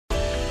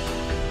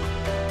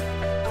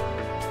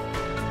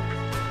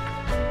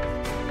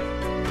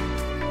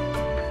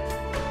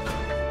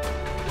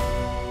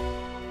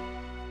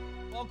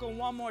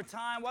one more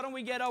time? Why don't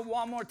we get up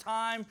one more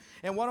time?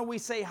 And why don't we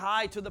say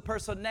hi to the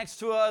person next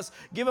to us?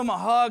 Give him a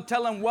hug.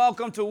 Tell him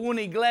welcome to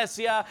Una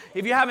Iglesia.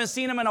 If you haven't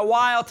seen him in a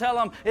while, tell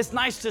him it's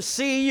nice to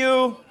see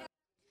you.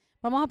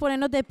 Vamos a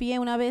ponernos de pie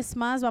una vez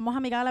más. Vamos a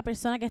mirar a la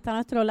persona que está a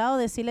nuestro lado,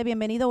 decirle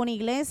bienvenido a una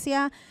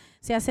iglesia.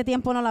 Si hace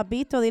tiempo no lo has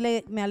visto,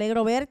 dile me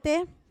alegro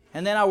verte.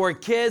 And then our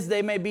kids,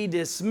 they may be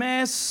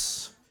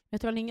dismissed.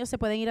 Nuestros niños se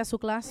pueden ir a su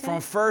clase. From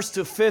 1st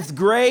to 5th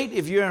grade.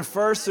 If you're in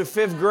 1st to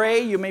 5th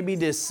grade, you may be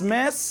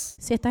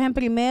dismissed. Si estás en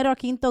primero a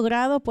quinto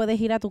grado, puedes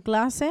ir a tu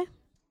clase.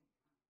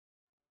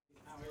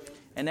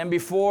 And then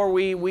before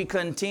we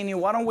continue,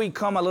 why don't we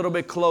come a little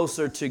bit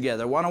closer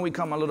together? Why don't we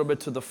come a little bit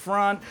to the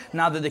front?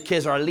 Now that the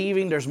kids are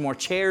leaving, there's more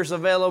chairs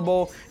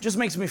available. It just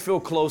makes me feel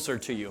closer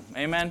to you.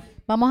 Amen?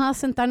 Vamos a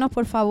sentarnos,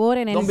 por favor,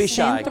 en Don't el be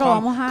shy. centro.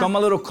 Vamos a... Come a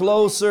little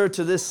closer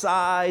to this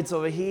side,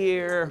 over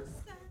here.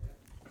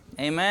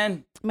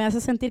 Amen? Me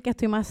hace sentir que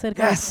estoy más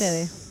cerca de ustedes.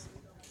 Yes.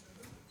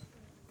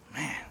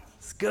 Man,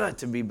 it's good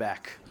to be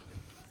back.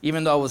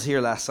 Even though I was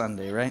here last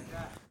Sunday, right?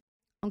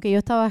 Aunque yo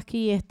estaba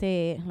aquí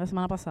la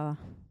semana pasada.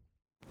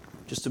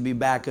 Just to be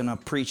back in a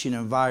preaching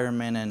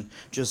environment and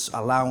just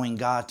allowing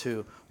God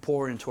to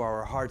pour into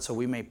our hearts so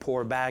we may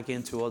pour back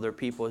into other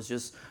people. It's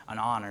just an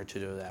honor to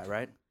do that,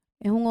 right?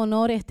 Es un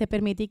honor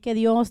permitir que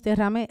Dios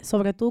derrame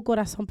sobre tu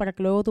corazón para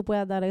que luego tú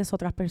puedas dar eso a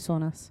otras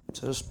personas.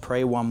 So just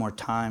pray one more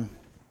time.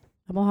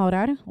 Vamos a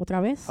orar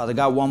otra vez. Father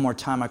God, one more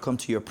time I come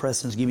to your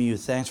presence giving you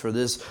thanks for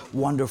this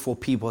wonderful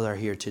people that are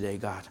here today,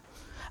 God.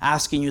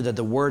 Asking you that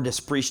the word that's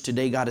preached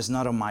today, God, is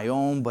not on my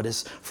own, but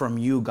it's from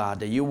you, God,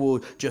 that you will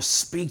just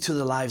speak to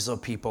the lives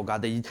of people,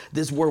 God, that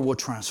this word will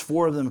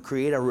transform them,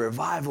 create a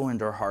revival in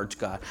their hearts,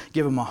 God.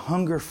 Give them a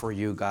hunger for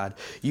you, God.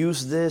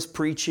 Use this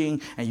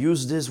preaching and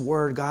use this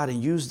word, God,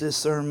 and use this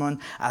sermon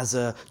as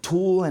a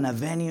tool and a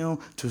venue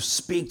to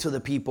speak to the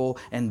people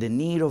and the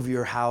need of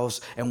your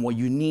house and what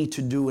you need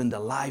to do in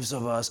the lives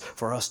of us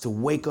for us to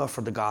wake up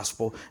for the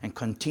gospel and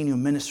continue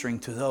ministering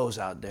to those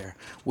out there.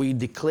 We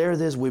declare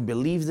this, we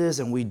believe this,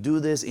 and we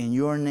do this in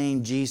your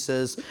name,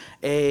 Jesus.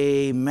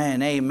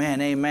 Amen,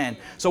 amen, amen.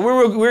 So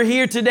we're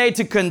here today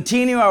to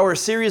continue our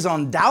series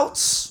on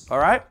doubts, all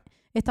right?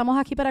 Estamos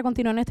aquí para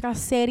continuar nuestra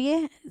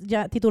serie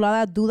ya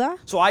titulada Duda.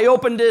 So I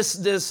opened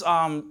this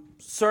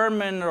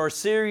sermon or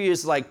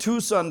series like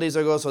 2 Sundays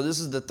ago, so this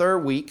is the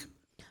 3rd week.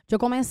 Yo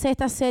comencé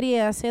esta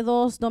serie hace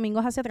 2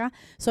 domingos hacia atrás,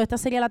 esta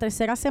sería la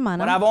tercera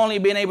semana. But I've only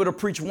been able to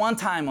preach one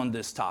time on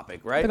this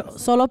topic, right? Pero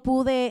solo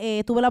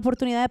tuve la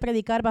oportunidad de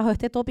predicar bajo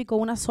este tópico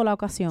una sola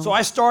ocasión. So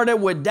I started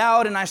with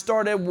doubt, and I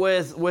started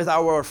with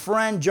our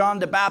friend John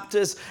the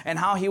Baptist and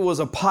how he was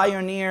a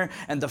pioneer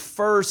and the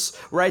first,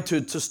 right,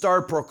 to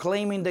start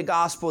proclaiming the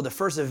gospel, the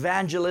first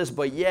evangelist,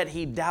 but yet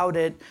he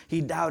doubted,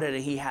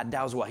 and he had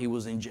doubts while he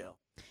was in jail.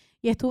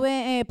 Y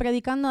estuve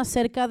predicando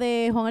acerca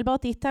de Juan el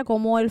Bautista,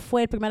 como él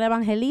fue el primer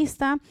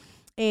evangelista,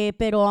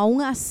 pero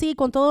aún así,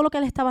 con todo lo que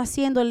él estaba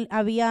haciendo, él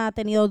había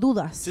tenido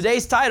dudas.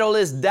 Today's title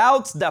is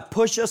Doubts That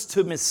Push Us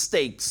to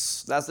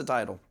Mistakes. That's the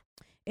title.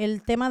 El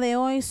tema de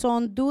hoy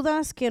son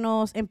dudas que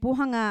nos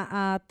empujan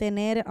a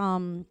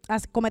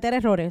cometer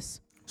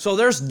errores. So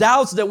there's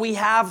doubts that we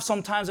have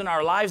sometimes in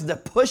our lives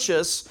that push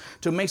us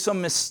to make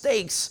some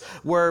mistakes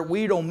where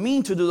we don't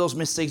mean to do those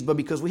mistakes, but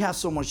because we have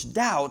so much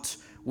doubt,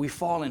 we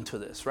fall into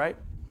this, right?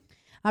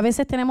 A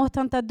veces tenemos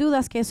tantas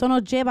dudas que eso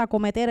nos lleva a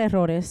cometer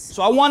errores.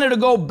 So I wanted to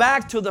go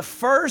back to the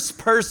first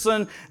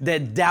person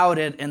that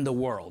doubted in the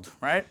world,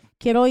 right?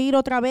 Quiero ir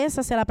otra vez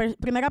hacia la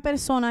primera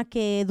persona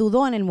que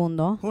dudó en el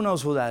mundo. Who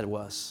knows who that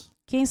was?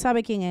 ¿Quién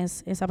sabe quién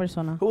es esa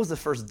persona? Who was the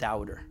first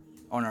doubter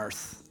on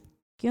earth?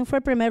 ¿Quién fue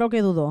el primero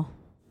que dudó?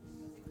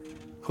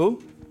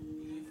 Who?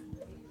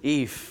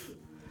 Eve.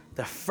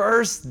 The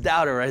first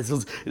doubter, right?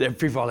 So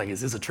people are like, is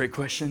this a trick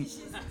question?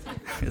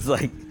 It's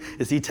like,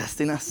 is he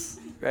testing us,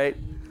 right?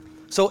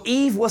 So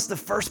Eve was the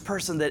first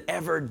person that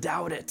ever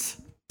doubted.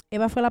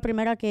 Eva fue la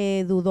primera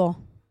que dudó.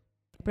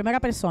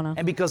 Primera persona.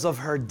 And because of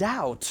her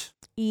doubt,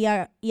 y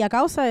a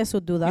causa de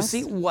sus dudas,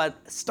 you see what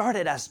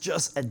started as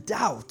just a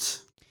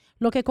doubt,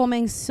 lo que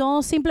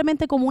comenzó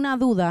simplemente como una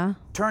duda,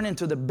 turned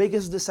into the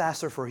biggest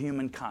disaster for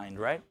humankind,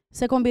 right?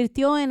 Se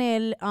convirtió en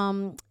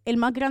el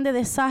más grande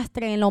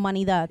desastre en la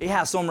humanidad. It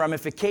has some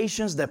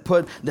ramifications that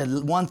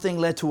one thing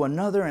led to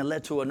another and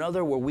led to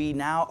another where we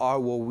now are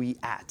where we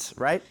at,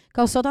 right?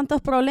 Causó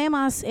tantos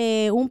problemas,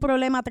 un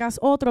problema tras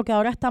otro, que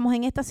ahora estamos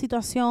en esta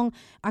situación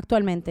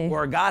actualmente.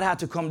 Where God had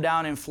to come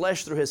down in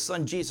flesh through his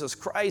son Jesus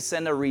Christ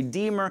and a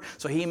redeemer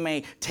so he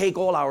may take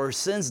all our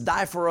sins,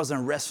 die for us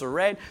and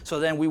resurrect so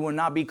then we will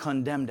not be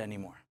condemned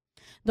anymore.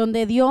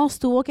 Donde Dios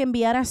tuvo que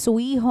enviar a su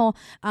Hijo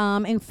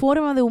en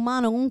forma de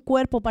humano, en un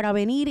cuerpo, para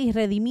venir y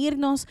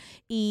redimirnos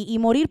y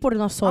morir por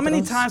nosotros. How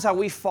many times have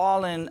we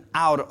fallen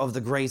out of the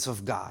grace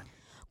of God?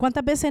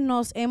 ¿Cuántas veces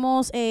nos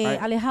hemos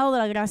alejado de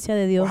la gracia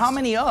de Dios? Or how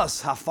many of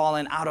us have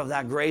fallen out of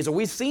that grace, or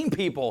we've seen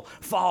people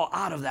fall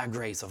out of that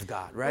grace of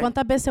God, right?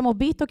 ¿Cuántas veces hemos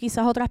visto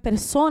quizás otras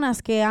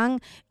personas que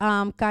han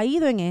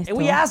caído en esto? And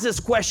we ask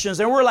these questions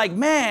and we're like,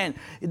 man,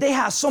 they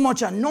have so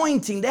much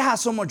anointing, they have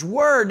so much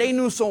word, they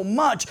knew so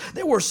much,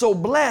 they were so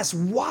blessed.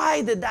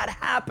 Why did that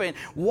happen?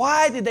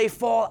 Why did they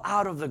fall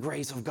out of the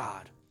grace of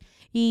God?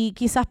 Y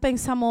quizás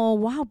pensamos,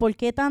 wow, ¿por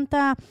qué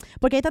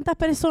hay tantas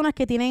personas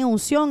que tienen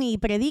unción y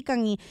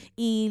predican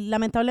y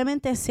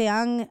lamentablemente se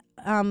han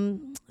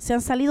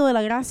salido de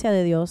la gracia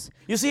de Dios?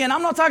 You see, and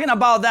I'm not talking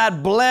about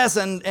that bless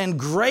and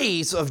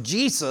grace of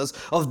Jesus,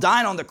 of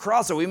dying on the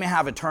cross so we may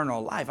have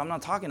eternal life. I'm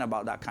not talking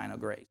about that kind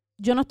of grace.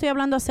 Yo no estoy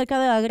hablando acerca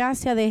de la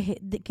gracia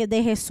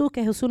de Jesús,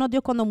 que Jesús nos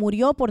dio cuando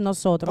murió por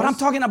nosotros. But I'm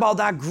talking about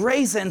that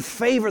grace and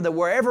favor that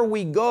wherever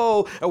we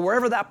go or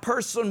wherever that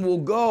person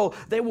will go,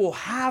 they will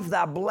have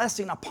that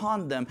blessing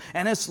upon them.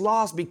 And it's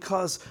lost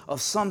because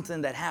of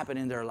something that happened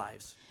in their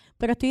lives.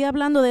 Pero estoy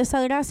hablando de esa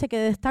gracia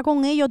que está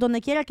con ellos donde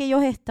quiera que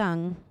ellos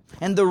están.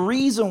 And the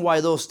reason why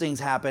those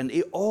things happen,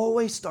 it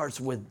always starts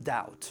with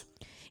doubt.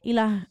 Y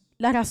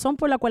la razón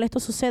por la cual esto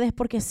sucede es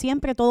porque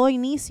siempre todo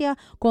inicia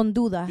con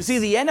dudas. You see,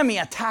 the enemy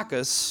attacks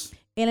us.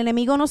 El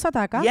enemigo nos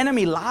ataca. The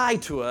enemy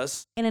lies to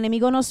us. El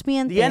enemigo nos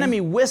miente. The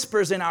enemy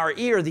whispers in our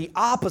ear the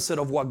opposite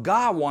of what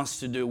God wants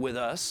to do with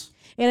us.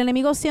 El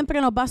enemigo siempre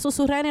nos va a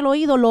susurrar en el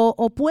oído lo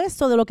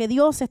opuesto de lo que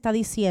Dios está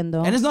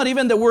diciendo. And it's not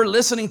even that we're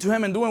listening to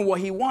him and doing what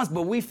he wants,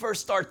 but we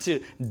first start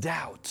to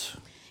doubt.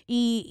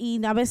 Y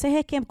a veces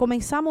es que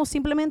comenzamos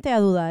simplemente a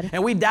dudar.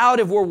 And we doubt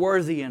if we're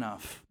worthy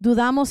enough.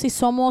 Dudamos si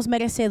somos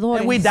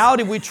merecedores. And we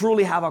doubt if we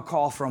truly have a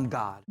call from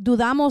God.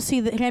 Dudamos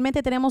si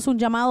realmente tenemos un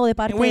llamado de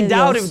parte And we de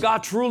doubt Dios. if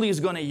God truly is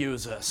going to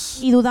use us.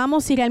 Y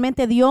dudamos si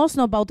realmente Dios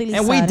nos va a utilizar.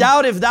 And we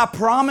doubt if that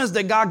promise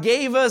that God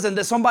gave us and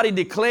that somebody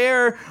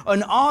declared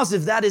on us,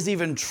 if that is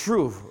even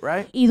true,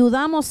 right? Y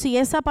dudamos si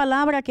esa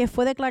palabra que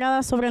fue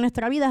declarada sobre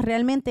nuestra vida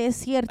realmente es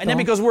cierta. And then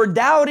because we're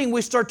doubting,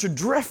 we start to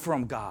drift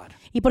from God.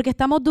 Y porque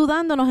estamos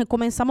dudando, nos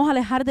comenzamos a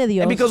alejar de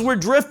Dios. And because we're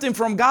drifting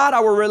from God,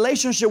 our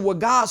relationship with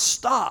God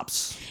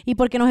stops. Y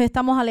porque nos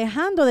estamos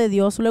alejando de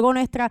Dios, luego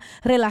nuestra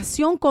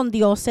relación con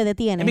Dios se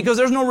detiene. And because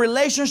there's no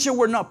relationship,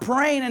 we're not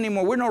praying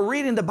anymore. We're not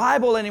reading the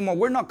Bible anymore.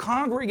 We're not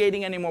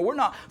congregating anymore. We're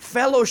not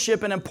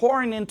fellowshipping and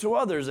pouring into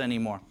others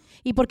anymore.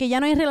 Y porque ya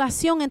no hay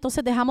relación,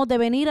 entonces dejamos de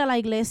venir a la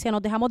iglesia,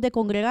 nos dejamos de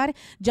congregar,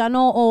 ya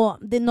nos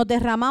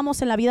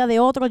derramamos en la vida de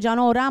otros, ya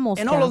no oramos.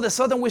 And all of a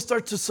sudden we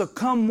start to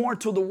succumb more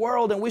to the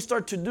world and we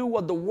start to do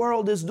what the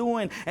world is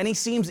doing. And it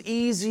seems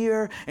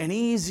easier and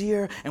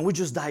easier and we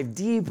just dive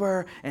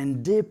deeper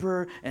and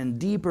deeper and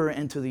deeper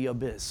into the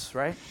abyss,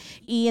 right?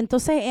 Y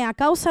entonces a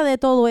causa de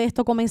todo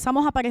esto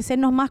comenzamos a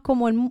parecernos más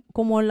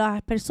como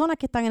las personas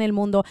que están en el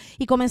mundo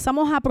y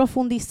comenzamos a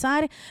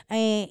profundizar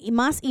y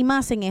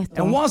más en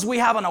esto. And once we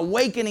have an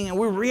awakening and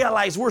we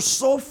realize we're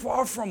so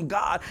far from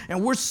God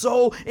and we're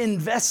so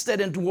invested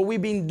into what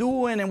we've been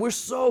doing and we're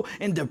so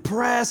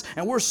depressed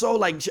and we're so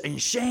like in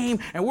shame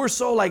and we're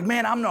so like,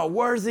 man, I'm not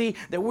worthy,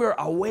 that we're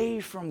away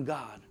from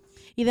God.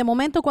 Y de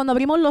momento cuando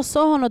abrimos los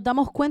ojos nos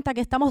damos cuenta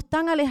que estamos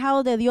tan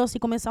alejados de Dios y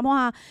comenzamos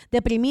a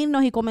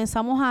deprimirnos y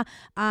comenzamos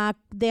a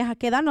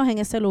quedarnos en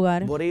ese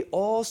lugar. But it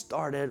all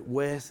started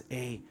with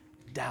a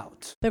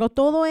doubt. Pero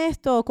todo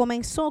esto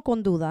comenzó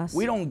con dudas.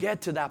 We don't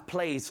get to that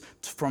place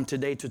from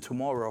today to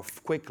tomorrow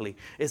quickly.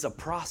 It's a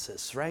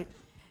process, right?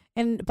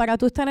 Para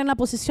tú estar en la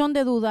posición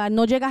de dudar,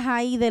 no llegas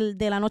ahí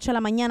de la noche a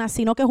la mañana,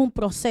 sino que es un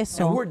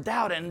proceso. And we're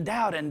doubt and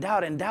doubt and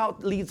doubt and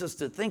doubt leads us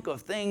to think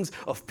of things,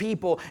 of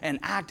people, and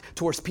act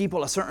towards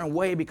people a certain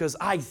way because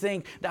I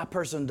think that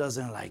person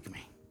doesn't like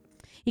me.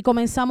 Y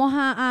comenzamos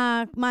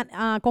a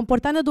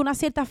comportarnos de una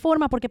cierta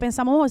forma porque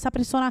pensamos, oh, esa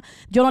persona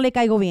yo no le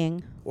caigo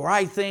bien. Or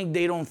I think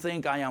they don't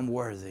think I am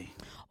worthy.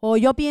 O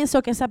yo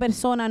pienso que esa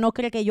persona no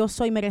cree que yo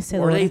soy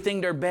merecedor. Or they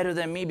think they're better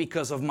than me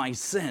because of my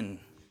sin.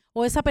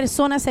 O esa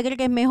persona se cree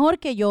que es mejor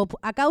que yo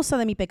a causa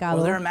de mi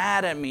pecado. Or they're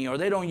mad at me, or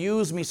they don't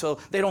use me so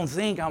they don't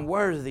think I'm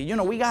worthy. You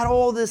know, we got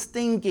all these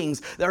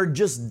thinkings that are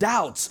just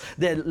doubts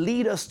that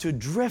lead us to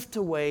drift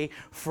away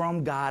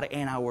from God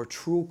and our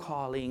true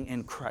calling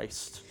in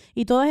Christ.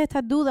 Y todas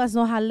estas dudas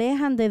nos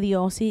alejan de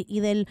Dios y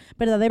del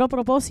verdadero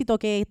propósito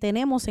que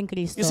tenemos en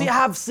Cristo. You see, I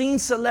have seen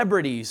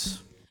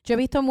celebrities Yo he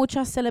visto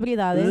muchas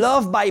celebridades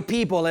loved by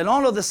people and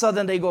all of a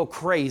sudden they go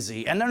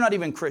crazy and they're not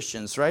even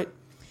Christians, right?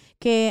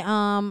 que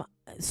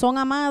son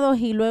amados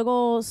y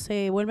luego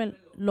se vuelven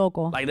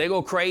locos. Like they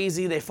go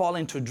crazy, they fall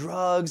into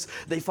drugs,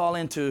 they fall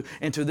into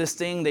this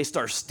thing, they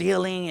start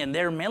stealing and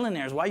they're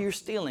millionaires. Why you're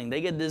stealing? They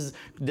get this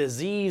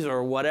disease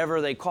or whatever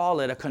they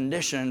call it, a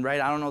condition, right?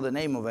 I don't know the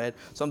name of it.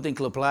 Something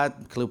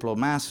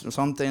cliplomas or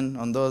something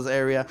on those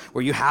areas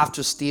where you have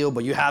to steal,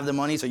 but you have the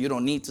money so you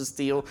don't need to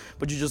steal,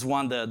 but you just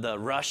want the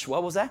rush.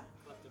 What was that?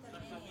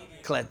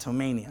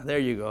 Kleptomania. There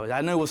you go.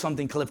 I knew it was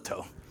something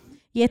klepto.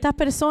 Y estas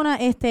personas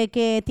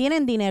que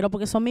tienen dinero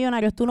porque son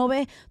millonarios, tú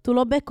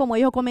los ves como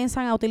ellos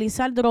comienzan a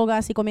utilizar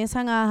drogas y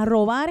comienzan a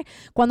robar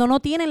cuando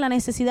no tienen la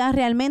necesidad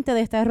realmente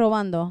de estar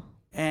robando.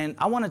 And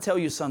I want to tell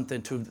you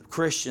something to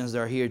Christians that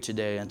are here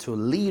today and to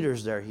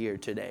leaders that are here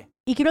today.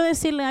 Y quiero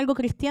decirle algo,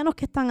 cristianos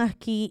que están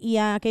aquí y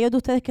a aquellos de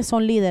ustedes que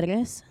son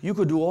líderes. You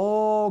could do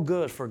all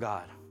good for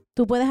God.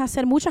 Tú puedes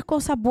hacer muchas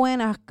cosas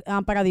buenas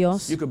para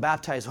Dios. You could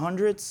baptize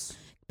hundreds.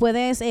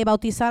 Puedes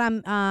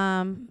bautizar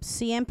a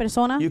 100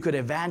 personas. You could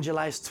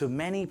evangelize to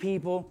many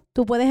people.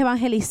 Tú puedes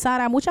evangelizar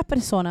a muchas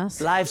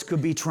personas. Lives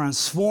could be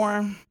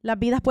transformed. Las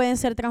vidas pueden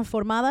ser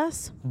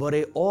transformadas. But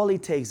all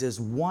it takes is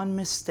one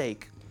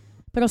mistake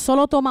Pero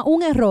solo toma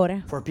un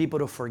error for people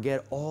to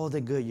forget all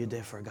the good you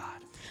did for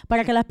God.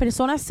 para que las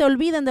personas se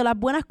olviden de las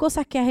buenas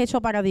cosas que has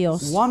hecho para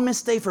Dios. One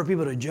mistake for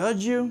people to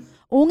judge you.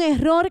 Un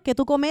error que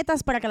tú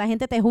cometas para que la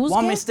gente te One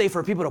juzgue. mistake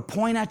for people to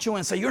point at you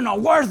and say, you're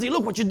not worthy.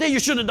 Look what you did. You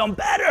should have done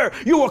better.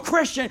 You were a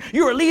Christian.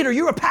 You're a leader.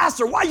 You're a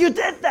pastor. Why you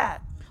did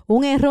that?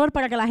 Un error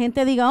para que la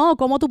gente diga, oh,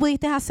 ¿cómo tú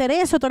pudiste hacer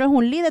eso? Tú eres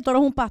un líder, tú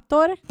eres un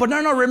pastor. But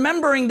they're not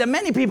remembering the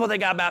many people that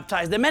got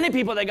baptized, the many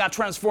people that got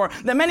transformed,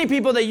 the many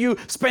people that you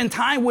spend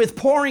time with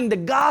pouring the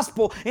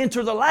gospel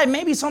into their life,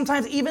 maybe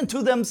sometimes even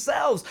to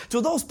themselves, to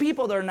those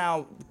people that are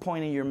now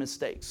pointing your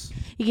mistakes.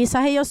 Y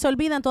quizás ellos se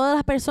olvidan, todas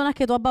las personas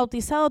que tú has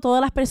bautizado,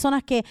 todas las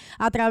personas que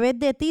a través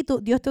de ti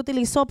Dios te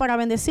utilizó para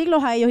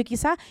bendecirlos a ellos y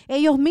quizás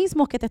ellos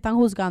mismos que te están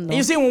juzgando. And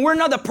you see, when we're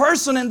not the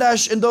person in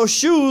those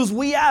shoes,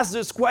 we ask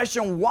this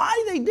question, why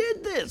they did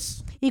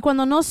this? Y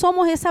cuando no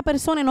somos esa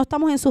persona y no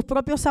estamos en sus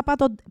propios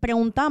zapatos,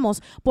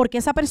 preguntamos por qué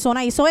esa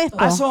persona hizo esto.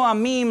 I saw a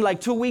meme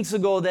like 2 weeks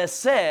ago that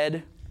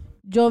said,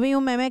 Yo vi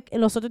un meme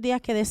los otros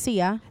días que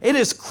decía, it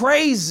is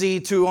crazy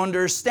to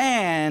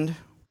understand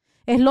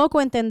es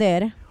loco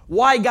entender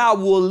why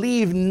God will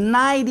leave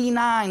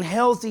 99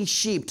 healthy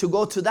sheep to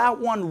go to that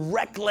one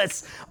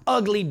reckless,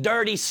 ugly,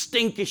 dirty,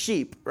 stinky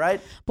sheep, right?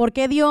 por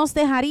qué Dios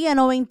dejaría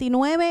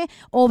 99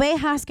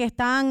 ovejas que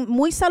están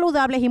muy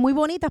saludables y muy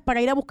bonitas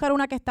para ir a buscar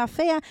una que está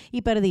fea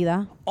y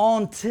perdida.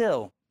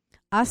 Until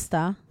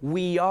Hasta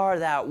we are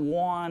that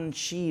one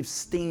sheep,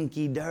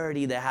 stinky,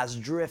 dirty, that has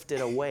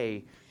drifted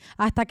away.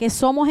 Hasta que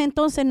somos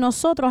entonces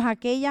nosotros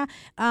aquella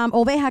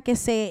oveja que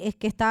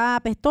está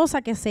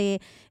apestosa, que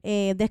se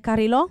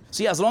descarriló.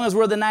 See, as long as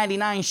we're the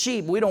 99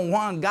 sheep, we don't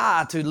want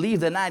God to leave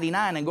the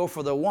 99 and go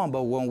for the one.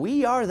 But when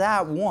we are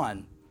that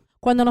one,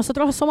 Cuando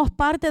nosotros somos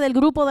parte del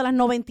grupo de las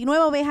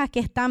 99 ovejas que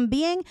están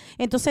bien,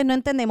 entonces no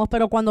entendemos.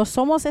 Pero cuando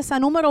somos esa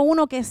número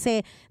uno que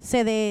se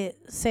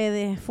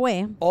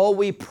fue, all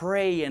we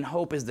pray and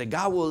hope is that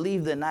God will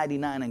leave the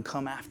 99 and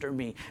come after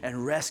me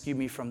and rescue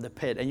me from the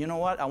pit. And you know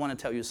what? I want to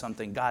tell you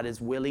something. God is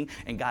willing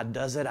and God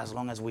does it as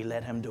long as we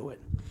let him do it.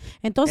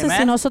 entonces Amen.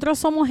 si nosotros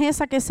somos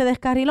esa que se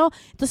descarriló,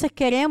 entonces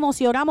queremos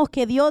y oramos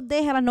que Dios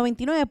deje a las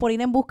 99 por ir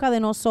en busca de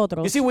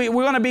nosotros. You see, we're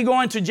going to be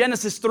going to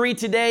Genesis 3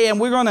 today, and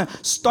we're going to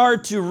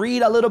start to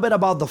read a little bit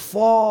about the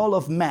fall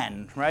of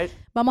man, right?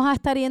 Vamos a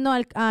estar yendo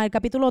al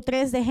capítulo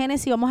 3 de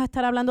Génesis, vamos a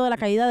estar hablando de la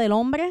caída del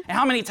hombre. And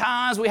how many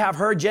times we have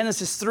heard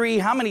Genesis 3,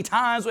 how many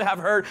times we have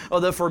heard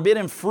of the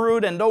forbidden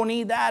fruit and don't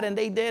eat that, and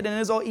they did, and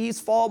it's all Eve's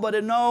fault,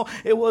 but no,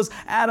 it was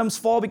Adam's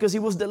fault because he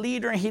was the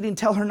leader and he didn't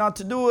tell her not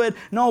to do it.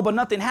 No, but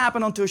nothing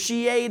happened until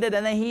she ate it,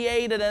 and then he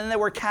ate it, and then they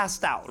were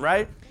cast out,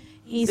 right?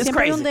 Y It's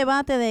siempre hay un crazy.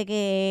 debate de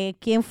que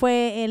quién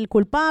fue el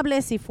culpable,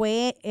 si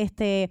fue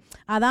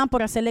Adán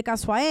por hacerle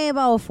caso a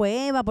Eva o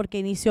fue Eva porque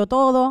inició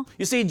todo.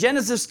 You see,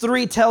 Genesis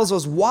 3 tells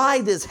us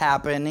why this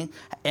happened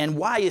and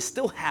why it's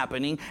still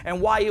happening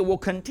and why it will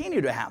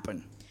continue to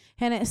happen.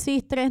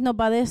 Génesis 3 nos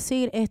va a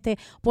decir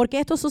por qué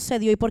esto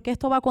sucedió y por qué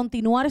esto va a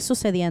continuar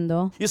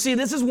sucediendo. You see,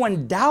 this is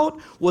when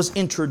doubt was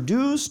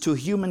introduced to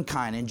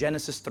humankind in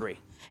Genesis 3.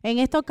 En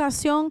esta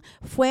ocasión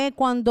fue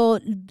cuando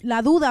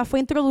la duda fue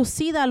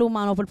introducida al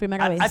humano por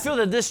primera vez. I feel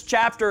that this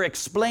chapter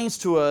explains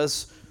to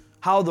us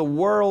how the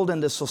world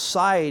and the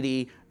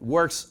society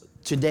works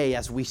today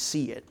as we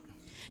see it.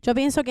 Yo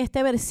pienso que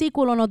este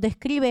versículo nos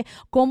describe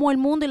cómo el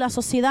mundo y la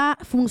sociedad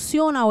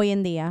funciona hoy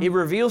en día. It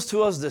reveals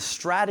to us the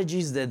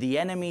strategies that the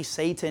enemy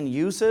Satan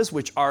uses,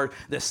 which are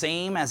the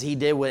same as he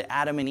did with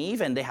Adam and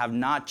Eve, and they have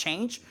not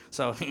changed.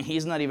 So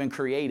he's not even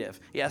creative.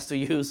 He has to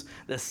use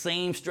the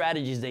same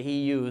strategies that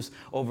he used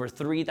over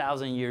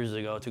 3,000 years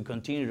ago to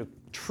continue to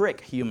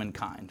trick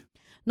humankind.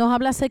 Nos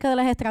habla acerca de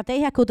las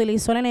estrategias que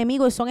utilizó el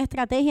enemigo y son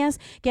estrategias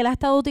que él ha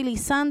estado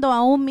utilizando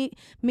aún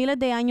miles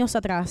de años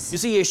atrás. You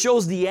see, it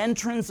shows the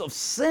entrance of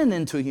sin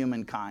into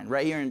humankind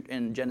right here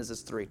in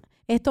Genesis 3.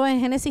 Esto en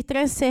Génesis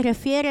 3 se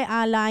refiere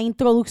a la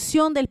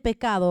introducción del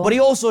pecado. But he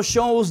also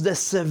shows the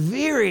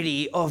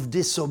severity of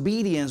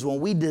disobedience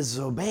when we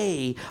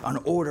disobey an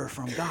order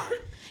from God.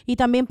 Y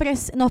también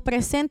nos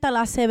presenta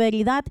la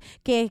severidad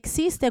que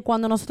existe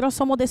cuando nosotros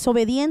somos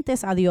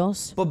desobedientes a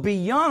Dios. But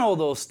beyond all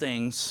those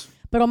things,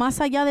 Pero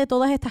más allá de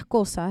todas estas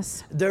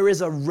cosas, there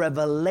is a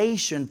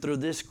revelation through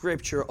this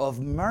scripture of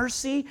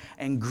mercy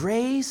and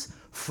grace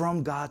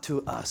from God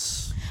to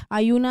us.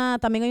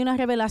 también hay una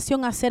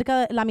revelación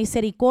acerca de la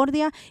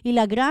misericordia y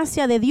la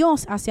gracia de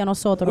Dios hacia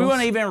nosotros. We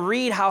want to even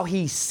read how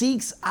he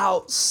seeks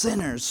out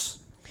sinners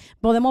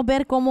Podemos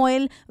ver cómo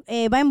él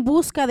va en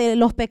busca de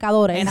los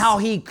pecadores and how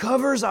he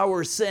covers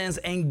our sins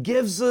and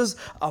gives us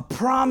a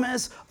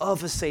promise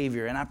of a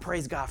Savior. And I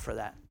praise God for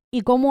that.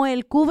 y cómo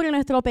Él cubre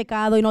nuestro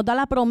pecado y nos da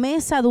la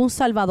promesa de un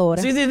Salvador.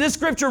 See, this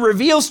scripture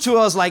reveals to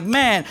us like,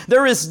 man,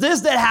 there is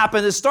this that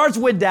happens. It starts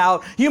with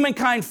doubt.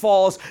 Humankind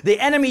falls. The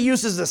enemy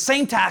uses the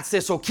same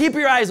tactics, so keep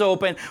your eyes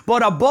open.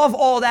 But above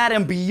all that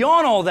and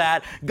beyond all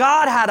that,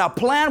 God had a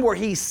plan where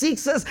He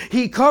seeks us,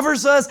 He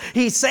covers us,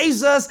 He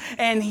saves us,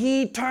 and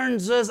He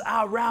turns us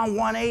around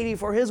 180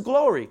 for His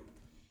glory.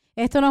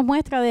 Esto nos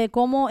muestra de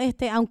cómo,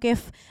 aunque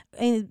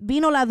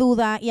vino la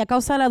duda y a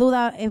causa de la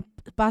duda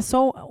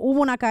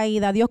hubo una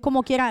caída, Dios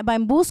como quiera va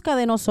en busca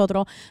de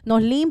nosotros,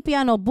 nos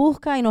limpia, nos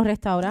busca y nos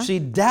restaura. See,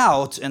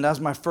 doubt, and that's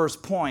my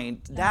first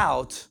point,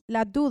 doubt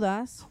Las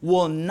dudas,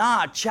 will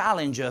not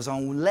challenge us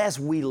unless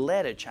we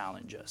let it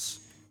challenge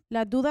us.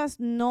 las dudas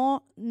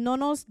no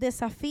nos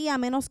desafía a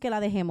menos que la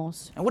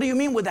dejemos. And what do you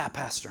mean with that,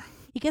 Pastor?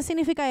 ¿Y qué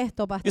significa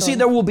esto, pastor? You see,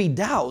 there will be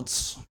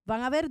doubts. Van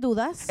a haber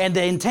dudas. And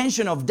the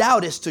intention of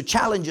doubt is to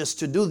challenge us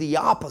to do the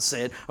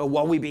opposite of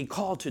what we've been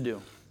called to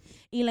do.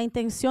 Y la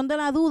intención de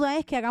la duda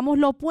es que hagamos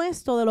lo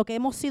opuesto de lo que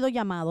hemos sido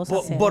llamados a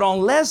hacer. But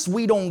unless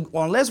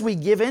we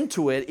give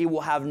into it, it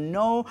will have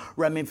no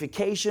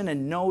ramification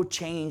and no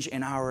change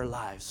in our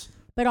lives.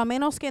 Pero a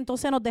menos que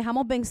entonces nos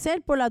dejamos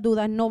vencer por las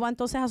dudas, no va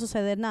entonces a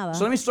suceder nada.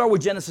 So let me start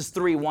with Genesis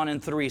 3, 1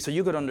 and 3, so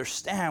you could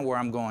understand where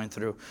I'm going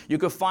through. You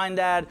could find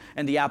that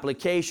in the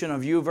application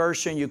of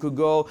YouVersion. You could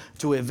go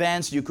to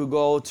events. You could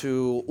go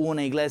to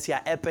Una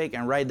Iglesia Epic,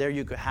 and right there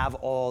you could have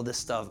all this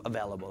stuff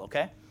available,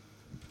 okay?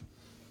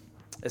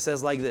 It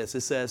says like this.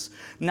 It says,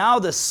 now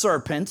the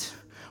serpent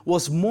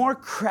was more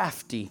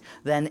crafty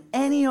than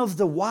any of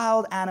the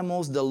wild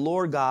animals the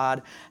Lord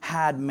God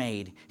had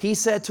made. He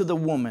said to the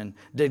woman,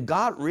 did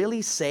God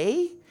really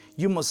say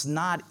you must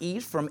not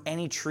eat from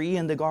any tree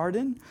in the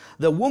garden?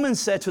 The woman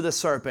said to the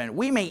serpent,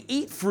 we may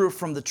eat fruit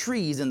from the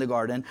trees in the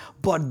garden,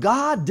 but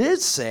God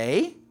did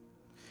say,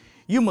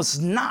 you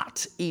must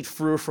not eat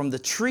fruit from the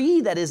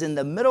tree that is in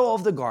the middle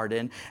of the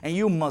garden, and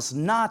you must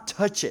not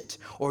touch it,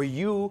 or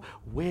you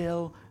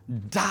will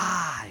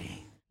die.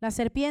 La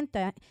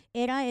serpiente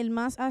era el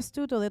más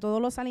astuto de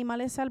todos los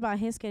animales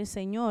salvajes que el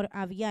Señor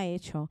había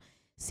hecho.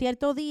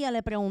 Cierto día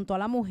le preguntó a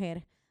la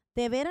mujer,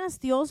 ¿de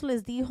veras Dios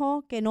les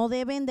dijo que no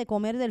deben de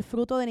comer del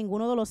fruto de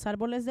ninguno de los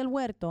árboles del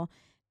huerto?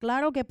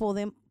 Claro que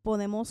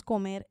podemos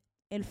comer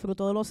el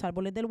fruto de los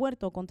árboles del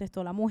huerto,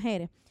 contestó la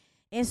mujer.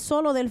 Es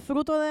solo del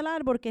fruto del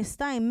árbol que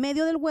está en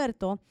medio del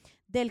huerto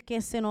del que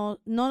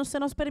no se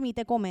nos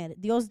permite comer.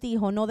 Dios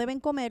dijo, no deben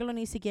comerlo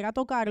ni siquiera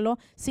tocarlo.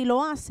 Si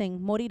lo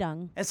hacen,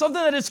 morirán. And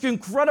something that is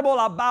incredible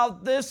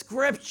about this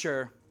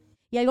scripture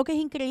Y algo que es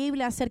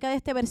increíble acerca de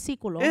este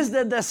versículo is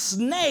that the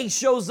snake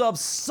shows up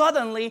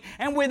suddenly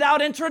and without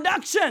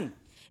introduction.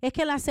 es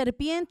que la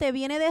serpiente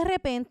viene de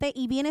repente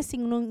y viene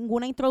sin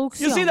ninguna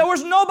introducción. You see, there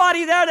was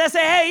nobody there that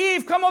said, hey,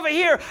 Eve, come over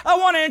here. I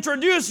want to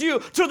introduce you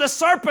to the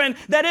serpent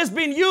that is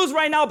being used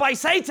right now by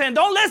Satan.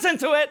 Don't listen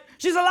to it.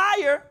 She's a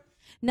liar.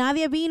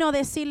 Nadie vino a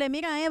decirle,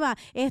 mira Eva,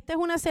 esta es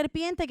una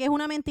serpiente que es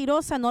una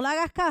mentirosa, no le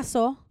hagas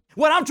caso.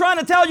 What I'm trying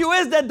to tell you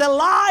is that the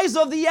lies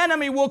of the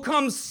enemy will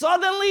come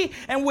suddenly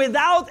and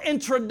without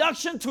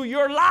introduction to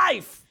your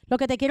life. Lo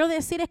que te quiero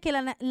decir es que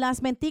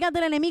las mentiras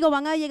del enemigo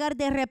van a llegar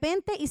de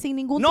repente y sin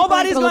ningún tipo de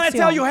Nobody's going to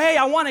tell you, introducción. hey,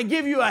 I want to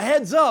give you a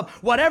heads up.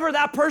 Whatever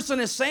that person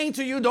is saying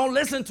to you, don't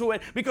listen to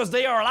it because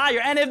they are a liar.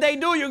 And if they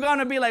do, you're going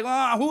to be like,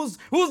 who's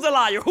the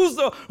liar? Who's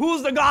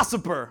the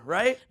gossiper,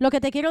 right? Lo que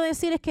te quiero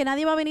decir es que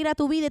nadie va a venir a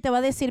tu vida y te va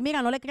a decir,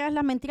 mira, no le creas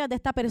las mentiras de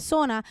esta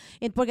persona,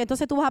 porque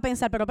entonces tú vas a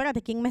pensar, pero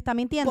espérate, ¿quién me está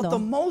mintiendo? But the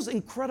most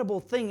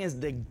incredible thing is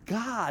that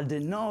God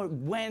did not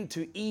went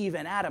to Eve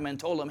and Adam and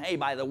told them, hey,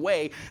 by the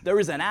way, there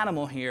is an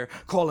animal here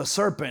called a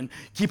serpent.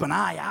 Keep an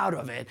eye out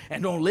of it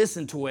and don't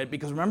listen to it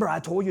because remember I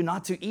told you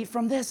not to eat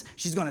from this?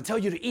 She's going to tell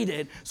you to eat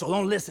it, so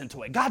don't listen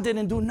to it. God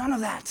didn't do none of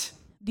that.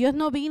 Dios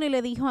no vino y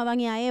le dijo a Adán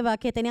y a Eva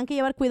que tenían que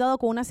llevar cuidado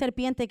con una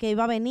serpiente que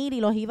iba a venir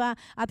y los iba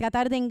a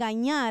tratar de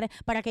engañar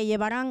para que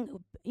llevaran,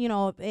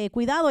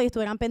 cuidado y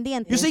estuvieran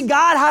pendientes. You see,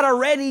 God had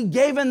already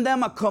given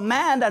them a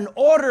command, an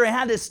order, and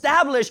had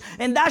established,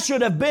 and that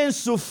should have been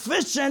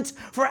sufficient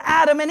for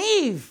Adam and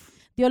Eve.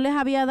 Dios les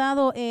había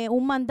dado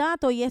un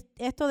mandato y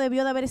esto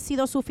debió de haber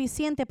sido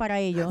suficiente para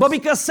ellos. But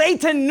because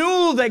Satan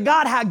knew that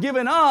God had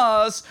given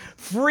us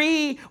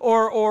free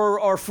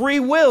or free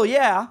will,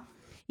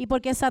 Y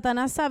porque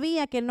Satanás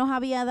sabía que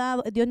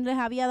Dios les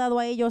había dado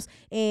a ellos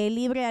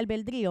libre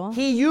albedrío,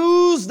 he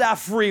used that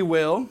free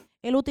will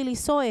él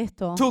utilizó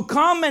esto to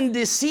come and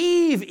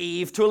deceive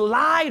Eve, to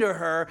lie to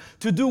her,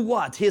 to do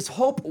what? His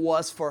hope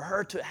was for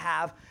her to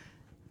have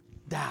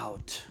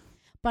doubt.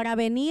 para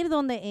venir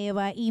donde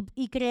Eva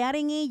y crear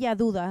en ella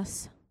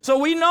dudas. So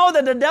we know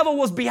that the devil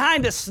was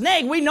behind the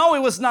snake. We know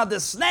it was not the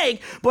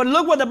snake, but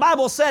look what the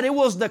Bible said. It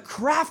was the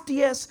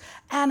craftiest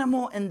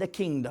animal in the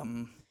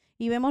kingdom.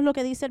 Y vemos lo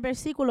que dice el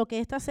versículo, que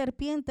esta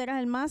serpiente era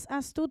el más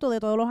astuto de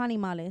todos los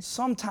animales.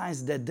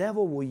 Sometimes the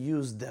devil will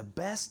use the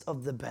best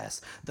of the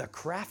best, the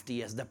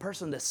craftiest, the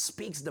person that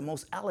speaks the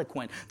most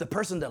eloquent, the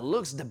person that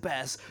looks the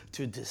best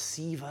to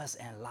deceive us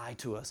and lie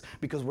to us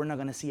because we're not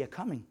going to see it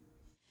coming.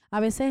 A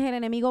veces el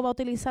enemigo va a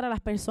utilizar a las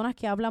personas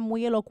que hablan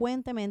muy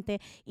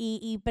elocuentemente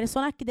y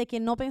personas de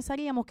quien no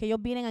pensaríamos que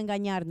ellos vienen a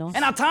engañarnos.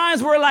 And at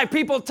times we're like,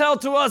 people tell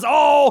to us,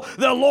 oh,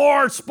 the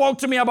Lord spoke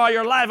to me about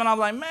your life. And I'm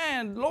like,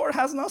 man, Lord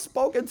has not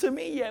spoken to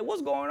me yet.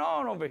 What's going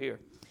on over here?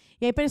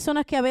 Y hay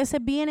personas que a veces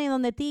vienen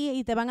donde ti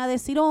y te van a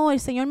decir, oh, el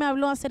Señor me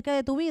habló acerca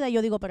de tu vida. Y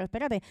yo digo, pero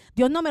espérate,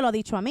 Dios no me lo ha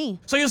dicho a mí.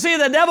 So you see,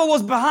 the devil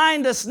was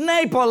behind the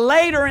snake, but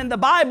later in the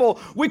Bible,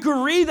 we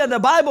could read that the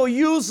Bible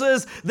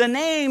uses the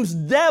names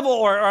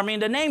devil,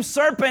 the name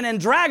serpent and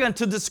dragon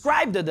to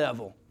describe the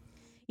devil.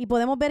 Y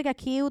podemos ver que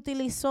aquí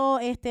utilizó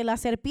la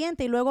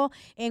serpiente y luego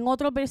en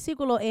otros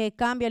versículos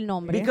cambia el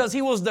nombre. Because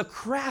he was the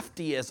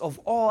craftiest of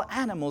all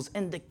animals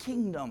in the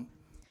kingdom.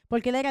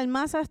 Porque él era el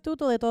más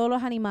astuto de todos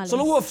los animales. So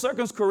look what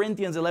 2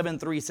 Corinthians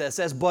 11:3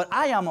 says, but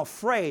I am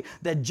afraid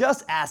that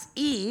just as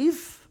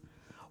Eve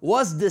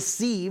was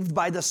deceived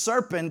by the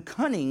serpent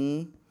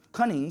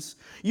cunnings,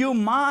 your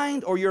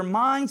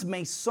minds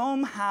may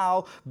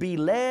somehow be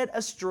led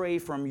astray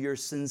from your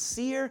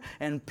sincere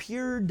and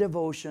pure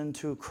devotion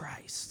to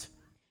Christ.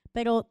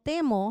 Pero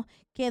temo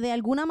que de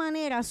alguna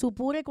manera su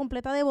pura y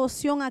completa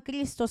devoción a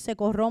Cristo se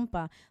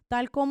corrompa,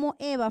 tal como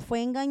Eva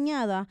fue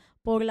engañada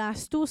por la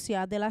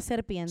astucia de la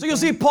serpiente. So you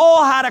see,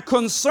 Paul had a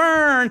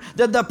concern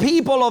that the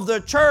people of the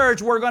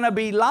church were going to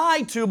be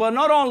lied to, but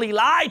not only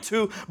lied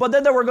to, but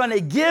that they were going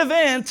to give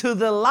in to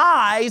the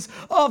lies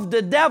of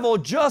the devil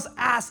just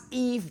as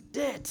Eve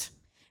did.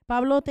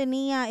 Pablo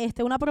tenía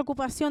una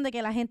preocupación de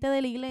que la gente de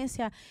la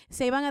iglesia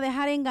se iban a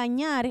dejar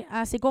engañar,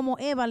 así como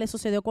Eva le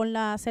sucedió con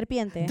la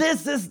serpiente.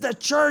 This is the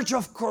church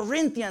of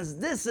Corinthians.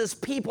 This is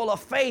people of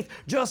faith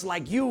just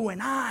like you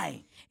and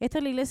I. Esta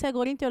es la iglesia de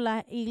Corintios,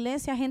 la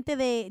iglesia gente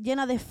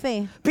llena de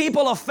fe.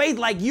 People of faith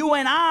like you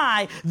and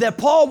I, that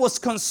Paul was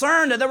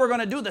concerned that they were going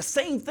to do the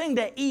same thing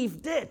that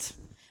Eve did.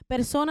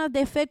 Personas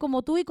de fe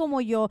como tú y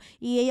como yo,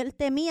 y él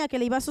temía que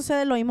le iba a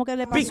suceder lo mismo que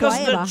le pasó Because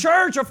a Eva. the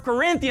church of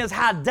Corinthians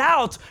had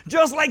doubts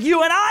just like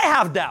you and I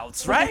have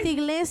doubts, Porque right? esta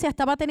iglesia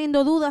estaba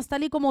teniendo dudas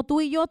tal y como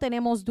tú y yo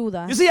tenemos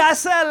dudas. You see, I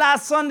said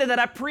last Sunday that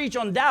I preach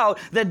on doubt.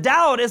 That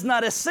doubt is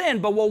not a sin,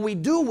 but what we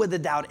do with the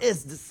doubt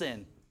is the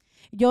sin.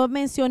 Yo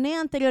mencioné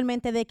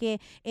anteriormente de que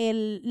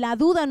la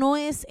duda no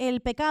es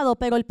el pecado,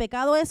 pero el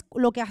pecado es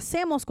lo que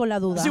hacemos con la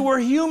duda. See, we're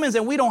humans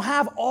and we don't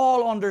have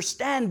all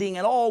understanding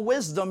and all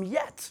wisdom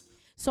yet.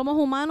 Somos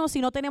humanos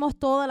y no tenemos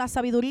toda la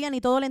sabiduría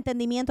ni todo el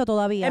entendimiento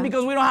todavía. And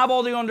because we don't have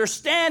all the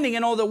understanding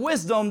and all the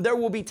wisdom, there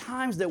will be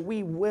times that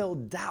we will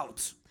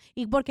doubt.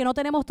 Y porque no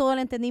tenemos todo el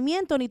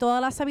entendimiento ni toda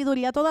la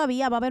sabiduría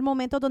todavía, va a haber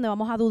momentos donde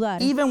vamos a dudar.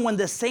 Even when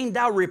the same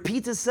doubt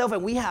repeats itself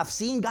and we have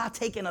seen God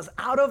taking us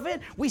out of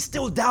it, we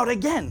still doubt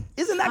again.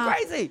 Isn't that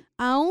crazy?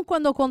 Aun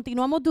cuando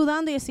continuamos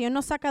dudando y el Señor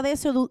nos saca de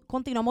eso,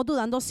 continuamos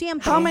dudando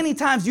siempre. How many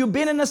times you've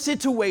been in a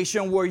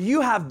situation where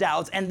you have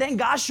doubts and then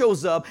God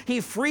shows up,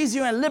 He frees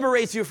you and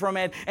liberates you from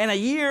it, and a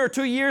year or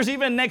 2 years,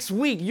 even next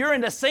week, you're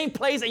in the same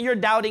place and you're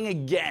doubting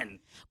again.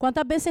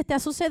 ¿Cuántas veces te ha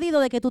sucedido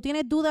de que tú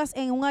tienes dudas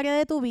en un área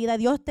de tu vida,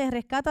 Dios te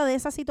rescata de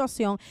esa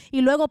situación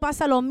y luego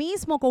pasa lo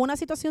mismo con una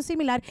situación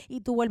similar y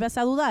tú vuelves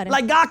a dudar?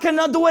 Like God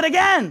cannot do it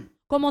again.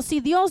 Como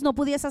si Dios no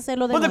pudiese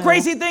hacerlo de But the nuevo.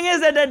 crazy thing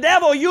is that the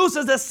devil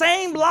uses the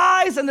same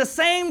lies and the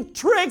same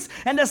tricks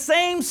and the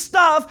same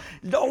stuff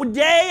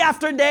day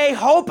after day,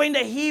 hoping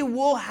that he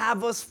will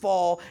have us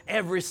fall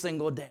every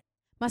single day.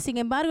 Mas sin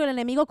embargo, el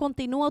enemigo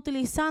continúa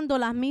utilizando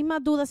las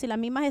mismas dudas y las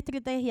mismas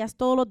estrategias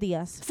todos los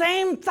días.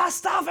 Same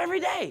stuff every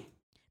day.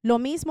 Lo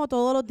mismo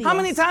todos los días. How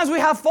many times we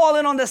have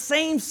fallen on the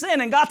same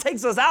sin and God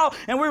takes us out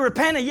and we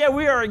repent and yet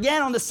we are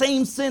again on the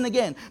same sin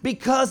again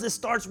because it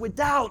starts with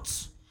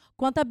doubts.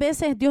 ¿Cuántas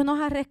veces Dios nos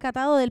ha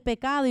rescatado del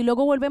pecado y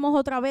luego volvemos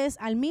otra vez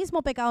al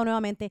mismo pecado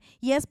nuevamente?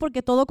 Y es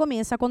porque todo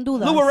comienza con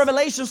dudas. Look what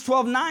Revelations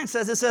 12:9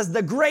 says. It says,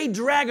 the great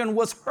dragon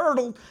was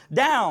hurled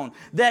down,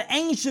 the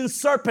ancient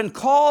serpent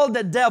called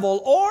the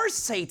devil or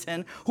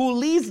Satan, who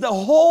leads the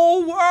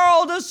whole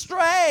world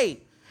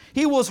astray.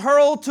 He was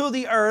hurled to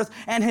the earth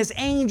and his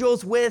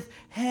angels with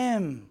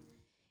him.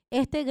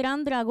 Este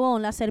gran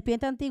dragón, la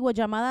serpiente antigua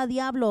llamada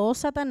Diablo o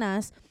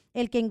Satanás,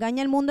 el que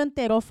engaña al mundo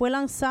entero, fue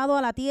lanzado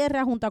a la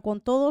tierra junto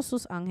con todos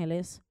sus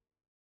ángeles.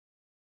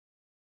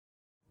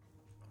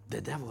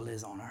 The devil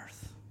is on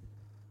earth.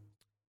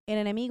 El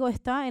enemigo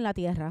está en la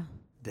tierra.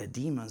 The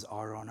demons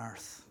are on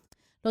earth.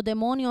 Los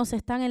demonios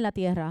están en la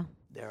tierra.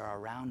 They're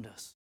around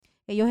us.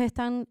 Ellos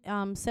están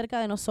cerca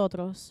de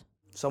nosotros.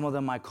 Some of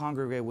them might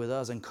congregate with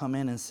us and come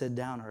in and sit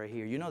down right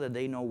here. You know that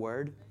they know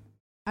word?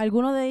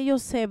 Algunos de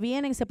ellos se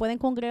pueden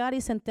congregar y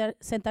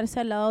sentarse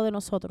al lado de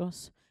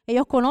nosotros.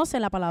 Ellos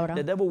conocen la palabra.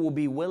 The devil will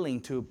be willing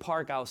to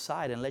park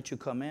outside and let you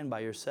come in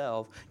by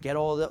yourself, get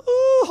all the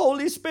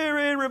Holy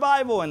Spirit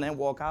revival, and then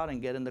walk out and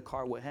get in the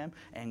car with him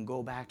and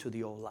go back to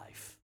the old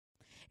life.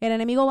 El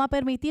enemigo va a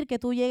permitir que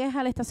tú llegues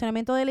al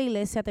estacionamiento de la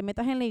iglesia, te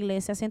metas en la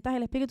iglesia, sientas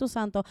el Espíritu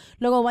Santo,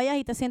 luego vayas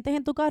y te sientes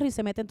en tu carro y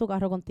se mete en tu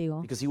carro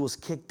contigo. Because he was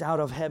kicked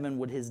out of heaven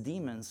with his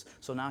demons,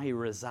 so now he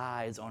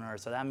resides on earth.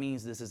 So that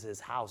means this is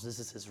his house, this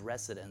is his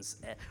residence,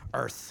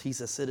 earth.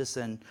 He's a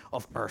citizen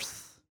of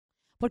earth.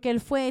 Porque él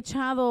fue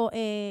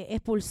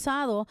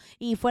expulsado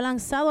y fue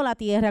lanzado a la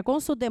tierra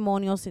con sus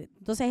demonios.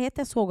 Entonces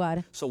este es su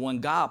hogar. So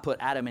when God put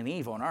Adam and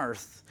Eve on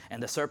earth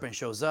and the serpent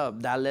shows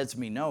up, that lets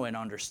me know and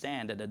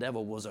understand that the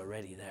devil was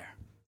already there.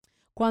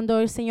 Cuando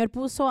el Señor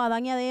puso a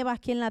Adán y a Eva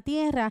aquí en la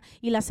tierra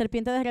y la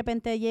serpiente de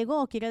repente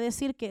llegó, quiere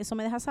decir que eso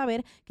me deja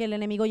saber que el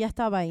enemigo ya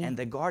estaba ahí. And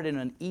the Garden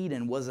of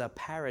Eden was a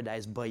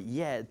paradise, but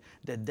yet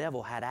the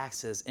devil had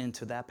access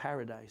into that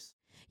paradise.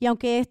 Y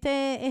aunque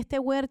este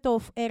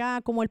huerto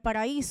era como el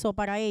paraíso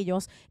para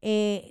ellos,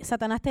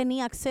 Satanás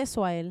tenía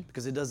acceso a él.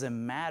 Because it doesn't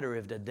matter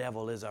if the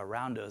devil is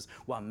around us.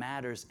 What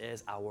matters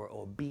is our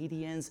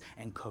obedience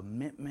and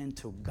commitment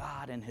to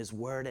God and His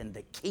Word and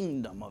the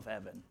kingdom of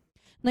heaven.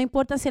 No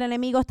importa si el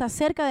enemigo está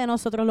cerca de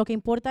nosotros, lo que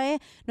importa es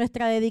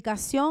nuestra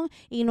dedicación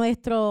y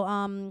nuestro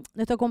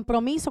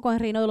compromiso con el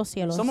reino de los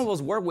cielos. Some of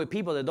us work with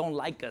people that don't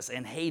like us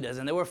and hate us,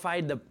 and they will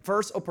find the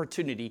first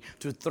opportunity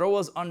to throw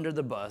us under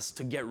the bus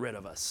to get rid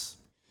of us.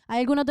 Hay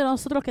algunos de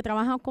nosotros que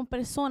trabajan con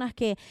personas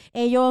que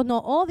ellos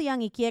nos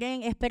odian y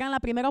esperan la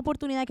primera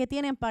oportunidad que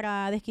tienen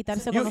para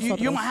desquitarse con nosotros.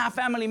 You might have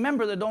family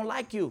members that don't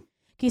like you.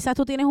 Quizás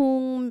tú tienes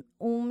un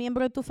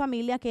miembro de tu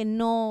familia que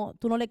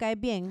tú no le caes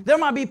bien. There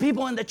might be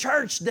people in the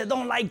church that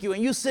don't like you,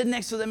 and you sit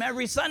next to them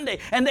every Sunday,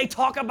 and they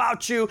talk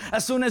about you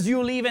as soon as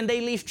you leave and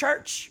they leave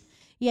church.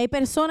 Y hay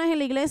personas en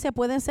la iglesia,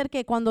 pueden ser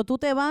que cuando tú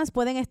te vas,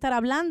 pueden estar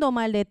hablando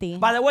mal de ti.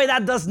 By the way,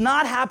 that does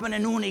not happen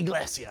in una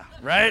iglesia,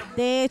 right?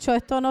 De hecho,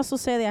 esto no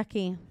sucede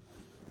aquí.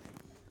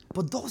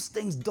 But those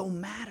things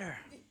don't matter.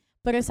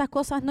 Pero esas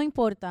cosas no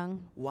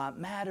importan. What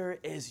matters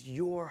is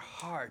your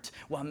heart.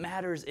 What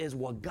matters is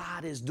what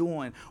God is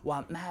doing.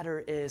 What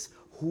matters is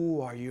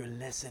who are you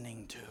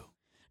listening to.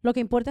 Lo que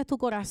importa es tu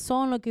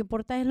corazón, lo que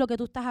importa es lo que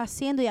tú estás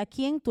haciendo y a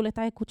quién tú le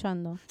estás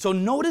escuchando. So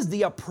notice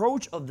the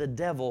approach of the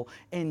devil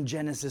in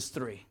Genesis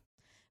 3.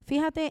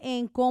 Fíjate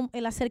en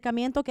el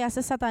acercamiento que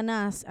hace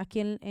Satanás aquí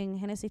en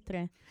Génesis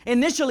 3.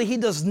 Initially, he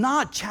does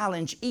not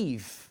challenge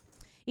Eve.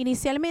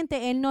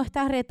 Inicialmente, él no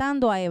está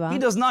retando a Eva. He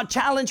does not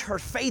challenge her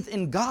faith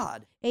in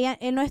God.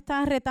 Él no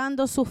está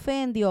retando su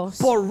fe en Dios.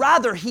 But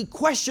rather, he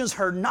questions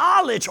her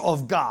knowledge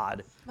of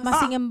God.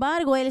 Mas, sin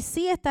embargo, él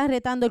sí está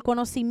retando el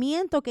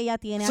conocimiento que ella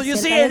tiene So you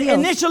acerca see, de Dios.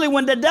 initially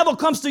when the devil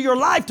comes to your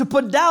life to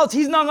put doubts,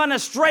 he's not going to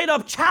straight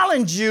up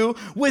challenge you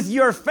with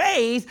your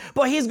faith,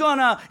 but he's going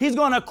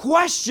to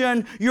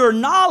question your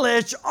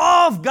knowledge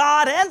of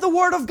God and the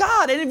Word of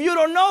God. And if you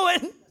don't know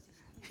it,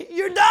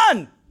 you're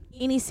done.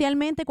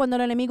 Inicialmente, cuando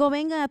el enemigo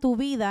venga a tu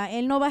vida,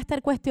 él no va a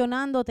estar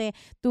cuestionándote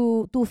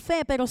tu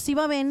fe, pero sí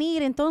va a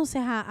venir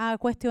entonces a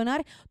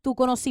cuestionar tu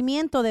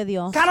conocimiento de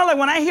Dios. Kind of like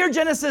when I hear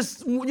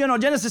Genesis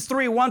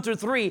 3, 1 through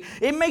 3,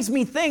 it makes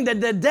me think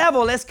that the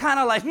devil is kind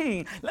of like,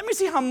 let me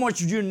see how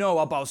much you know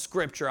about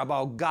Scripture,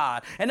 about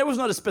God. And there was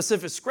not a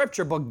specific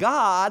Scripture, but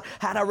God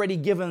had already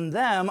given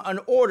them an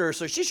order,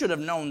 so she should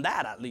have known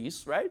that at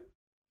least, right?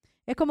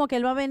 Es como que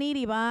él va a venir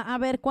y va a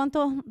ver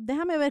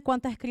déjame ver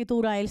cuánta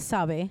escritura él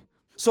sabe.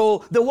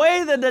 So the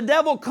way that the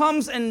devil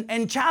comes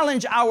and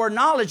challenge our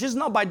knowledge is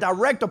not by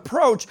direct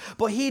approach,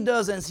 but he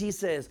does, and he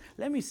says,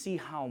 let me see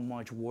how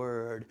much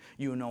word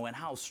you know and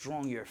how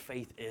strong your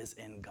faith is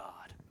in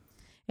God.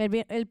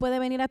 Él puede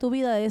venir a tu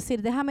vida y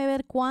decir, déjame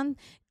ver cuán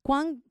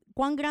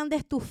grande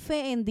es tu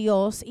fe en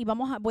Dios y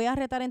voy a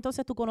retar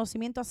entonces tu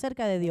conocimiento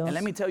acerca de Dios. And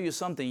let me tell you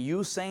something,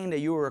 you saying that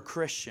you are a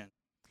Christian,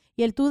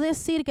 Y el tú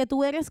decir que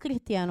tú eres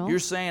cristiano, you're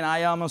saying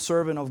I am a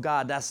servant of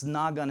God, that's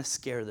not going to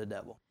scare the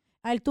devil.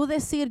 al tú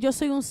decir yo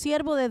soy un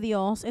siervo de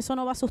Dios, eso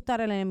no va a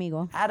asustar al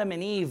enemigo. Adam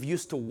and Eve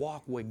used to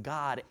walk with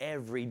God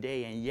every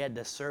day, and yet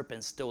the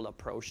serpent still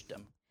approached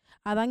them.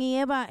 Adán y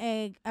Eva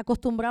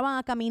acostumbraban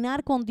a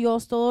caminar con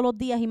Dios todos los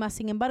días y más,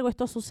 sin embargo,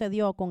 esto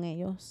sucedió con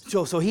ellos.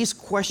 So he's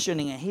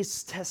questioning and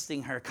he's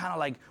testing her, kind of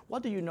like,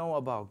 what do you know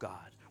about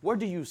God? Where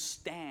do you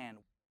stand?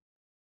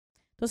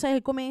 Entonces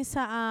él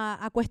comienza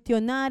a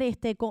cuestionar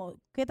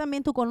 ¿qué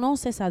también tú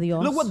conoces a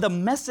Dios? Look what the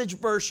Message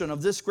version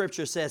of this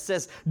scripture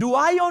says, do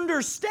I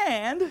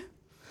understand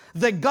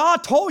that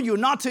God told you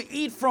not to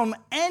eat from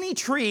any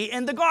tree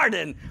in the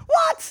garden?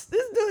 What?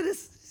 This dude,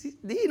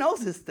 he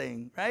knows this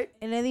thing, right?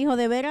 Él le dijo,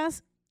 de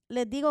veras,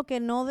 les digo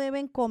que no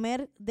deben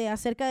comer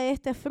acerca de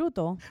este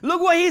fruto.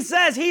 Look what he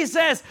says. He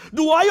says,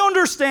 do I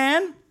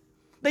understand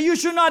that you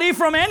should not eat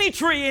from any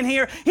tree in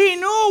here? He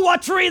knew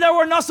what tree they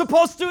were not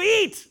supposed to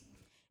eat.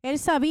 Él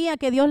sabía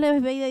que Dios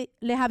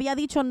les había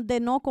dicho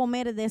de no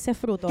comer de ese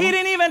fruto. He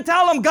didn't even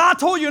tell them, God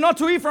told you not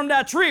to eat from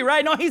that tree,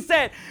 right? No, he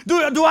said, do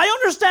I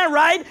understand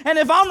right? And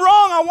if I'm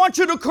wrong, I want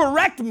you to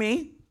correct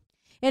me.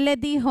 Él les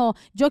dijo,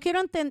 yo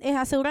quiero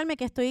asegurarme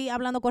que estoy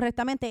hablando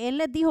correctamente. Él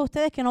les dijo a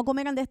ustedes que no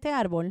comieran de este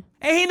árbol.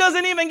 And he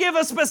doesn't even give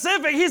a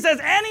specific. He says,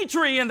 any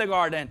tree in the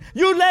garden.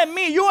 You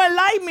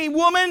enlighten me,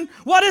 woman.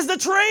 What is the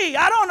tree?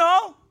 I don't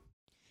know.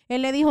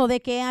 Él le dijo,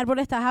 ¿de qué árbol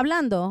estás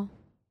hablando?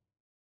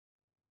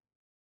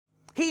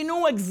 He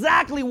knew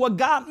exactly what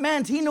God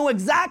meant. He knew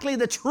exactly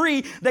the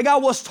tree that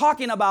God was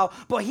talking about,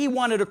 but he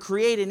wanted to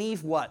create in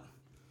Eve what?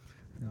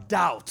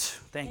 Doubt.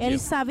 Thank you. Él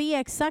sabía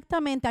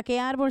exactamente a qué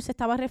árbol se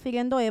estaba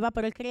refiriendo Eva,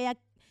 pero él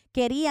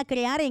quería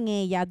crear en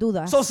ella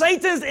dudas. So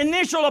Satan's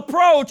initial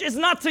approach is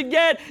not to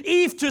get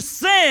Eve to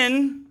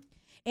sin.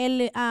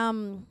 El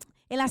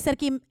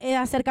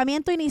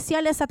acercamiento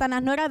inicial de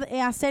Satanás no era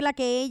hacerla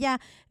que ella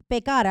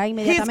pecara He's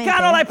inmediatamente.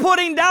 kind of like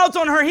putting doubts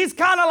on her. He's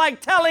kind of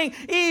like telling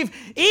Eve,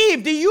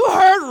 Eve, do you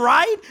heard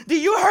right? Do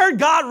you heard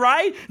God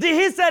right? Did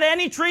he said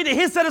any tree? Did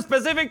he said a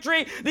specific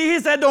tree? Did he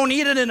said don't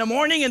eat it in the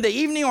morning, in the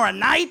evening, or at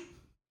night?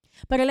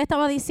 Pero él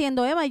estaba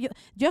diciendo, Eva, yo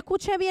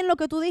escuché bien lo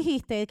que tú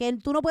dijiste, que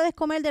tú no puedes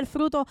comer del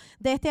fruto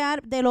de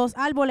de los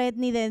árboles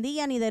ni de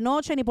día, ni de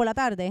noche, ni por la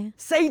tarde.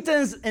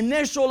 Satan's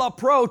initial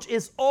approach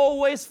is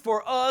always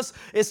for us,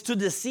 is to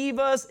deceive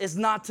us, is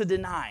not to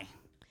deny.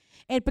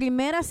 El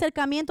primer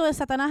acercamiento de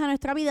Satanás a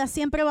nuestra vida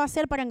siempre va a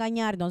ser para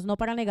engañarnos, no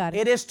para negar.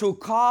 It is to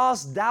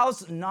cause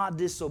doubts, not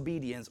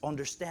disobedience.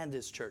 Understand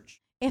this, church.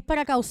 Es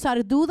para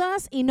causar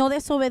dudas y no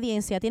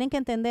desobediencia. Tienen que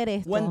entender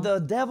esto. When the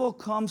devil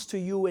comes to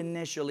you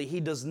initially, he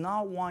does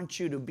not want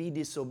you to be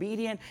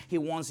disobedient. He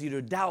wants you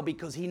to doubt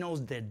because he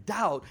knows that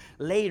doubt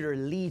later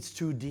leads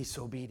to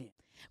disobedience.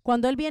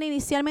 Cuando él viene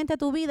inicialmente a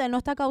tu vida, él no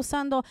está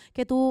causando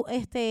que tú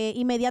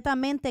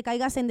inmediatamente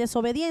caigas en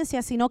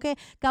desobediencia, sino que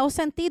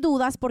causa en ti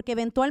dudas porque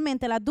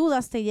eventualmente las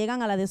dudas te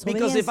llegan a la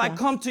Because if I desobediencia.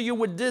 come to you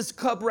with this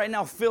cup right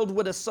now filled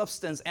with a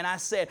substance and I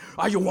said,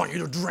 I want you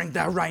to drink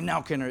that right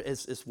now, Kenner,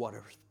 it's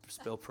water,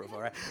 spill proof,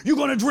 all right? You're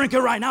going to drink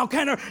it right now,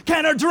 Kenner,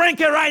 drink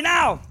it right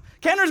now.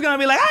 Kenner's going to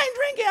be like, I ain't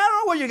drinking, I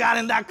don't know what you got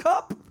in that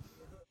cup.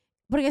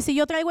 Porque si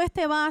yo traigo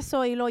este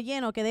vaso y lo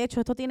lleno, que de hecho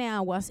esto tiene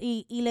aguas,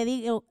 y le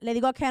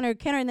digo a Kenner,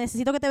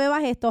 necesito que te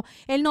bebas esto,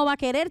 él no va a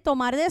querer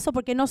tomar de eso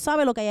porque no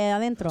sabe lo que hay ahí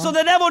adentro. So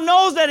the devil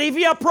knows that if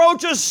he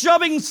approaches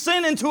shoving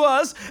sin into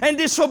us and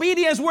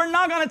disobedience, we're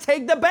not going to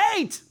take the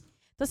bait.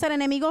 Entonces el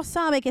enemigo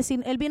sabe que si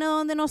él viene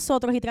donde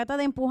nosotros y trata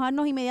de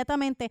empujarnos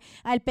inmediatamente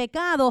al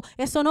pecado,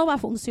 eso no va a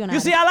funcionar.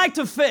 You see, I like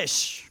to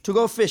fish, to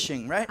go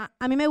fishing, right?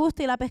 A mí me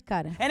gusta ir a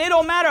pescar. And it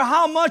don't matter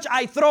how much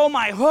I throw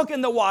my hook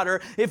in the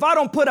water, if I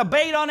don't put a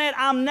bait on it,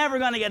 I'm never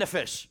going to get a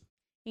fish.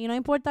 Y no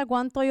importa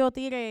cuánto yo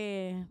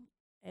tire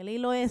el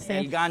hilo ese,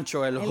 El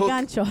gancho, el hook,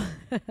 gancho,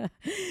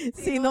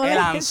 si no el le-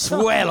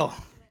 anzuelo.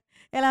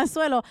 el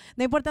anzuelo,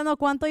 no importando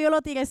cuánto yo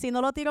lo tire, si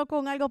no lo tiro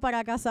con algo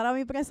para cazar a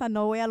mi presa,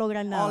 no voy a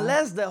lograr nada.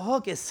 Unless the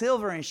hook is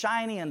silver and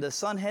shiny and the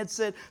sun hits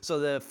it, so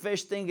the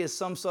fish think it's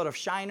some sort of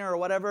shiner or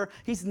whatever,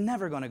 he's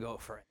never going to go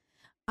for it.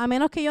 A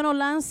menos que yo no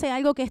lance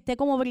algo que esté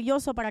como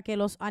brilloso para que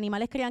los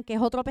animales crean que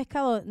es otro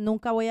pescado,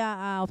 nunca voy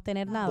a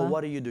obtener nada. But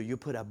what do? You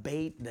put a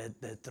bait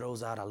that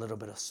throws out a little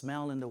bit of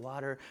smell in the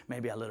water,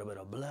 maybe a little bit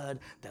of blood,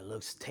 that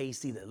looks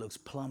tasty, that looks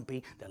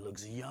plumpy, that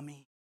looks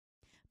yummy.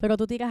 Pero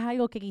tú tiras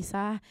algo que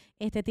quizás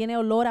tiene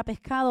olor a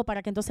pescado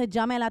para que entonces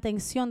llame la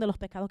atención de los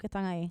pescados que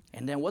están ahí.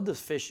 And then what does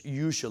fish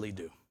usually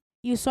do?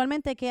 Y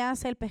usualmente, ¿qué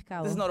hace el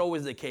pescado? This is not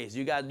always the case.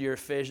 You got your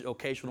fish,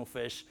 occasional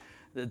fish,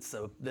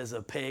 there's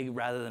a pig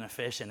rather than a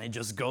fish, and it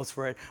just goes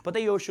for it. But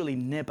they usually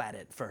nip at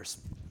it first.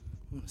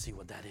 Let's see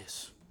what that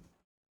is.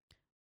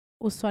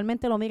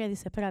 Usualmente lo mira y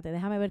dice, espérate,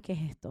 déjame ver qué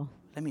es esto.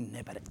 Let me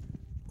nip at it.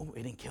 Oh,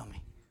 it didn't kill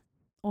me.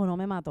 Oh, no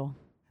me mató.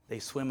 They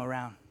swim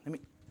around.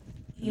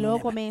 Y luego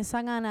nip at it.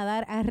 comienzan a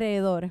nadar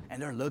alrededor.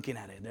 And they're looking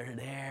at it. They're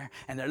there,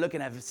 and they're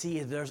looking at it, see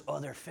if there's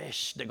other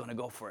fish. They're going to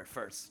go for it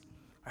first,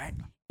 right?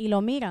 Y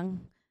lo miran.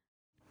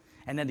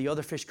 And then the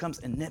other fish comes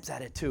and nips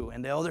at it too.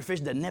 And the other fish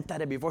that nipped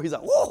at it before, he's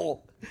like,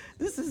 whoa,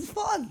 this is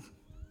fun.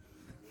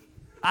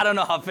 I don't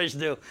know how fish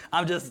do.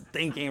 I'm just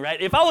thinking, right?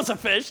 If I was a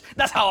fish,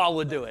 that's how I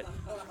would do it.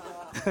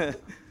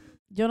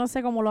 Yo no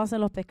sé cómo lo hacen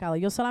los pescados.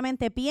 Yo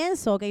solamente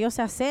pienso que ellos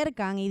se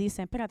acercan y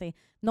dicen, espérate,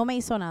 no me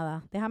hizo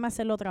nada. Déjame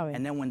hacerlo otra vez.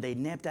 And then when they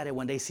nipped at it,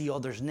 when they see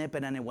others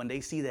nipping at it, when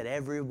they see that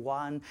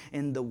everyone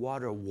in the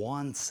water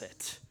wants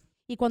it,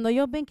 Y cuando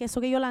ellos ven que eso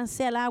que yo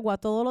lancé al agua,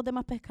 todos los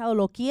demás pescados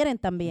lo quieren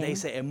también. they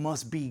say it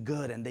must be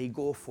good, and they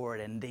go for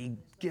it, and they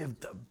give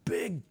the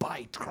big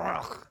bite.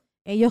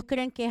 Ellos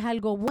creen que es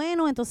algo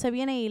bueno, entonces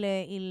vienen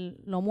y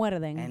lo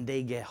muerden. And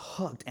they get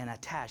hooked and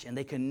attached, and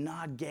they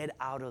cannot get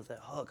out of the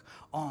hook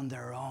on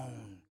their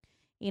own.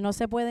 Y no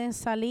se pueden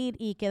salir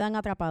y quedan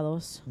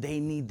atrapados. They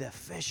need the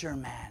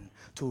fisherman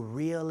to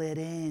reel it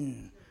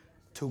in,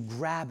 to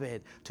grab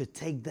it, to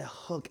take the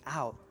hook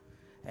out,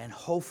 and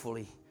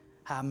hopefully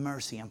have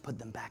mercy and put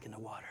them back in the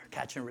water.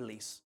 Catch and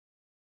release.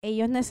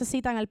 Ellos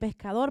necesitan al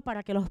pescador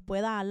para que los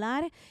pueda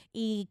alar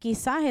y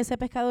quizás ese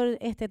pescador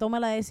tome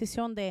la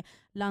decisión de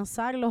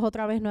lanzarlos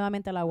otra vez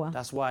nuevamente al agua.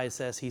 That's why it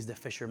says he's the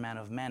fisherman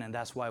of men, and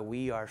that's why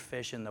we are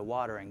fish in the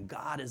water, and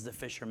God is the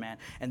fisherman,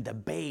 and the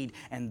bait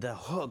and the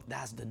hook,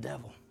 that's the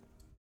devil.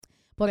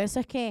 Por eso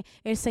es que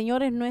el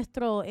Señor es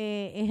nuestro,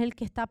 es el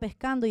que está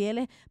pescando y Él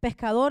es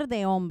pescador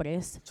de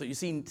hombres. So you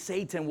see,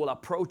 Satan will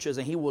approach us,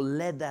 and he will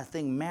let that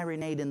thing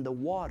marinate in the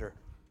water.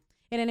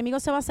 El enemigo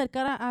se va a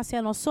acercar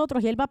hacia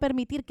nosotros y Él va a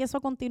permitir que eso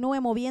continúe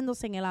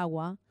moviéndose en el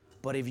agua.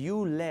 But if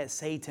you let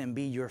Satan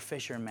be your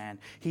fisherman,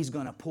 he's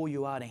going to pull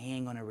you out and he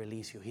ain't going to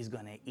release you. He's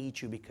going to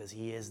eat you because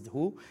he is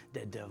who?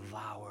 The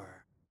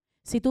devourer.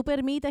 Si tú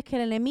permites que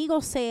el enemigo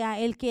sea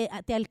el que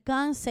te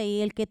alcance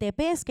y el que te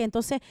pesque,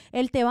 entonces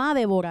Él te va a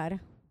devorar.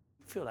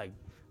 I feel like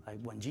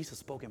when Jesus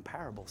spoke in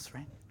parables,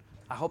 right?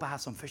 I hope I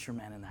have some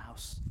fishermen in the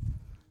house.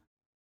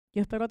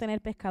 Yo espero tener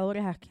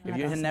pescadores aquí en If la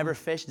you casa. never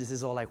fished, this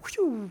is all like,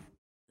 whew.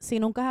 Si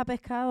nunca has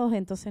pescado,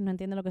 entonces no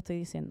entiende lo que estoy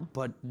diciendo.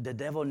 But the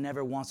devil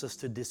never wants us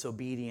to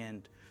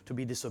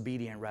be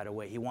disobedient right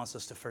away. He wants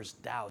us to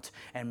first doubt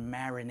and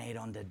marinate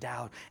on the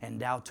doubt and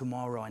doubt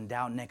tomorrow and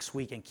doubt next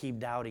week and keep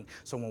doubting.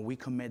 So when we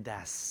commit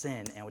that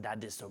sin and that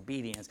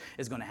disobedience,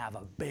 it's going to have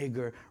a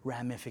bigger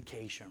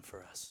ramification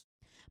for us.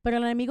 Pero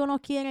el enemigo no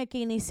quiere que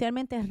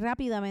inicialmente,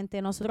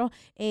 rápidamente, nosotros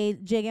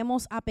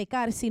lleguemos a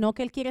pecar, sino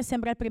que él quiere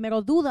sembrar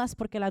primero dudas,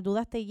 porque las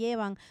dudas te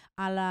llevan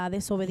a la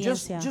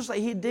desobediencia. Just like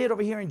he did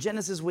over here in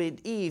Genesis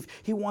with Eve,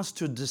 he wants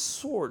to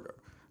distort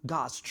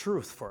God's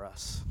truth for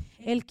us.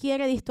 Él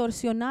quiere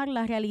distorsionar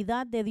la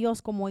realidad de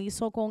Dios como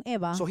hizo con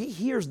Eva. So he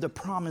hears the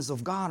promise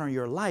of God on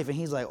your life, and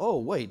he's like, oh,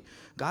 wait,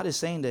 God is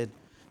saying that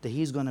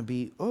he's going to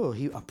be,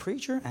 a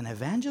preacher, an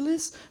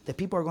evangelist, that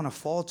people are going to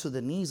fall to the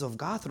knees of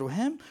God through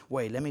him?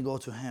 Wait, let me go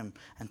to him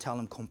and tell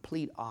him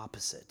complete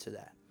opposite to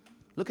that.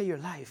 Look at your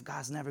life.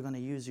 God's never going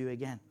to use you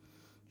again.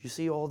 You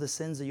see all the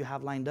sins that you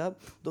have lined up?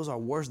 Those are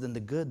worse than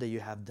the good that you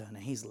have done.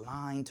 And he's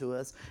lying to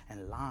us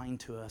and lying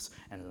to us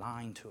and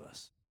lying to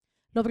us.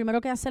 Lo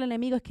primero que hace el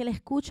enemigo es que él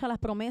escucha las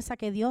promesas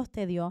que Dios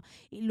te dio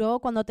y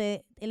luego cuando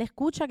él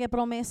escucha qué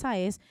promesa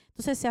es,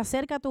 entonces se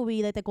acerca a tu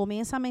vida y te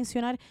comienza a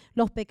mencionar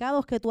los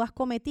pecados que tú has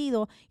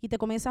cometido y te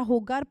comienza a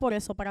juzgar por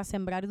eso para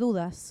sembrar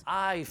dudas.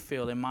 I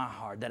feel in my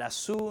heart that as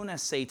soon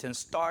as Satan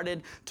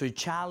started to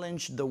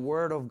challenge the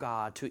word of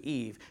God to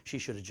Eve, she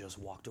should have just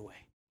walked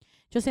away.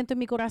 Yo siento en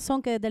mi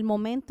corazón que desde el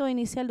momento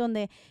inicial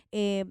donde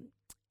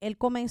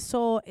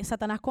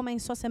Satanás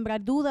comenzó a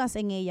sembrar dudas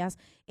en ellas,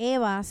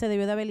 Eva se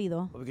debió de haber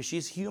ido. Because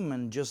she's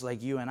human just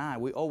like you and I.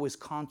 We always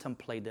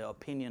contemplate the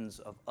opinions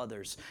of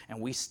others, and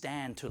we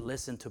stand to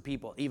listen to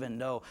people even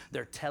though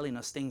they're telling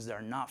us things that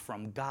are not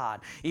from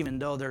God, even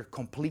though they're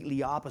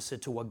completely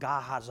opposite to what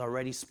God has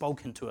already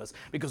spoken to us.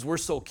 Because we're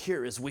so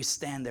curious, we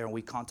stand there and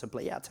we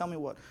contemplate. Yeah, tell me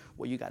what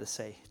you got to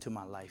say to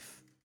my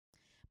life.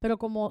 Pero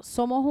como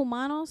somos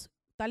humanos,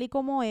 tal y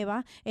como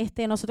Eva,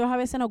 nosotros a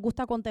veces nos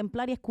gusta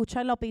contemplar y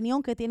escuchar la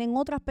opinión que tienen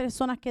otras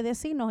personas que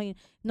decirnos y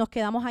nos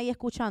quedamos ahí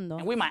escuchando.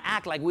 And we might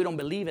act like we don't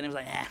believe it. And it's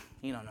like,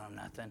 you don't know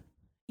nothing.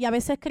 Y a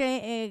veces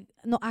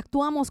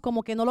actuamos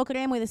como que no lo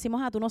creemos y decimos,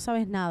 tú no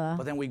sabes nada.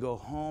 But then we go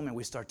home and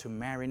we start to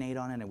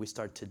marinate on it and we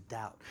start to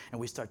doubt.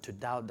 And we start to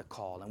doubt the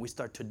call and we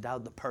start to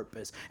doubt the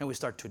purpose and we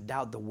start to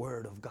doubt the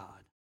word of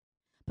God.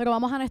 Pero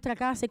vamos a nuestra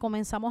casa y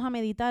comenzamos a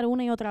meditar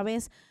una y otra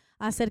vez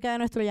acerca de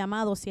nuestro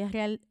llamado, si es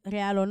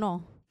real o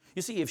no.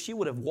 You see, if she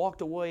would have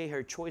walked away,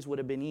 her choice would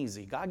have been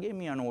easy. God gave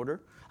me an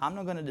order. I'm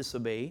not going to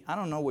disobey. I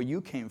don't know where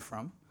you came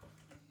from.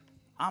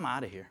 I'm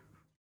out of here.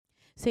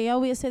 Si ella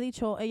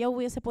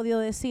hubiese podido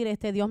decir,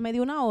 Dios me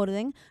dio una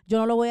orden, yo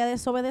no lo voy a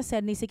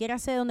desobedecer, ni siquiera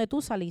sé de dónde tú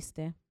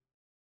saliste.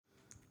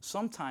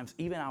 Sometimes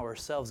even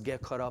ourselves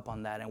get caught up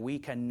on that, and we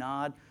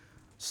cannot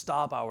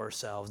stop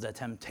ourselves, the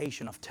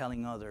temptation of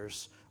telling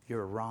others,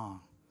 you're wrong.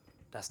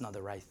 That's not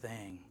the right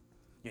thing.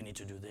 You need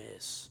to do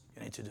this.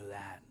 You need to do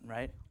that,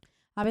 right?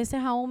 A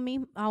veces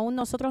aún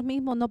nosotros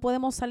mismos no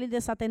podemos salir de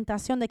esa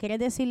tentación de querer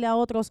decirle a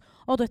otros,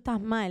 tú estás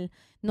mal,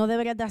 no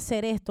deberías de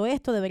hacer esto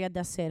deberías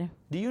de hacer.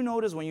 Do you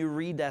notice when you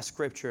read that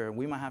scripture,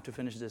 we might have to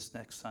finish this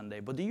next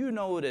Sunday, but do you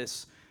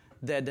notice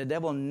that the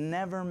devil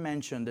never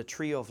mentioned the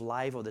tree of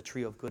life or the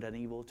tree of good and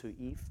evil to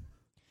Eve?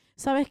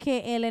 ¿Sabes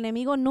que el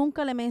enemigo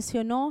nunca le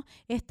mencionó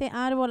este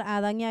árbol a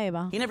Adán y a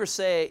Eva? He never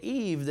said,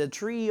 Eve, the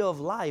tree of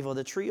life or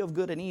the tree of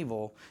good and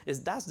evil,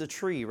 that's the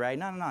tree, right?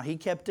 No. He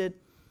kept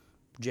it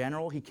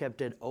general. He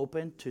kept it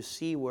open to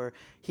see where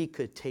he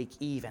could take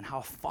Eve and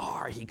how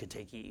far he could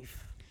take Eve.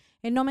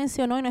 Él no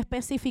mencionó y no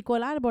especificó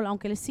el árbol,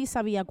 aunque él sí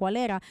sabía cuál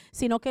era,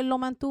 sino que él lo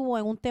mantuvo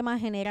en un tema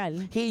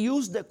general. He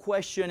used the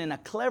question in a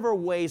clever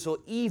way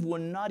so Eve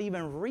would not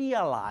even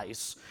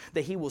realize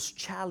that he was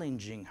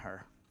challenging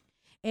her.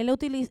 Él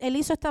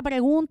hizo esta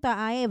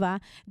pregunta a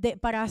Eva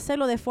para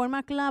hacerlo de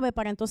forma clave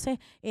para entonces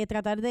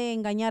tratar de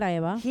engañar a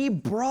Eva. He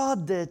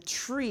brought the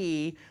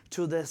tree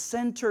to the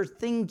center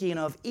thinking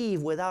of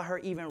Eve without her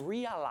even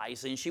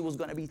realizing she was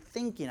going to be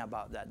thinking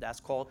about that.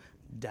 That's called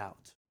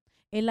doubt.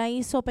 Él la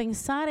hizo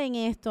pensar en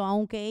esto,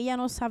 aunque ella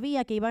no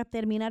sabía que iba a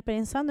terminar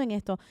pensando en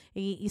esto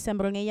y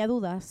sembró en ella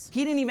dudas.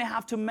 He didn't even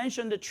have to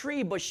mention the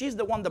tree, but she's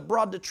the one that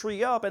brought the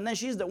tree up, and then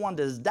she's the one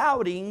that's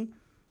doubting,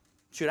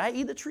 should I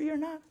eat the tree or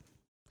not?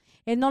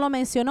 Él no lo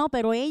mencionó,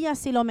 pero ella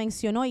sí lo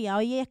mencionó y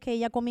ahí es que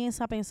ella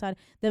comienza a pensar,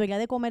 ¿debería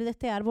de comer de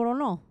este árbol o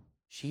no?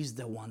 She's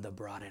the one that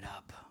brought it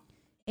up.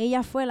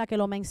 Ella fue la que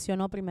lo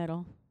mencionó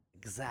primero.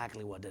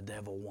 Exactly what the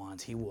devil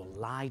wants. He will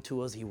lie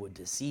to us. He will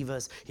deceive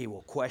us. He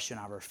will question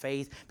our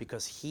faith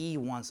because he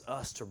wants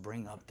us to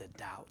bring up the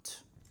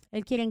doubt.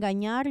 Él quiere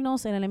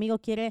engañarnos, el enemigo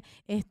quiere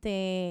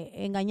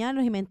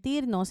engañarnos y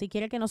mentirnos y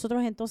quiere que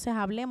nosotros entonces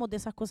hablemos de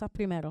esas cosas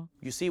primero.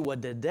 You see, what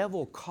the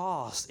devil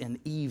caused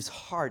in Eve's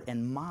heart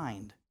and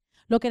mind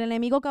Lo que el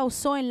enemigo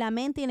causó en la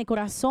mente y en el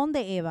corazón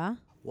de Eva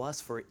was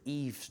for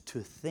Eve to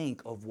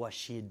think of what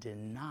she did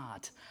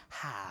not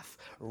have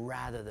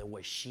rather than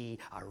what she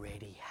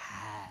already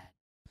had.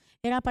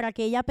 era para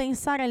que ella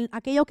pensara en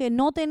aquello que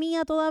no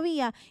tenía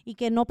todavía y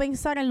que no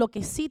pensara en lo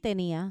que sí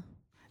tenía.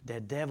 The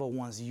devil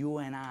wants you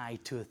and I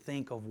to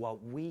think of what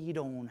we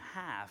don't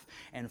have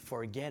and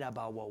forget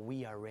about what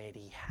we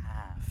already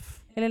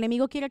have. El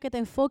enemigo quiere que te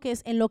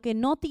enfoques en lo que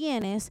no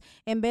tienes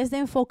en vez de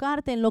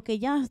enfocarte en lo que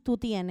ya tú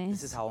This is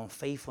tienes. how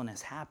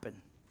unfaithfulness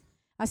happens.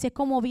 Así es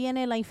como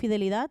viene la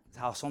infidelidad. It's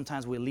how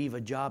sometimes we leave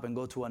a job and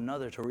go to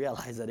another to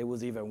realize that it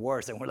was even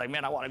worse. And we're like,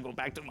 man, I want to go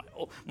back to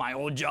my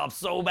old job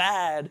so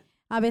bad.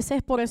 A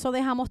veces por eso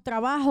dejamos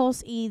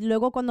trabajos y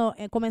luego cuando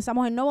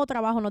comenzamos el nuevo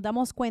trabajo nos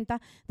damos cuenta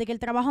de que el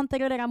trabajo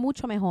anterior era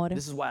mucho mejor.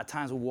 This is why at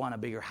times we want a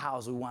bigger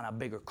house, we want a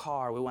bigger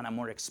car, we want a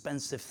more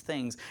expensive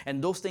things. And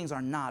those things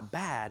are not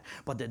bad,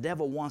 but the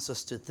devil wants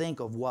us to think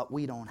of what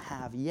we don't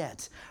have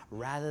yet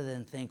rather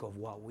than think of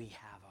what we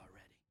have already.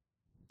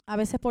 A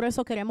veces por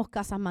eso queremos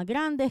casas más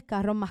grandes,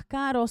 carros más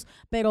caros,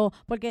 pero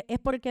porque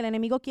el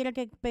enemigo quiere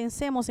que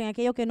pensemos en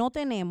aquello que no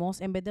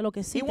tenemos en vez de lo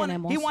que sí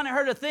tenemos. He wanted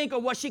her to think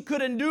of what she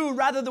couldn't do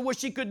rather than what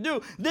she could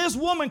do. This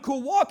woman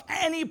could walk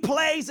any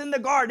place in the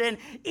garden,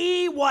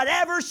 eat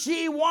whatever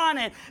she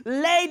wanted,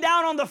 lay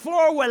down on the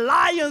floor with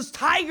lions,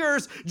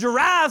 tigers,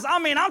 giraffes. I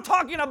mean, I'm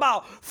talking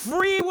about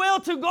free will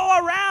to go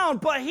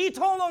around. But he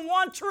told them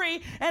one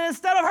tree, and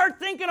instead of her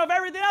thinking of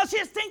everything else,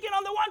 she's thinking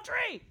on the one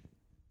tree.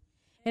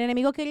 El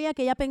enemigo quería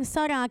que ella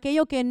pensara en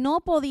aquello que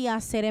no podía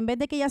hacer, en vez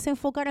de que ella se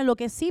enfocara en lo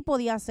que sí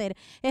podía hacer.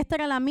 Esta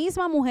era la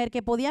misma mujer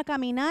que podía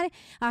caminar,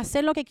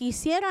 hacer lo que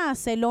quisiera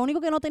hacer. Lo único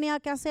que no tenía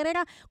que hacer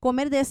era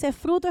comer de ese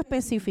fruto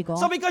específico.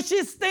 So because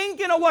she's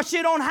thinking of what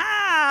she don't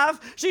have,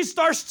 she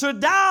starts to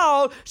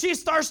doubt, she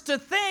starts to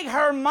think,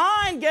 her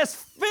mind gets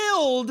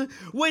filled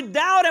with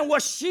doubt and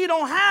what she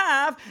don't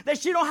have, that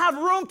she don't have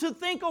room to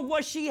think of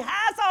what she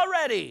has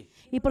already.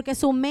 Y porque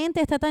su mente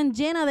está tan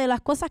llena de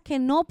las cosas que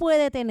no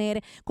puede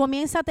tener,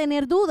 comienza a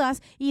tener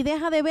dudas y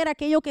deja de ver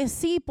aquello que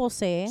sí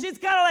posee. She's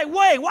kind of like,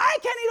 wait, why I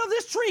can't eat of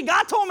this tree?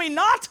 God told me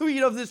not to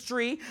eat of this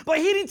tree, but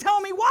he didn't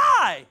tell me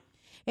why.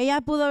 Ella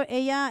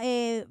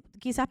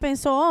quizás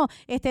pensó,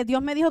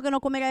 Dios me dijo que no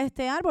comiera de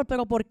este árbol,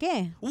 pero ¿por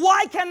qué?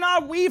 Why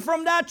cannot we eat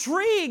from that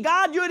tree?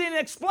 God, you didn't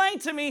explain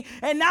to me,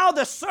 and now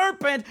the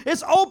serpent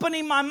is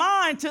opening my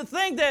mind to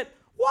think that,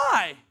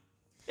 why?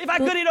 If I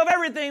could eat of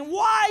everything,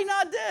 why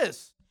not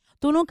this?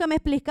 Tú nunca me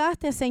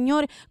explicaste,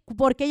 Señor,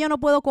 por qué yo no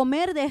puedo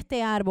comer de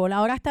este árbol.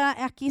 Ahora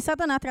está aquí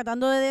Satanás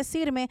tratando de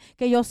decirme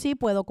que yo sí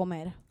puedo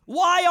comer.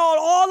 Why are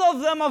all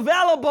of them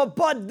available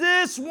but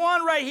this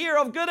one right here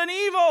of good and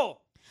evil?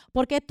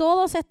 Porque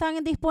todos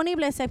están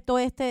disponibles excepto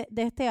de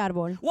este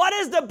árbol. What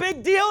is the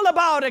big deal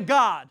about it,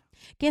 God?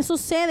 ¿Qué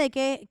sucede?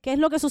 ¿Qué es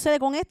lo que sucede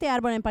con este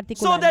árbol en So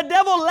particular? the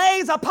devil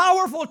lays a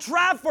powerful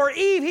trap for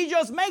Eve. He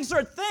just makes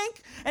her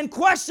think and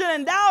question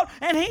and doubt,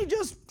 and he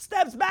just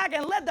steps back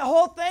and let the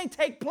whole thing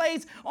take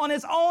place on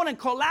his own and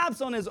collapse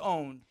on his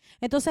own.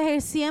 Entonces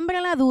él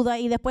siembra la duda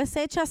y después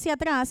se echa hacia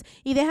atrás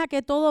y deja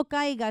que todo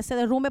caiga, se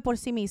derrumbe por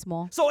sí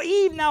mismo. So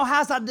Eve now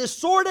has a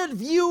distorted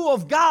view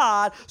of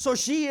God, so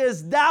she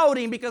is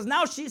doubting because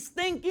now she's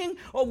thinking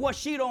of what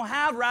she don't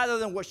have rather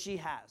than what she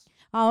has.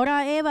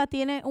 Ahora Eva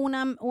tiene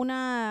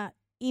una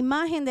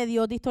imagen de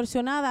Dios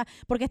distorsionada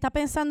porque está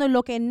pensando en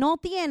lo que no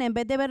tiene en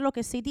vez de ver lo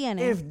que sí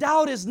tiene. If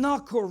doubt is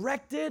not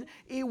corrected,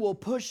 it will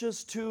push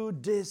us to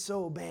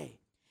disobey.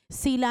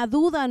 Si la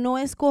duda no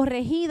es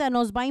corregida,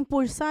 nos va a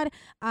impulsar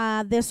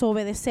a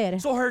desobedecer.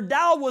 So her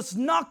doubt was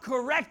not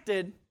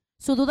corrected.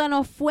 Su duda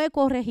no fue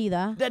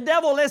corregida. The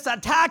devil is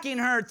attacking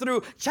her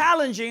through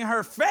challenging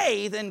her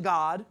faith in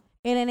God.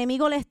 El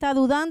enemigo le está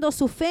dudando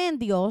su fe en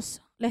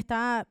Dios, le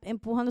está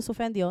empujando su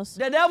fe en Dios.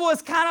 The devil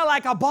is kind of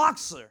like a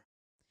boxer.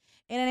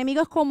 El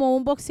enemigo es como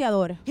un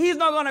boxeador. He's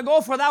not going to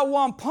go for that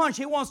one punch.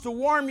 He wants to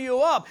warm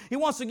you up. He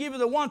wants to give you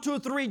the 1, 2,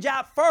 3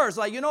 jab first.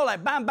 Like,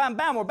 like bam, bam,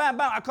 bam, or bam,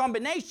 bam, a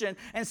combination,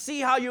 and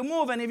see how you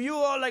move. And if you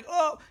are like,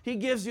 oh, he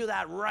gives you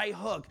that right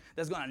hook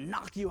that's going to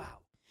knock you out.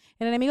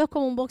 El enemigo es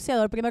como un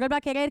boxeador. Primero él va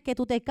a querer que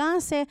tú te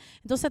canses,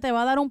 entonces te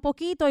va a dar un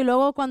poquito y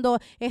luego cuando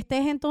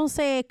estés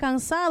entonces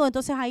cansado,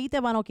 entonces ahí te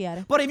va a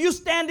noquear. But if you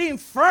standing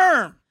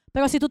firm,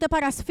 pero si tú te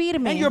paras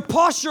firme and your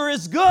posture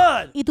is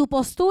good, y tu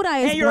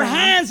postura es and your buena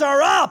hands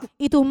are up,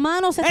 y tus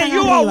manos están and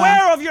you're arriba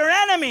aware of your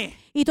enemy,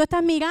 y tú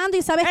estás mirando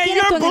y sabes and quién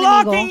es tu you're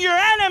enemigo blocking your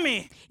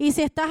enemy, y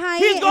si estás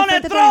ahí he's going to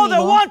enfrente de tu throw the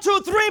enemigo, 1,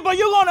 2, 3, but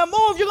you're going to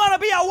move. You're going to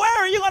be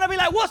aware. You're going to be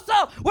like, what's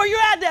up? Where you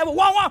at, devil?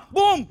 One,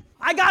 boom.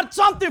 I got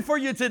something for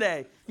you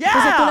today.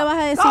 entonces tú le vas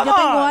a Yeah, decir, come yo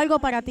tengo on. algo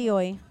para ti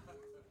hoy.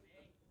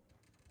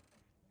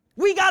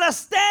 We got to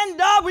stand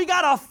up. We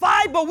got to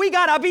fight, but we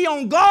got to be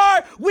on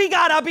guard. We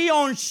got to be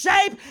on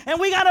shape, and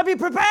we got to be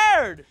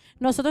prepared.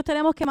 Nosotros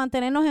tenemos que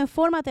mantenernos en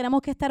forma,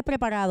 tenemos que estar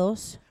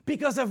preparados.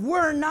 Because if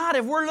we're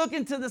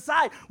looking to the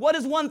side, what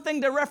is one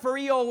thing the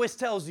referee always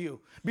tells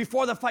you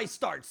before the fight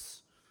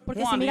starts?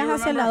 Porque Juan, si do you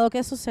miras hacia el remember? lado,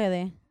 ¿qué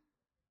sucede?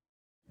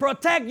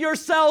 Protect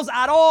yourselves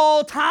at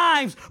all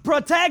times.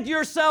 Protect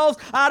yourselves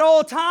at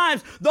all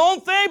times.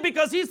 Don't think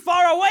because he's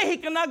far away, he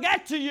cannot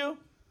get to you.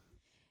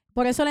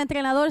 Por eso el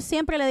entrenador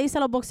siempre le dice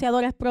a los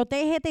boxeadores,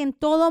 protégete en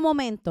todo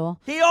momento.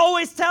 He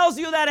always tells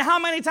you that. How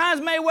many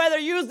times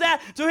Mayweather used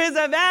that to his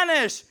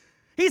advantage?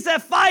 He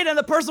said, fight, and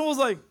the person was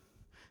like,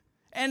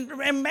 and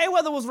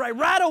Mayweather was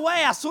right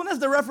away. As soon as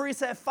the referee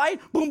said fight,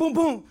 boom, boom,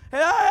 boom.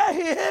 Hey,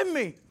 he hit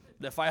me.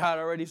 The fight had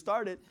already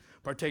started.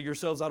 Protect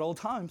yourselves at all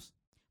times.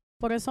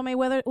 Por eso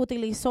Mayweather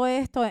utilizó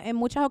esto en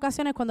muchas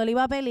ocasiones cuando él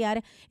iba a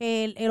pelear.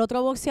 El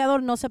otro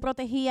boxeador no se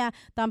protegía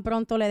tan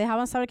pronto. Le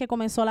dejaban saber que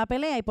comenzó la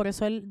pelea y por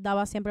eso él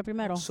daba siempre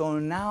primero. So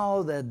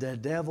now that the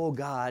devil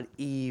got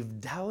Eve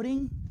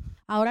doubting,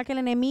 ahora que el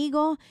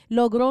enemigo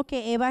logró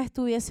que Eva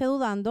estuviese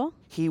dudando,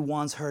 he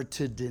wants her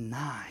to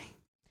deny.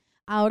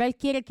 Ahora él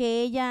quiere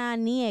que ella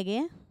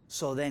niegue.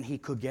 So then he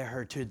could get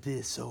her to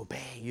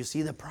disobey. You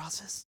see the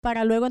process?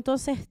 Para luego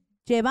entonces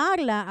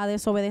llevarla a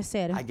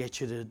desobedecer. I get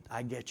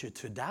you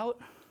to doubt.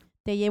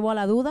 Te llevo a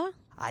la duda.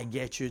 I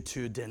get you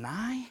to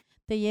deny.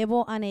 Te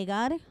llevo a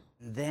negar.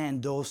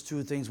 Then those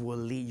two things will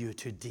lead you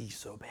to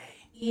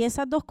disobey. Y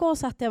esas dos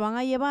cosas te van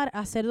a llevar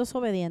a ser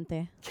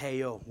desobediente.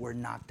 KO, we're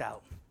knocked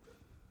out.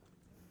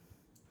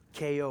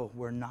 KO,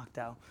 we're knocked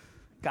out.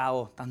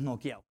 KO, estás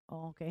noqueado.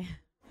 Oh, okay.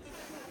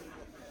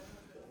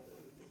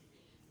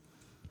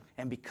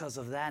 And because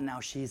of that, now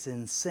she's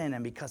in sin.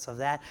 And because of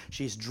that,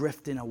 she's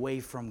drifting away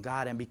from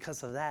God. And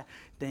because of that,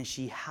 then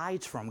she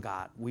hides from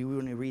God. We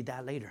will read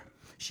that later.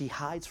 She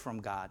hides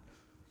from God.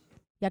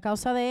 Y a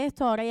causa de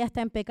esto, ahora ella está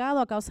en pecado.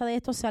 A causa de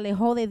esto, se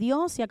alejó de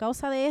Dios. Y a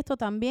causa de esto,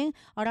 también,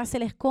 ahora se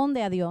le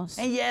esconde a Dios.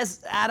 And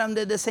yes, Adam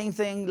did the same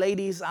thing.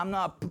 Ladies, I'm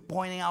not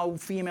pointing out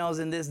females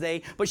in this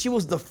day. But she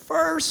was the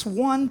first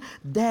one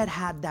that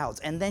had doubts.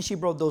 And then she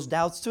brought those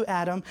doubts to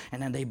Adam.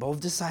 And then they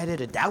both decided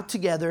to doubt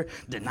together,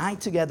 deny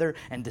together,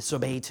 and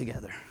disobey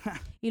together.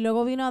 Y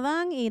luego vino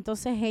Adán. Y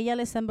entonces ella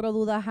le sembró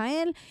dudas a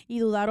él. Y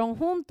dudaron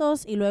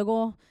juntos. Y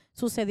luego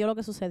sucedió lo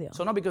que sucedió.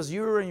 So not because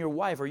you and your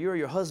wife or you or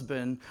your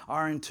husband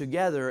aren't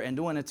together and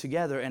doing it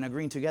together and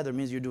agreeing together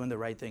means you're doing the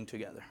right thing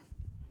together.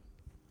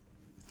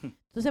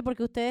 Entonces,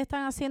 porque ustedes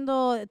están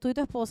haciendo, tú y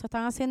tu esposa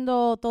están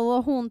haciendo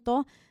todo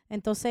juntos,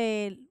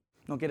 entonces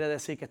No quiere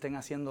decir que estén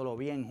haciéndolo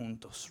bien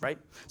juntos, right?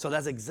 So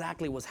that's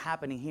exactly what's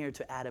happening here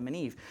to Adam and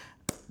Eve.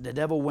 The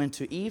devil went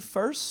to Eve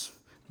first.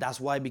 That's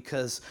why,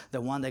 because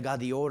the one that got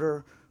the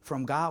order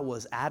from God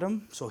was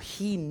Adam. So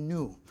he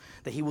knew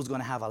that he was going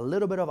to have a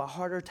little bit of a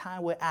harder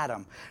time with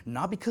Adam.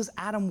 Not because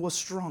Adam was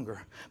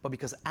stronger, but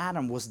because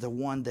Adam was the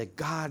one that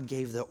God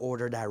gave the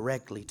order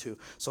directly to.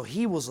 So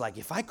he was like,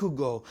 if I could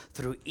go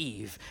through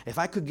Eve, if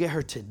I could get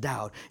her to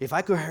doubt, if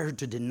I could get her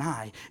to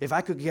deny, if I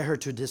could get her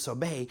to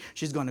disobey,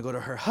 she's going to go to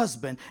her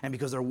husband. And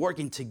because they're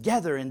working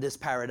together in this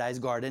paradise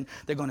garden,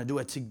 they're going to do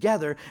it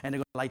together, and they're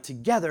going to lie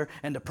together,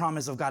 and the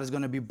promise of God is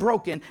going to be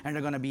broken, and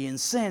they're going to be in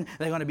sin,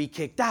 they're going to be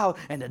kicked out,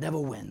 and the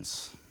devil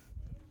wins.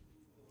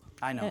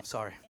 I know,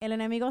 sorry. El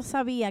enemigo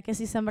sabía que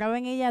si sembraba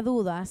en ella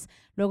dudas,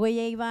 luego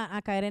ella iba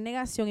a caer en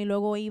negación y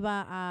luego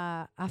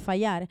iba a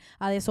fallar,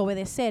 a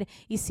desobedecer.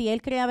 Y si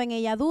él creaba en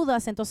ella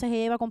dudas, entonces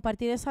ella iba a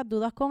compartir esas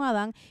dudas con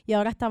Adán y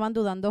ahora estaban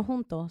dudando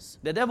juntos.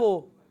 The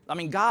devil,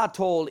 God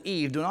told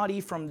Eve, do not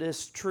eat from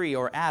this tree,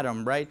 or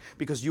Adam, right?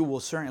 Because you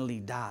will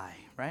certainly die,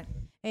 right?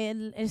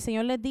 El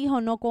Señor les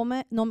dijo, no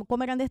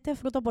comerán de este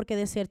fruto porque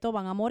de cierto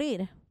van a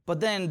morir. But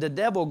then the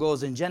devil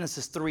goes in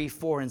Genesis 3,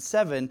 4, and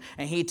 7,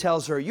 and he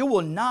tells her, you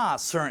will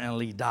not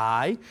certainly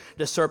die.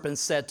 The serpent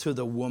said to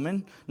the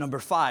woman, number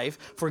 5,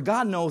 for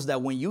God knows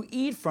that when you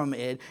eat from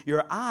it,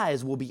 your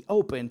eyes will be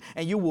open,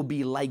 and you will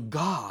be like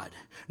God,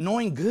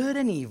 knowing good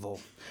and evil.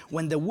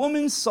 When the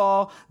woman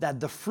saw that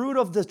the fruit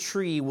of the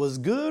tree was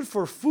good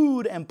for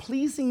food and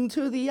pleasing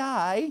to the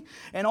eye,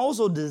 and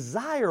also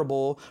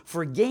desirable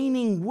for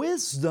gaining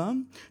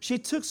wisdom, she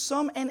took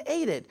some and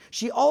ate it.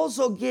 She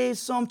also gave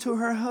some to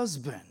her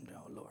husband,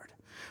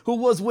 who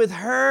was with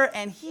her,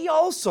 and he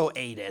also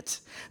ate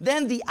it.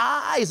 Then the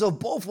eyes of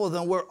both of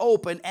them were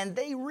open, and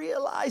they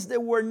realized they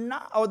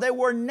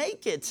were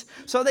naked.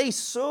 So they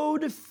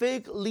sewed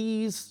fig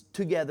leaves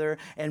together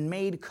and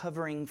made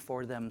covering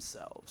for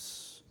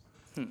themselves.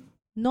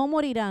 No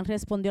morirán,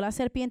 respondió la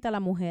serpiente a la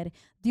mujer.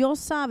 Dios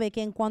sabe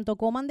que en cuanto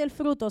coman del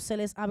fruto se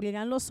les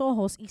abrirán los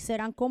ojos y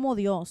serán como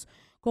Dios,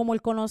 con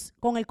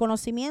el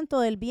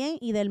conocimiento del bien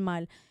y del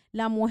mal.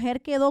 La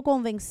mujer quedó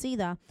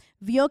convencida,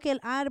 vio que el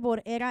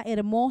árbol era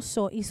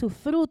hermoso y su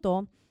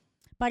fruto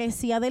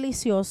parecía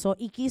delicioso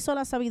y quiso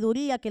la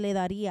sabiduría que le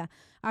daría.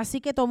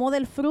 Así que tomó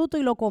del fruto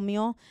y lo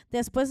comió.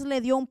 Después le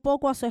dio un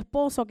poco a su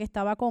esposo que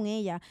estaba con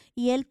ella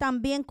y él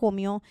también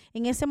comió.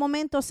 En ese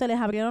momento se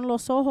les abrieron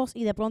los ojos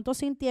y de pronto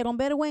sintieron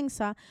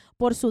vergüenza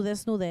por su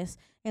desnudez.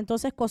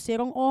 Entonces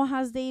cosieron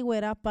hojas de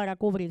higuera para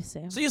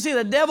cubrirse. So you see,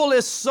 the devil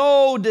is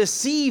so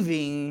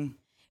deceiving.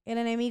 El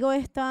enemigo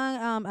es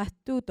tan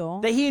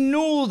astuto that he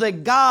knew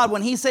that God,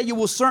 when he said you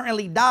will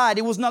certainly die,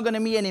 it was not going to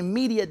be an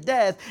immediate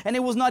death, and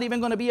it was not even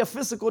going to be a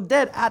physical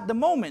death at the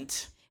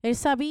moment. Él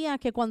sabía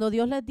que cuando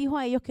Dios les dijo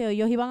a ellos que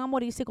ellos iban a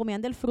morir si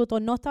comían del fruto,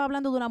 no estaba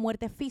hablando de una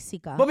muerte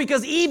física. But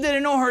because Eve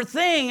didn't know her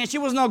thing and she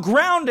was not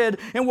grounded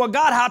in what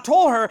God had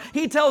told her,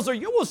 he tells her,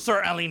 you will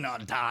certainly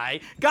not die.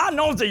 God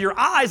knows that your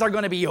eyes are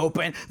going to be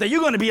open, that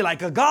you're going to be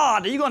like a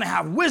God, that you're going to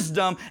have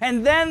wisdom.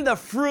 And then the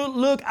fruit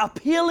looked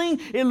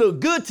appealing, it looked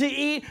good to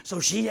eat, so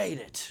she ate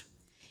it.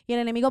 Y el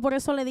enemigo por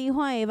eso le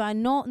dijo a Eva,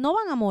 no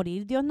van a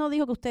morir. Dios no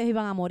dijo que ustedes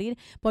iban a morir.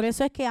 Por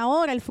eso es que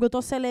ahora el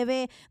fruto se le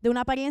ve de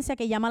una apariencia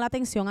que llama la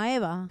atención a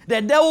Eva.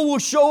 The devil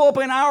will show up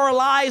in our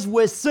lives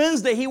with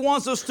sins that he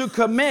wants us to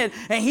commit,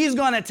 and he's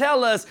going to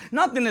tell us,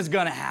 nothing is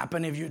going to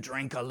happen if you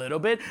drink a little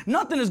bit.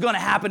 Nothing is going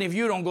to happen if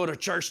you don't go to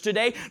church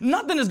today.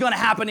 Nothing is going to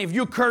happen if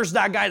you curse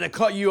that guy that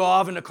cut you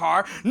off in the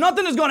car.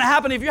 Nothing is going to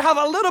happen if you have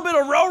a little bit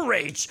of road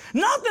rage.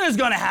 Nothing is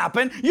going to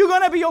happen. You're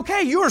going to be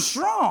okay. You're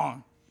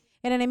strong.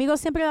 El enemigo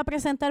siempre va a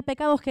presentar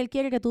pecados que él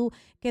quiere que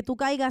tú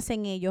caigas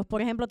en ellos.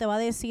 Por ejemplo, te va a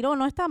decir,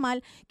 no está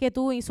mal que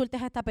tú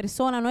insultes a esta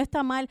persona, no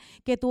está mal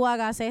que tú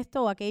hagas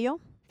esto o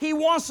aquello. He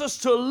wants us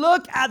to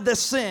look at the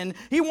sin.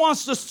 He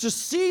wants us to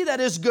see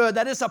that it's good,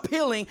 that it's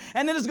appealing,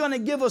 and then it's going to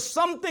give us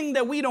something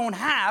that we don't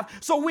have,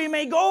 so we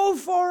may go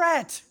for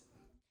it.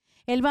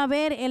 Él va a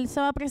ver, él se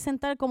va a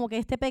presentar como que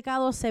este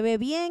pecado se ve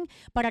bien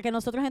para que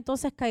nosotros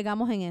entonces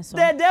caigamos en eso.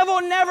 The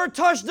devil never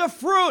touched the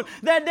fruit.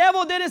 The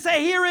devil didn't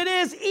say, here it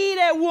is, eat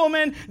it,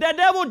 woman. The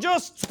devil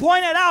just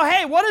pointed out,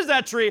 hey, what is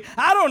that tree?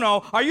 I don't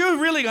know. Are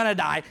you really going to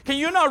die? Can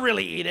you not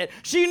really eat it?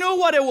 She knew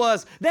what it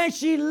was. Then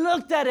she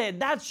looked at it.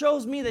 That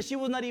shows me that she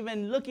was not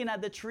even looking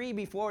at the tree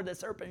before the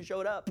serpent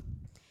showed up.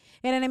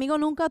 El enemigo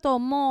nunca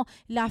tomó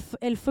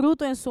el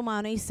fruto en su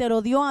mano y se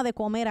lo dio a de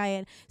comer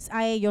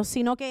a ellos,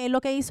 sino que él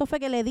lo que hizo fue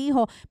que le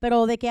dijo,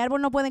 pero ¿de qué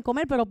árbol no pueden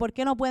comer? ¿Pero por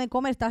qué no pueden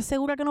comer? ¿Estás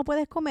segura que no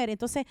puedes comer?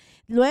 Entonces,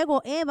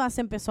 luego Eva se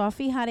empezó a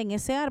fijar en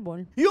ese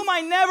árbol. You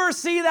might never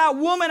see that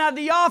woman at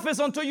the office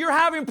until you're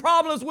having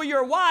problems with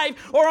your wife,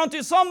 or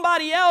until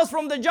somebody else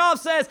from the job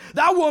says,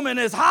 that woman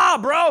is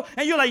hot, bro.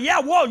 And you're like, yeah,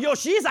 whoa, yo,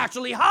 she's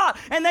actually hot.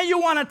 And then you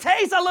want to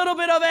taste a little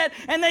bit of it,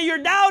 and then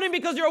you're doubting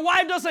because your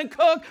wife doesn't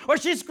cook, or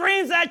she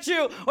screams at you,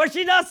 or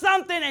she does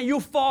something, and you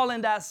fall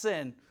in that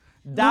sin.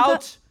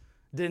 Doubt,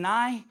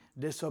 deny,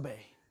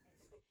 disobey.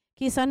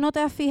 Quizás no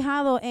te has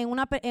fijado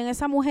en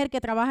esa mujer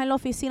que trabaja en la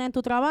oficina en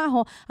tu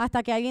trabajo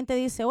hasta que alguien te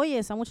dice, oye,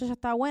 esa muchacha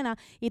está buena,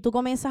 y tú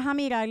comienzas a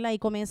mirarla y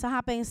comienzas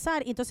a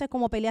pensar, y entonces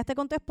como peleaste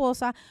con tu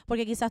esposa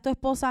porque quizás tu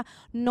esposa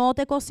no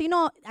te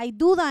cocinó, hay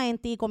duda en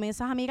ti y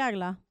comienzas a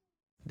mirarla.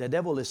 The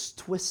devil is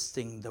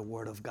twisting the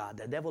word of God.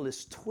 The devil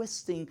is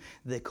twisting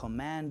the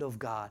command of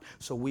God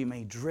so we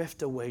may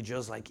drift away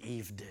just like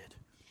Eve did.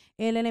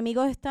 El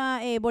enemigo está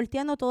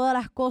volteando todas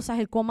las cosas,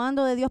 el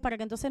comando de Dios, para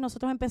que entonces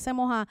nosotros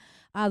empecemos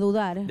a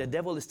dudar. The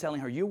devil is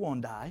telling her, you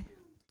won't die.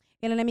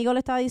 El enemigo le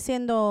estaba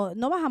diciendo,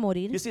 no vas a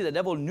morir. You see, the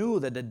devil knew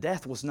that the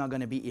death was not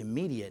going to be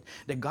immediate.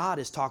 That God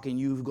is talking,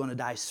 you're going to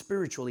die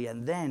spiritually,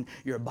 and then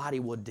your body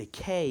will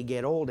decay,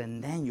 get old,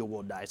 and then you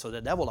will die. So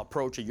the devil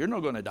approached it, you're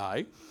not going to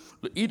die.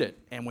 Eat it.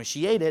 And when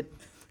she ate it,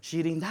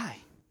 she didn't die.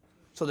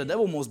 So the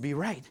devil must be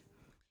right.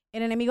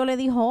 El enemigo le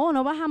dijo,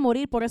 no vas a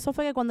morir. Por eso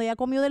fue que cuando ella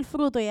comió del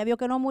fruto y ella vio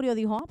que no murió,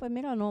 dijo, pues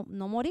mira, no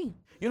morí.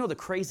 You know the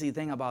crazy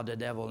thing about the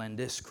devil in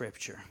this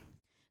scripture?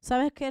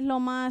 ¿Sabes qué es lo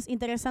más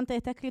interesante de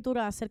esta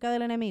escritura acerca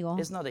del enemigo?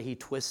 It's not that he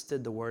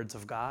twisted the words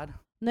of God.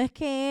 No es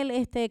que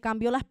él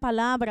cambió las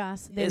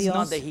palabras de It's Dios.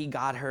 not that he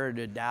got her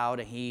to doubt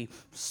and he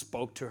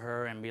spoke to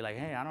her and be like,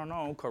 hey, I don't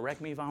know,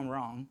 correct me if I'm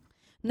wrong.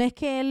 No es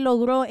que él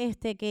logró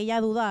que ella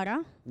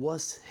dudara.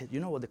 You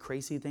know what the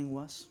crazy thing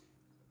was?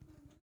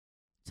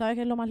 ¿Sabes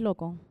qué es lo más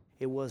loco?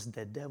 It was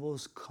the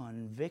devil's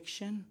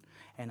conviction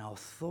and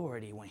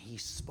authority when he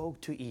spoke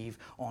to Eve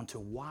onto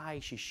why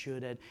she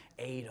should have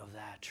ate of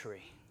that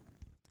tree.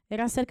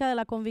 Era acerca de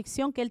la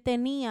convicción que él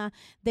tenía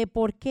de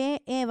por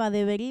qué Eva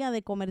debería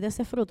de comer de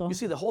ese fruto. You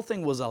see, the whole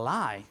thing was a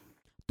lie.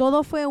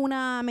 Todo fue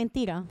una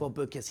mentira. But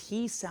because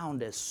he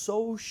sounded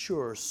so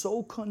sure,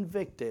 so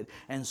convicted,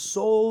 and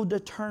so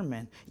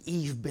determined,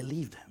 Eve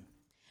believed him.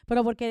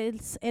 Pero porque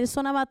él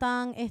sonaba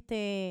tan,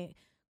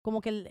 como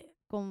que,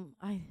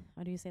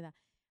 how do you say that?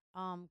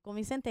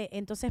 Convincente.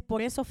 Entonces,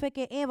 por eso fue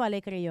que Eva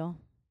le creyó.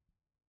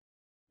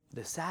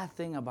 The sad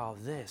thing about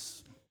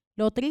this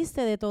Lo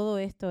triste de todo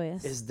esto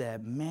is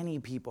that many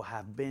people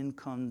have been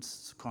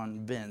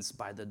convinced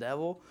by the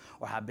devil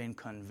or have been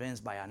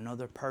convinced by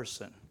another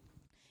person.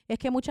 Es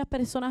que muchas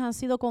personas han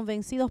sido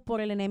convencidos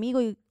por el enemigo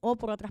o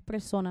por otras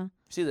personas.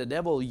 See, the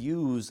devil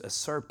used a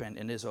serpent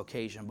in this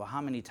occasion, but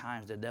how many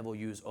times the devil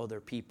used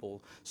other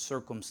people,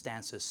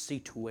 circumstances,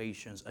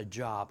 situations, a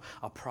job,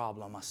 a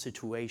problem, a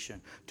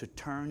situation to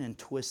turn and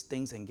twist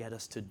things and get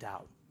us to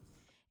doubt?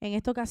 En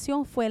esta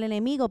ocasión fue el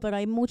enemigo, pero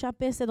hay muchas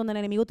veces donde el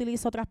enemigo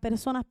utiliza otras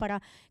personas para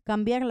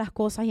cambiar las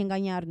cosas y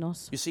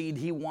engañarnos. You see,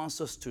 he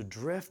wants us to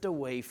drift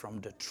away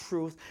from the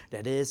truth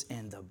that is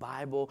in the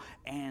Bible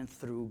and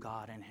through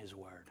God and His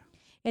Word.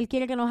 Él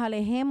quiere que nos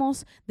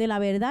alejemos de la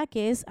verdad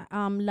que es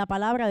la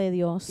palabra de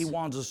Dios. He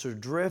wants us to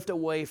drift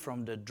away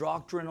from the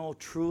doctrinal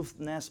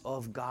truthness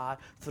of God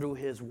through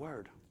His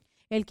Word.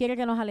 Él quiere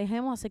que nos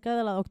alejemos acerca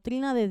de la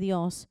doctrina de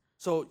Dios.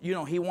 So,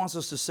 he wants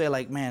us to say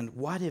like, man,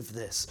 what if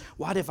this?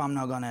 What if I'm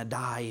not going to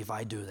die if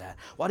I do that?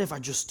 What if I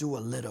just do a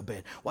little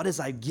bit? What if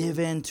I give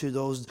in to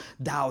those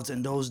doubts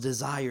and those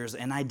desires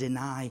and I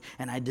deny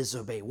and I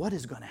disobey? What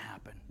is going to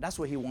happen? That's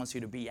what he wants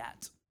you to be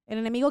at. El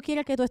enemigo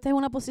quiere que tú estés en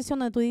una posición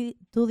donde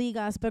tú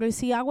digas, pero ¿y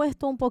si hago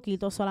esto un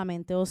poquito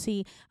solamente? O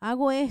si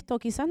hago esto,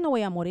 quizás no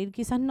voy a morir,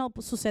 quizás no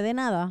sucede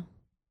nada.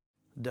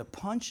 The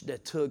punch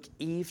that took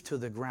Eve to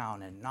the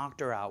ground and knocked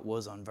her out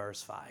was on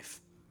verse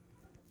 5.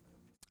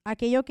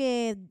 Aquello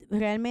que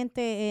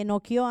realmente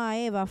noqueó a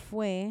Eva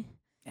fue,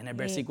 En el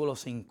versículo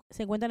 5,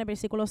 se encuentra en el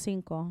versículo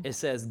 5. it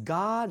says,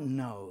 God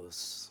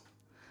knows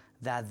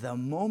that the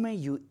moment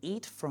you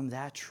eat from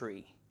that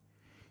tree,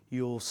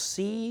 you'll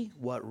see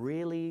what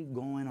really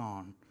going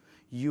on.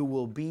 You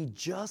will be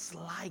just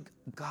like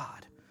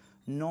God,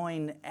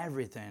 knowing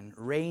everything,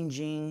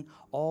 ranging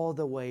all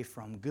the way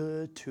from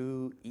good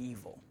to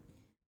evil.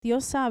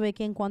 Dios sabe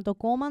que en cuanto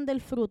coman del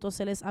fruto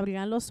se les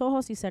abrirán los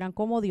ojos y serán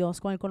como Dios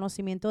con el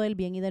conocimiento del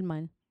bien y del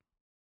mal.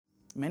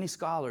 Many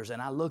scholars,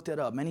 and I looked it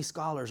up, many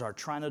scholars are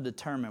trying to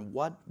determine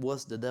what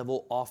was the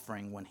devil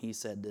offering when he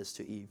said this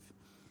to Eve.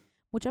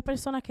 Muchas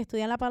personas que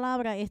estudian la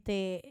palabra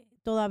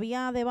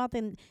todavía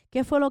debaten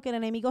qué fue lo que el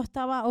enemigo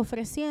estaba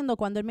ofreciendo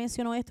cuando él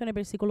mencionó esto en el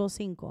versículo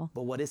 5.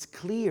 But what is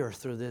clear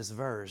through this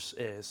verse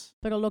is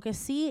Pero lo que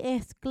sí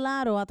es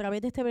claro a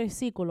través de este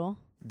versículo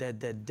that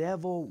the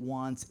devil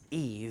wants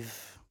Eve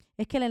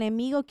es que el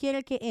enemigo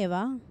quiere que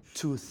Eva,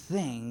 to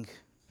think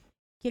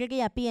quiere que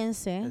ella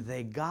piense,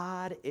 that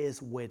God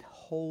is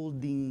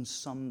withholding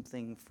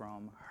something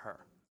from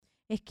her.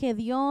 es que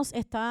Dios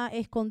está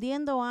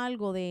escondiendo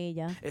algo de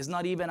ella. It's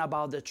not even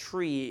about the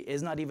tree.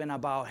 It's not even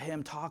about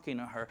him talking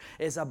to her.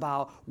 It's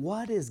about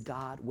what is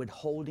God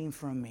withholding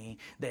from me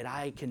that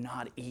I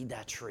cannot eat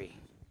that tree.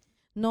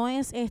 No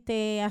es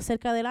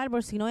acerca del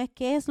árbol, sino es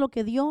qué es lo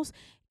que Dios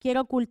quiere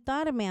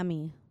ocultarme a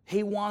mí.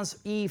 He wants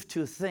Eve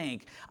to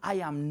think, I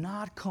am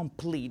not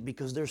complete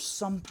because there's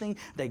something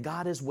that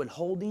God is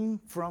withholding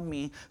from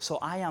me, so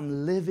I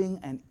am living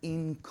an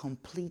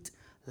incomplete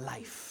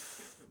life.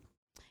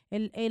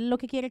 Él lo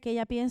que quiere que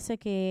ella piense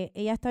que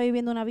ella está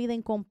viviendo una vida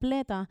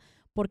incompleta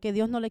porque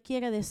Dios no le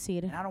quiere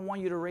decir. And I don't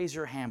want you to raise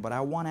your hand, but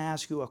I want to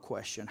ask you a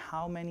question.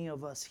 How many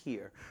of us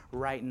here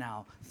right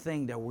now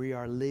think that we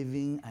are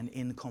living an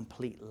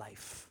incomplete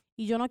life?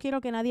 Y yo no quiero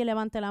que nadie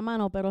levante la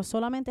mano, pero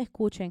solamente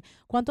escuchen.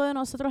 ¿Cuántos de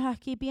nosotros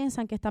aquí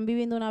piensan que están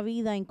viviendo una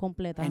vida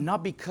incompleta? And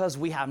not because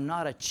we have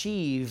not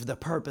achieved the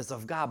purpose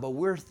of God, but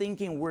we're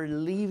thinking we're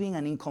living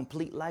an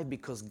incomplete life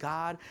because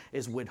God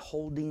is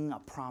withholding a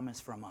promise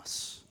from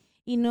us.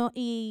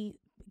 Y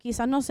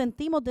quizás nos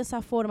sentimos de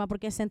esa forma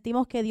porque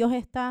sentimos que Dios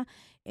está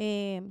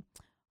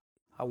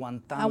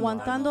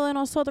aguantando de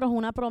nosotros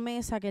una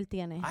promesa que Él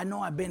tiene. I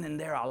know I've been in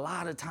there a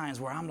lot of times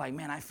where I'm like,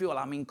 man, I feel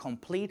I'm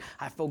incomplete.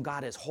 I feel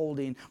God is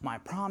holding my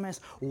promise.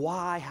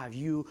 Why have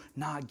you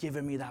not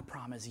given me that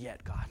promise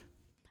yet, God?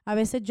 A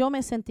veces yo me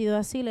he sentido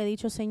así, le he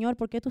dicho, Señor,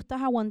 ¿por qué tú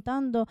estás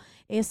aguantando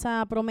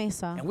esa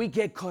promesa? And we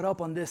get caught up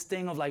on this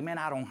thing of like, man,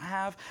 I don't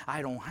have,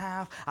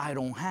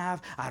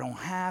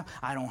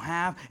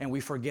 and we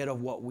forget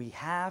of what we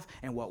have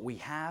and what we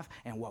have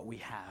and what we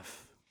have.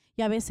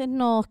 Y a veces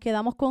nos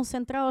quedamos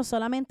concentrados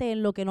solamente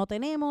en lo que no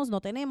tenemos,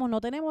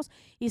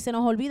 y se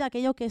nos olvida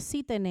aquello que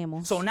sí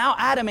tenemos. So now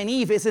Adam and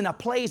Eve is in a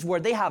place where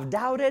they have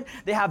doubted,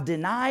 they have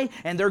denied,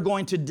 and they're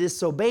going to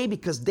disobey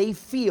because they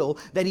feel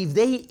that if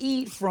they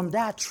eat from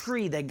that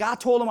tree that God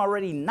told them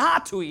already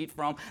not to eat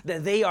from,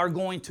 that they are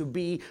going to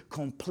be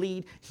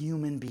complete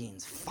human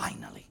beings,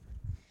 finally.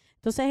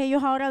 Entonces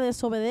ellos ahora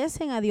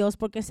desobedecen a Dios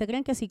porque se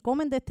creen que si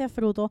comen de este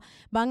fruto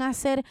van a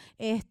ser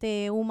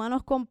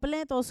humanos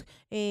completos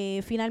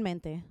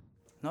finalmente.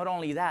 Not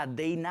only that,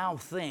 they now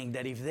think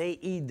that if they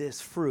eat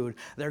this fruit,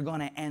 they're going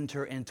to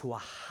enter into a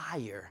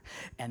higher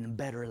and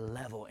better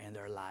level in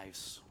their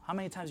lives. How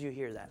many times do you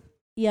hear that?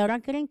 Y ahora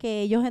creen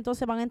que ellos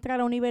entonces van a entrar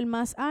a un nivel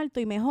más alto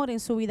y mejor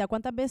en su vida.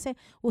 ¿Cuántas veces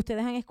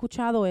ustedes han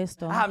escuchado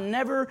esto? I have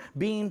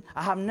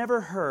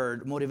never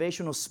heard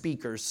motivational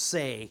speakers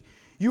say,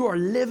 you are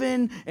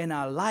living in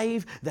a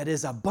life that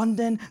is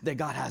abundant, that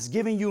God has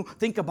given you.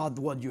 Think about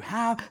what you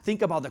have.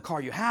 Think about the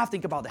car you have.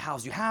 Think about the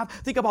house you have.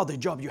 Think about the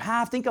job you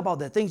have. Think about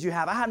the things you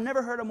have. I have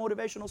never heard a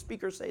motivational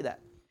speaker say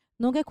that.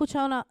 Nunca he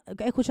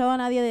escuchado a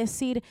nadie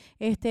decir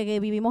que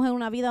vivimos en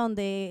una vida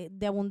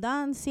de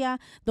abundancia,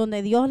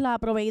 donde Dios la ha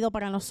proveído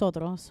para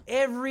nosotros.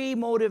 Every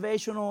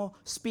motivational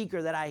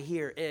speaker that I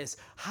hear is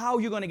how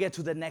you're going to get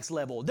to the next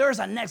level. There's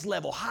a next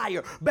level,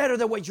 higher, better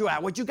than what you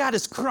have. What you got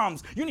is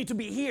crumbs. You need to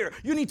be here.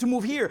 You need to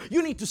move here.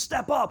 You need to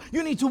step up.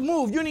 You need to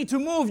move. You need to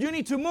move. You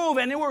need to move.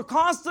 And we're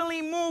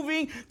constantly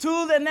moving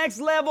to the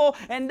next level.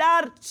 And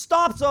that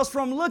stops us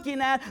from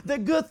looking at the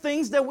good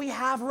things that we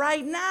have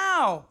right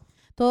now.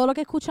 Todo lo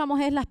que escuchamos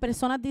es las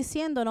personas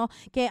diciéndonos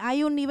que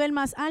hay un nivel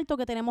más alto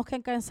que tenemos que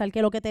alcanzar,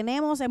 que lo que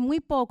tenemos es muy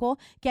poco,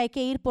 que hay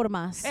que ir por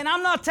más. And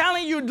I'm not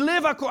telling you to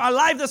live a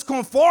life that's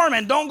conform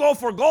and don't go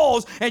for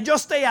goals and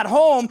just stay at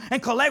home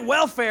and collect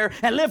welfare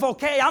and live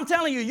okay. I'm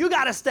telling you, you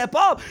got to step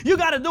up. You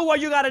got to do what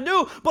you got to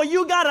do. But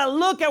you got to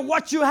look at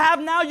what you have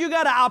now. You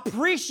got to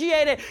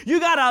appreciate it. You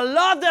got to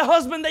love the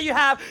husband that you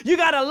have. You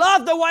got to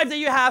love the wife that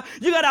you have.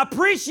 You got to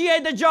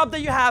appreciate the job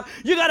that you have.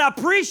 You got to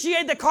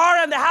appreciate the car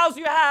and the house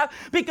you have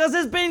because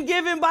it's been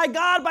given by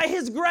God, by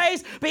His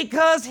grace,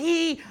 because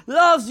He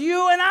loves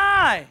you and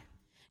I.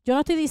 Yo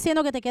no estoy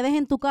diciendo que te quedes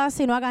en tu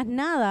casa y no hagas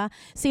nada,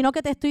 sino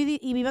que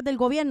y vivas del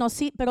gobierno,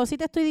 sí, pero sí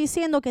te estoy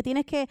diciendo que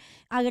tienes que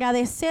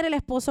agradecer el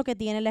esposo que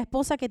tienes, la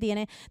esposa que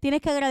tienes, tienes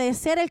que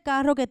agradecer el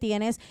carro que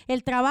tienes,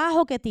 el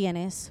trabajo que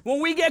tienes.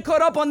 When we get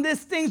caught up on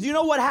these things, you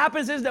know what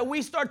happens is that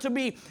we start to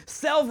be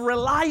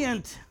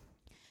self-reliant.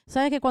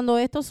 ¿Sabes que cuando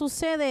esto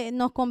sucede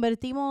nos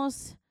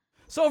convertimos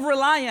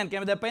Self-reliant, que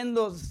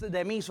dependo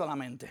de mí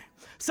solamente.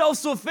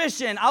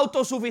 Self-sufficient,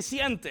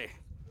 autosuficiente.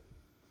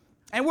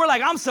 And we're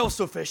like, I'm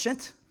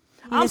self-sufficient.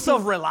 I'm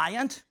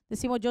self-reliant.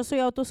 Decimos, yo soy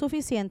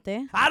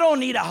autosuficiente. I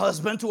don't need a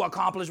husband to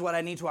accomplish what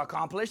I need to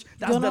accomplish.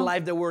 That's the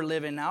life that we're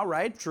living now,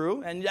 right?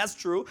 True. And that's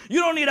true. You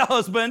don't need a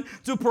husband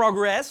to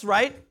progress,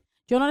 right?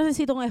 Yo no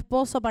necesito un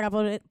esposo para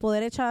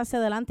poder echar hacia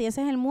adelante. Y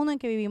ese es el mundo en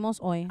que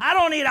vivimos hoy. I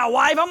don't need a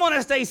wife. I'm going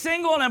to stay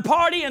single and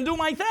party and do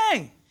my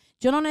thing.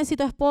 Yo no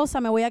necesito esposa,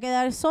 me voy a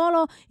quedar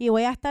solo y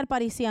voy a estar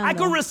pariciando. I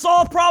could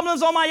resolve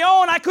problems on my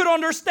own. I could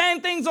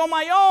understand things on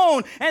my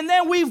own. And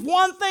then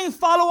one thing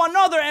follow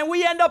another, and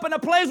we end up in a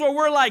place where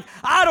we're like,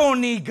 I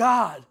don't need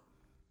God.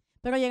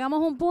 Pero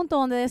llegamos a un punto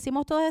donde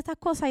decimos todas estas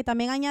cosas y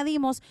también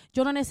añadimos,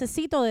 yo no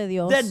necesito de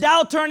Dios. The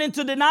doubt turned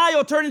into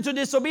denial, turned into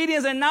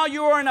disobedience, and now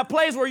you are in a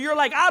place where you're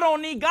like, I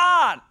don't need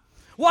God.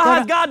 What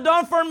has God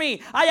done for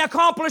me? I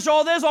accomplished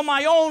all this on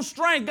my own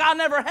strength. God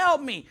never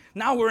helped me.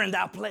 Now we're in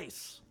that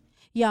place.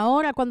 Y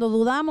ahora cuando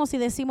dudamos y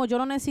decimos yo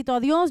no necesito a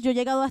Dios, yo he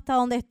llegado hasta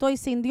donde estoy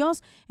sin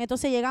Dios,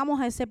 entonces llegamos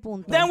a ese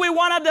punto. Then we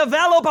want to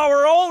develop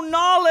our own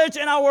knowledge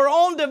and our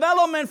own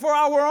development for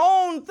our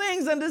own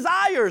things and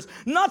desires.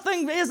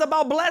 Nothing is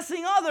about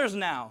blessing others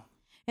now.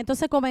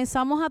 Entonces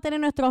comenzamos a tener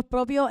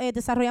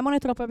desarrollamos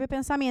nuestros propios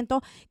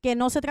pensamientos, que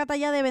no se trata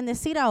ya de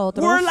bendecir a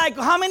otros. We're like,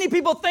 how many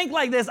people think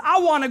like this? I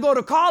want to go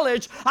to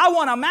college, I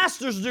want a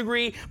master's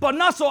degree, but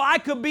not so I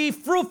could be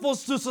fruitful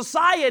to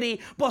society,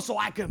 but so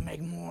I could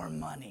make more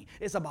money.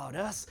 It's about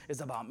us,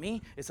 it's about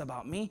me,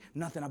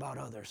 nothing about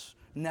others.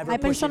 Never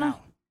pushing out.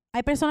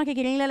 Hay personas que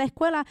quieren ir a la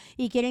escuela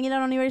y quieren ir a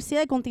la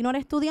universidad y continuar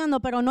estudiando,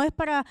 pero no es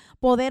para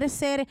poder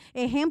ser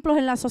ejemplos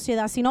en la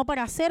sociedad, sino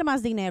para hacer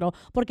más dinero,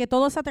 porque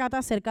todo se trata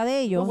acerca de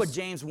ellos. Look what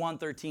James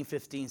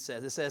 1:13-15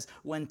 says. It says,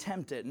 when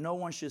tempted, no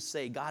one should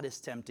say, God is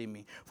tempting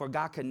me, for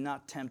God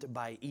cannot tempt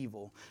by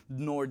evil,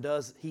 nor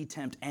does he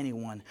tempt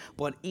anyone.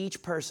 But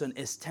each person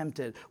is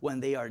tempted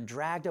when they are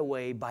dragged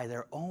away by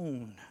their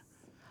own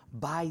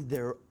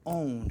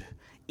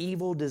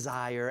evil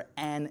desire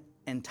and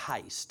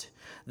enticed.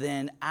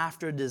 Then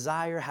after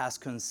desire has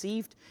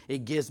conceived,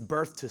 it gives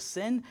birth to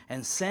sin,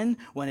 and sin,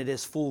 when it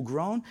is full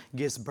grown,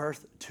 gives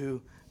birth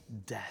to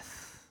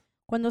death.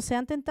 Cuando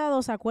sean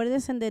tentados,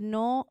 acuérdense de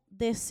no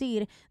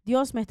decir,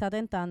 Dios me está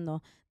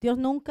tentando. Dios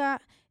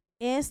nunca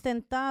es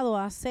tentado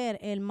a hacer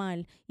el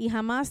mal y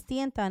jamás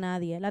tienta a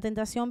nadie. La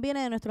tentación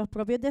viene de nuestros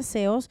propios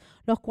deseos,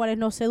 los cuales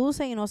nos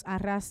seducen y nos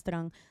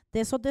arrastran. De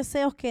esos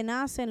deseos que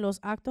nacen los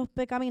actos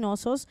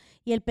pecaminosos,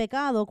 y el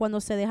pecado, cuando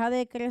se deja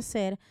de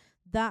crecer,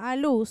 da a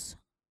luz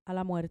a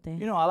la muerte.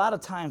 You know, a lot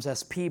of times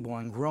as people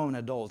and grown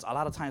adults, a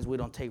lot of times we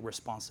don't take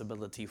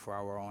responsibility for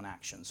our own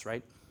actions,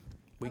 right?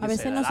 We A can say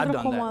veces that. I've nosotros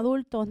done como that.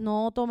 adultos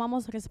no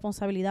tomamos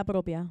responsabilidad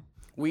propia.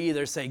 We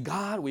either say,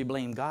 God, we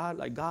blame God,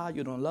 like, God,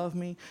 you don't love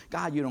me.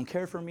 God, you don't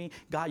care for me.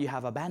 God, you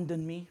have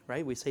abandoned me,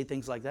 right? We say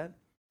things like that.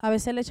 A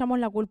veces le echamos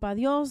la culpa a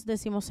Dios,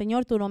 decimos,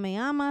 Señor, tú no me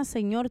amas,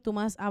 Señor, tú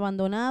me has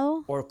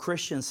abandonado. Or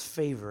Christians'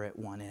 favorite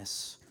one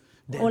is,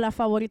 O la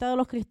favorita de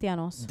los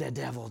cristianos, the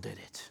devil did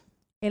it.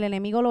 el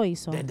enemigo lo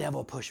hizo. The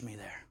devil pushed me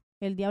there.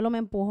 El diablo me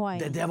empujó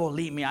The ahí. devil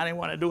lead me. I didn't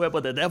want to do it,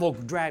 but the devil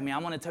dragged me. I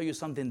want to tell you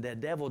something. The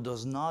devil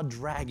does not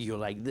drag you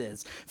like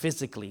this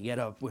physically. Get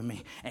up with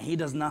me. And he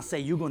does not say,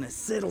 you're going to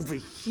sit over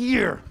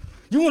here.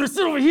 You want to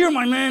sit over here,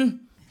 my man.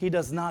 He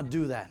does not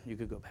do that. You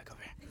could go back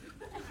over here.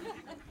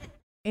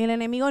 El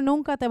enemigo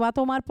nunca te va a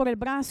tomar por el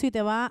brazo y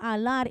te va a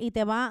alar y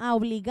te va a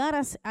obligar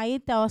a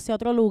irte hacia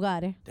otro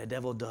lugar. The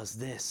devil does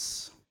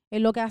this.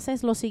 Él lo que hace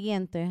es lo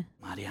siguiente.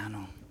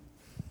 Mariano,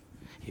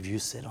 if you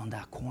sit on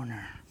that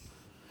corner,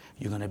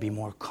 you're going to be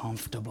more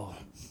comfortable.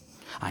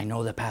 I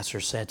know the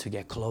pastor said to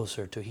get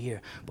closer to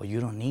here, but you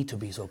don't need to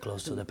be so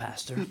close to the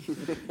pastor.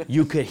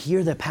 You could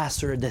hear the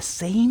pastor the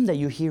same that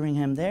you're hearing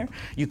him there.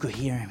 You could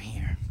hear him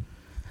here.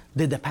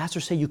 Did the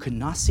pastor say you could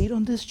not sit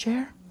on this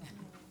chair?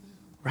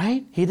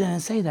 Right? He didn't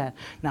say that.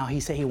 Now, he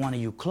said he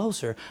wanted you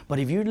closer, but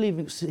if you're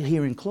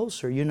hearing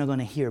closer, you're not going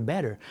to hear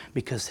better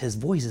because his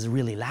voice is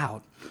really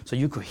loud. So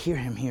you could hear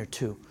him here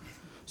too.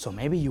 So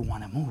maybe you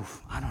want to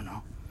move. I don't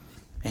know.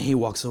 And he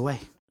walks away.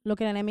 Lo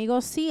que el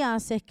enemigo sí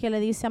hace es que le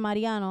dice a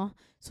Mariano,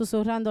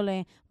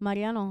 susurrándole,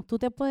 Mariano, tú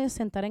te puedes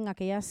sentar en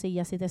aquella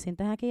silla. Si te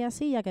sientas en aquella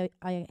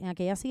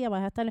silla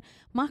vas a estar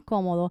más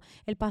cómodo.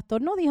 El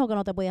pastor no dijo que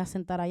no te podías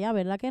sentar allá,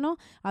 ¿verdad que no?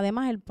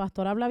 Además, el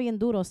pastor habla bien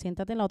duro,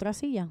 siéntate en la otra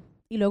silla.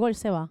 Y luego él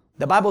se va.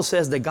 The Bible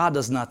says that God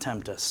does not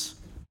tempt us.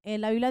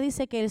 La Biblia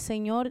dice que el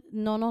Señor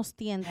no nos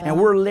tienta. And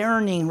we're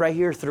learning right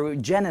here through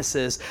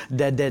Genesis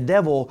that the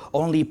devil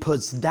only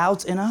puts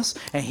doubts in us,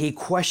 and he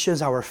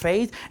questions our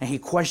faith, and he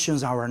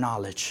questions our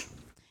knowledge.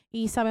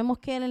 Y sabemos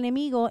que el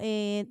enemigo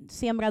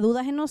siembra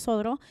dudas en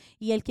nosotros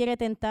y él quiere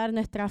tentar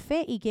nuestra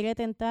fe y quiere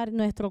tentar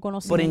nuestro But in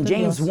conocimiento de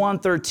James Dios.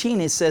 1:13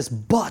 it says,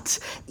 "But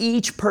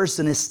each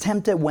person is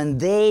tempted when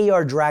they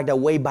are dragged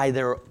away by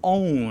their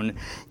own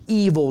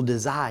evil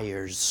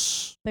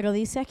desires." Pero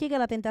dice aquí que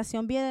la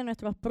tentación viene de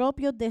nuestros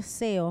propios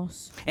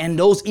deseos. And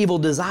those evil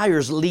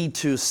desires lead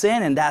to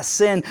sin, and that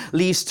sin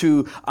leads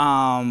to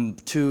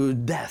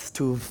death,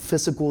 to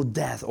physical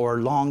death, or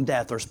long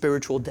death, or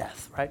spiritual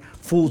death, right?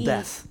 Full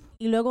death.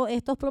 Y luego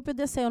estos propios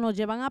deseos nos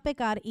llevan a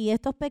pecar y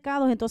estos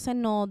pecados entonces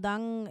nos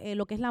dan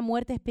lo que es la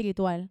muerte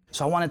espiritual.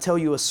 So I want to tell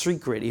you a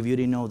secret. If you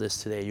didn't know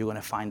this today, you're going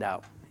to find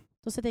out.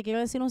 Entonces te quiero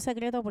decir un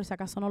secreto por si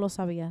acaso no lo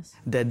sabías.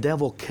 The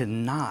devil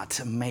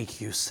cannot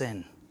make you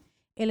sin.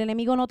 El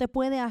enemigo no te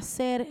puede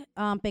hacer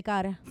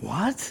pecar.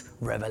 What?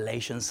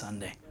 Revelation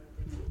Sunday.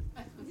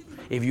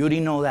 If you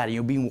didn't know that,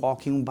 you've been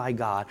walking by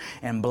God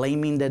and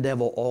blaming the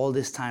devil all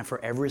this time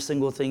for every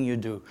single thing you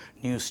do,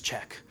 news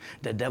check.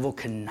 The devil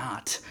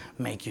cannot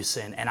make you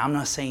sin. And I'm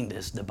not saying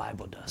this, the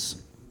Bible does.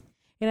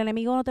 El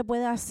enemigo no te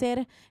puede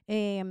hacer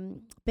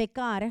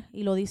pecar,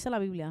 y lo dice la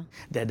Biblia.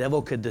 The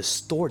devil could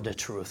distort the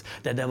truth.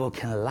 The devil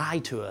can lie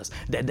to us.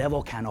 The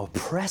devil can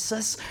oppress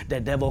us. The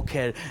devil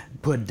can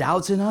put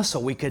doubts in us so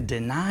we could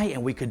deny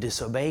and we could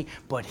disobey.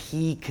 But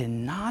he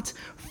cannot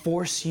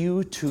force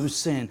you to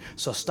sin.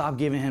 So stop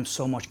giving him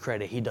so much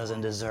credit. He doesn't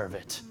deserve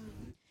it.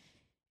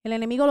 El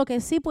enemigo lo que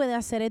sí puede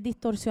hacer es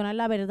distorsionar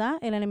la verdad.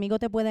 El enemigo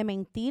te puede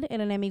mentir. El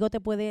enemigo te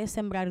puede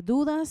sembrar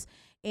dudas.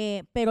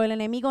 Pero el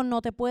enemigo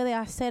no te puede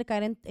hacer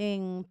caer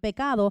en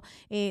pecado.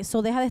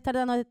 So deja de estar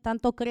dando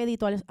tanto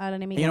crédito al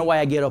enemigo. You know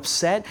why I get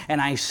upset and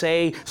I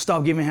say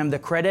stop giving him the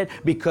credit?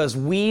 Because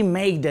we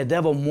make the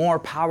devil more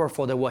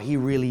powerful than what he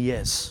really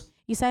is.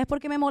 ¿Y sabes por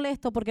qué me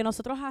molesto? Porque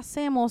nosotros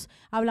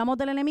hablamos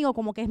del enemigo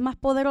como que es más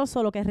poderoso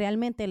de lo que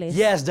realmente él es.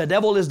 Yes, the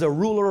devil is the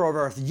ruler of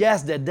earth.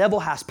 Yes, the devil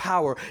has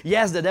power.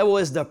 Yes, the devil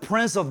is the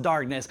prince of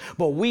darkness.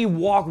 But we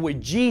walk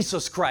with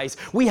Jesus Christ.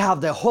 We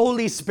have the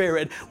Holy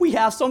Spirit. We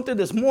have something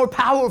that's more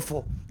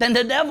powerful than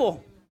the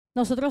devil.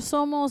 Nosotros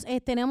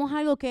tenemos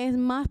algo que es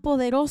más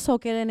poderoso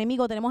que el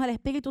enemigo. Tenemos el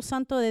Espíritu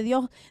Santo de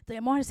Dios.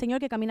 Tenemos el Señor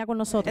que camina con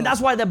nosotros. And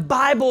that's why the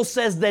Bible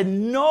says that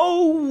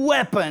no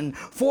weapon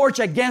forged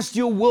against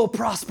you will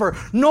prosper.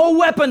 No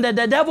weapon that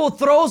the devil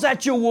throws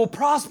at you will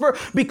prosper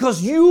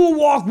because you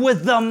walk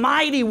with the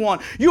mighty one.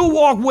 You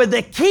walk with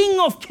the King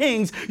of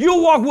Kings.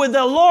 You walk with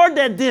the Lord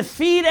that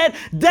defeated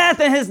death,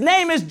 and his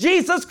name is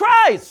Jesus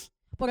Christ.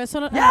 Por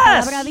eso la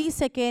palabra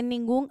dice que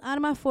ningún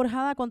arma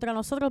forjada contra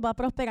nosotros va a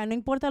prosperar. No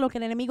importa lo que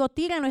el enemigo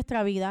tire en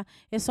nuestra vida,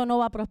 eso no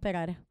va a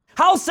prosperar.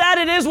 How sad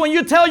it is when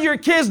you tell your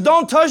kids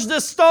don't touch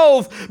the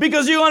stove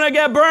because you're going to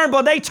get burned,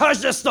 but they touch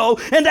the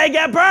stove and they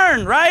get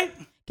burned, right?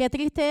 Qué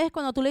triste es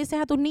cuando tú le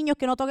dices a tus niños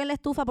que no toquen la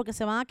estufa porque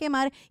se van a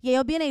quemar y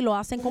ellos vienen y lo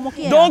hacen como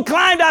quieran. Don't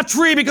climb that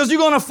tree because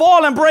you're going to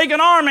fall and break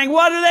an arm. And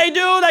what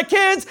do? The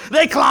kids,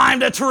 they climb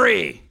the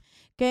tree.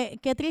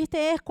 Qué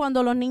triste es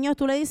cuando los niños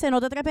tú le dices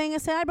no te trepes en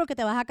ese árbol que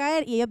te vas a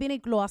caer y ellos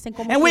vienen y lo hacen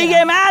como And we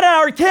quieran. get mad at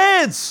our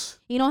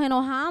kids. Y nos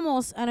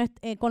enojamos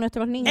con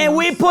nuestros niños. And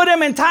we put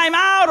them in time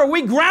out, or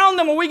we ground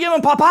them, or we give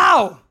them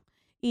papao.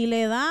 Y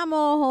le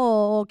damos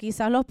o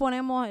quizás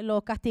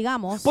los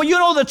castigamos. But you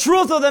know, the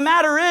truth of the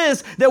matter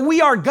is that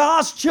we are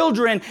God's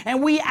children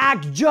and we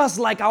act just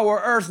like our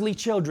earthly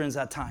children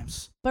at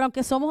times. Pero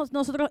aunque somos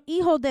nosotros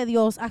hijos de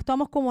Dios,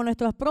 actuamos como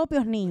nuestros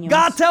propios niños.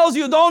 God tells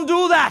you, don't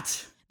do that.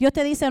 Dios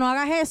te dice, no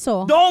hagas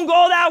eso. Don't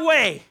go that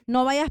way.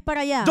 No vayas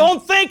para allá.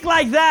 Don't think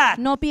like that.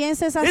 No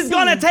pienses así. It's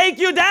going to take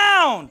you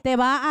down. Te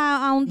va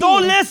a hundir.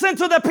 Don't listen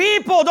to the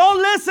people.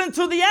 Don't listen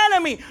to the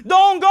enemy.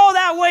 Don't go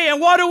that way. And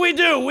what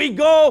do? We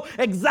go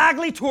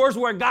exactly towards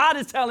where God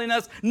is telling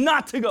us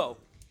not to go.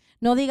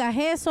 No digas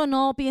eso,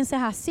 no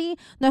pienses así,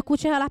 no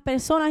escuches a las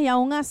personas y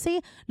aún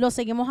así lo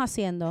seguimos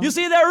haciendo. You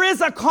see, there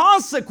is a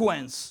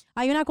consequence.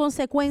 Hay una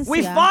consecuencia.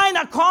 We find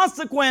a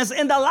consequence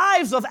in the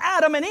lives of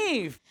Adam and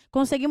Eve.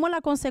 Conseguimos la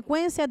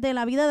consecuencia de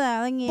la vida de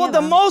Adán y Eva. But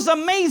the most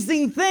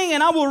amazing thing,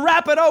 and I will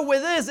wrap it up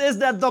with this, is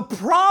that the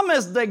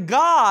promise that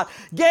God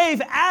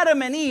gave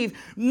Adam and Eve,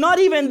 not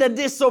even the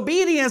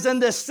disobedience and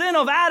the sin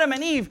of Adam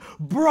and Eve,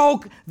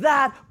 broke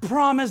that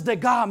promise that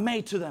God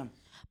made to them.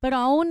 Pero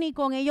aún ni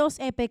con ellos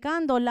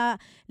pecando, la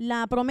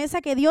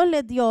promesa que Dios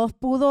les dio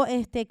pudo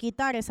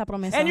quitar esa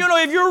promesa. And you know,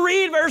 if you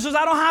read verses,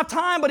 I don't have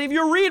time, but if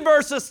you read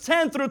verses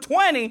 10 through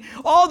 20,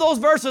 all those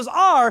verses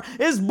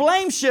is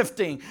blame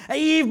shifting.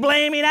 Eve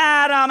blaming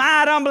Adam,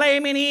 Adam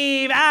blaming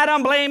Eve,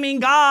 Adam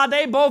blaming God.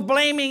 They both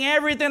blaming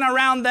everything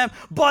around them,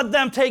 but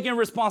them taking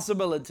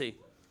responsibility.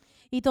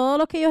 Y todo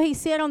lo que ellos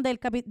hicieron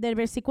del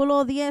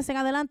versículo 10 en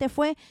adelante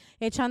fue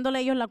echándole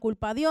ellos la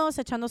culpa a Dios,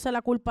 echándose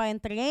la culpa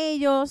entre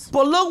ellos.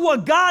 But look what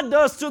God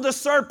does to the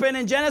serpent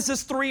in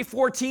Genesis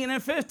 3:14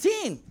 and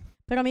 15.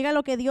 Pero mira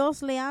lo que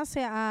Dios le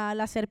hace a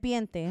la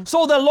serpiente.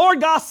 So the Lord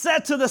God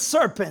said to the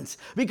serpent,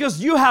 because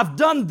you have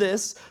done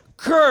this,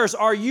 cursed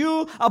are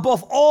you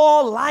above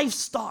all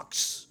livestock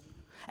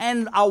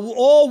and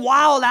all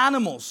wild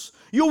animals.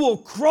 You will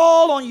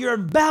crawl on your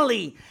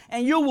belly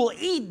and you will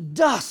eat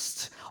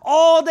dust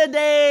all the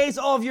days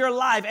of your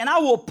life, and I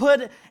will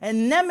put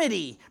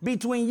enmity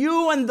between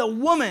you and the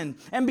woman,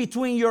 and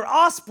between your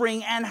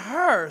offspring and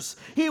hers.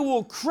 He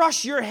will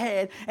crush your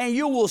head, and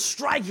you will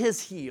strike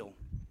his heel.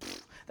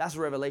 That's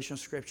Revelation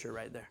scripture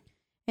right there.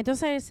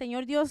 Entonces el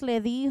Señor Dios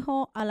le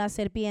dijo a la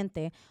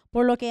serpiente,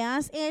 por lo que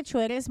has hecho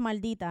eres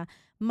maldita,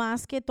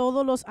 más que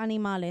todos los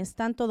animales,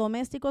 tanto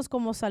domésticos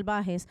como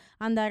salvajes.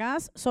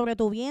 Andarás sobre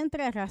tu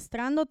vientre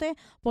arrastrándote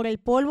por el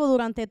polvo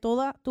durante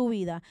toda tu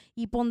vida.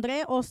 Y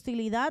pondré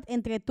hostilidad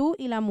entre tú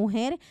y la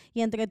mujer,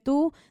 y entre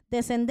tu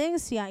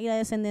descendencia y la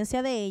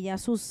descendencia de ella.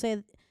 Su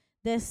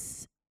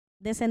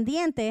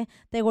descendiente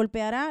te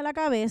golpeará la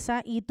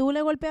cabeza, y tú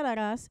le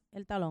golpearás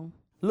el talón.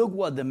 Look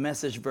what the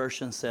Message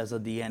version says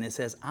at the end. It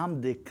says,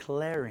 I'm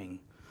declaring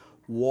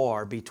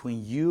war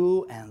between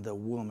you and the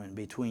woman,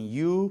 between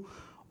you,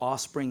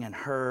 offspring, and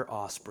her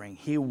offspring.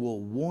 He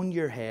will wound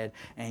your head,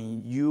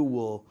 and you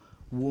will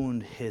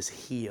wound his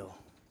heel.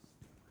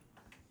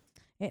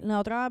 En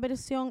la otra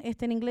versión,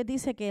 en inglés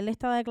dice que él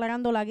está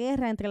declarando la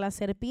guerra entre la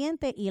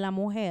serpiente y la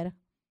mujer.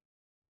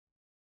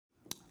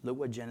 Look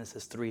what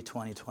Genesis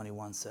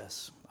 3:20-21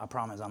 says. I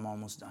promise I'm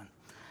almost done.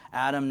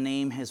 Adam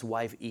named his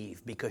wife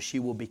Eve because she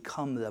will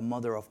become the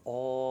mother of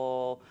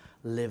all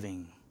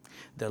living.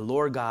 The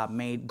Lord God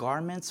made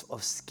garments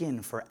of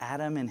skin for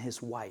Adam and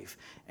his wife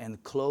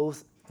and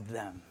clothed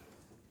them.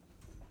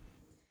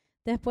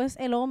 Después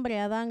el hombre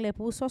Adán le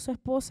puso a su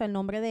esposa el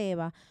nombre de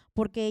Eva,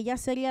 porque ella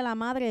sería la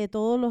madre de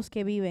todos los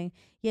que viven.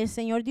 Y el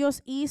Señor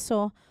Dios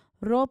hizo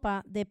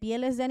ropa de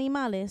pieles de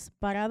animales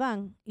para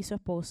Adán y su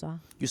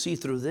esposa. You see,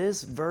 through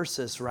these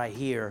verses right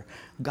here,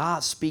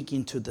 God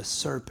speaking to the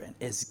serpent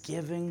is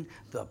giving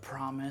the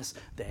promise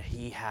that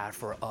he had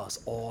for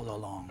us all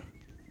along.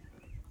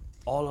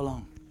 All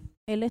along.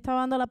 Él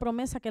estaba dando la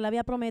promesa que él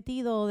había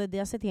prometido desde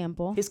hace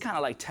tiempo. He's kind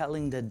of like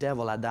telling the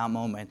devil at that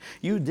moment,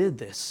 you did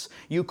this.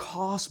 You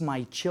caused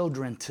my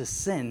children to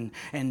sin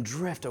and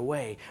drift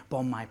away,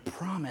 but my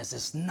promise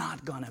is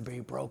not going to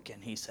be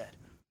broken, he said.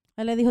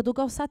 Él le dijo, tú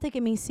causaste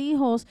que mis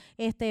hijos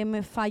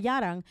me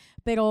fallaran,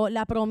 pero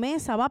la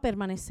promesa va a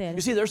permanecer.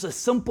 You see, there's a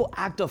simple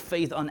act of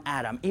faith on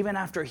Adam, even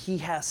after he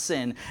has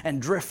sinned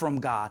and drift from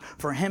God,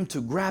 for him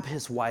to grab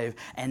his wife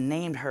and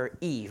named her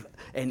Eve.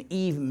 And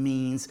Eve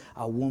means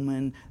a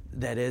woman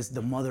that is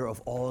the mother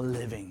of all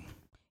living.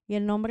 Y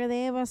el nombre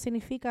de Eva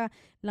significa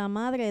la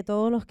madre de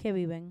todos los que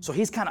viven. So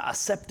he's kind of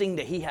accepting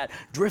that he had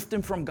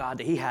drifted from God,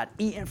 that he had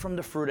eaten from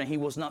the fruit and he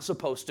was not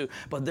supposed to,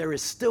 but there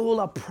is still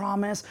a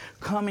promise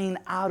coming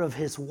out of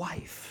his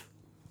wife.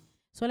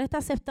 So él está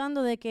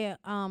aceptando de que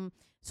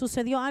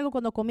sucedió algo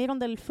cuando comieron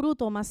del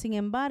fruto, mas sin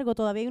embargo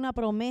todavía hay una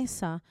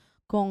promesa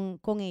con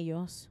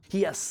ellos.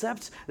 He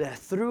accepts that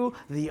through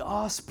the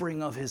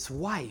offspring of his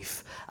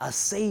wife, a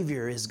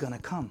savior is going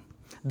to come.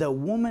 The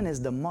woman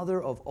is the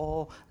mother of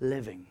all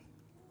living.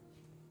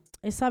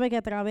 Él sabe que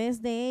a través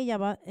de ella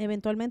va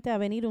eventualmente a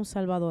venir un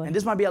Salvador. And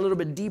this might be a little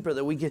bit deeper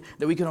that we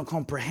can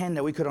comprehend,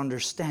 that we could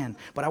understand.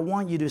 But I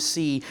want you to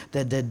see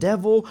that the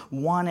devil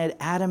wanted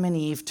Adam and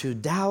Eve to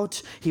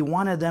doubt. He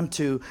wanted them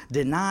to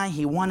deny.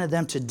 He wanted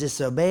them to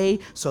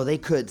disobey so they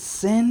could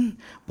sin.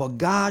 But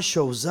God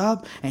shows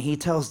up and he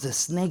tells the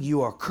snake,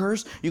 you are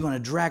cursed. You're going to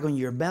drag on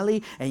your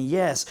belly. And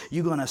yes,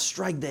 you're going to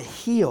strike the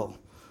heel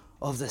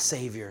of the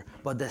Savior.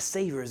 But the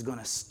Savior is going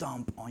to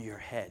stomp on your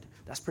head.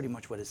 That's pretty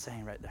much what it's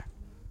saying right there.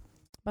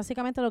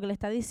 Básicamente lo que le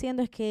está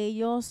diciendo es que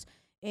ellos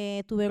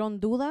tuvieron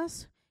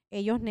dudas,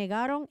 ellos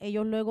negaron,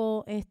 ellos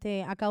luego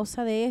a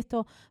causa de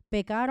esto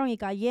pecaron y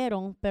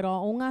cayeron, pero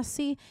aún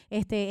así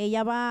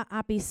ella va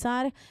a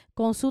pisar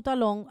con su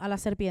talón a la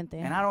serpiente.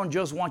 And I don't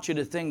just want you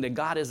to think that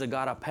God is a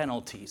God of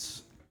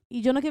penalties.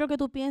 Y yo no quiero que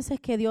tú pienses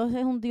que Dios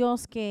es un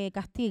Dios que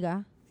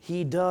castiga.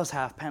 He does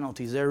have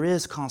penalties. There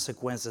is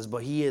consequences,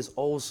 but he is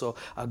also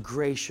a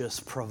gracious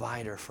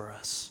provider for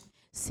us.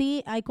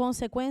 Sí, hay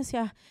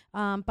consecuencias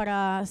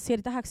para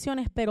ciertas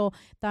acciones, pero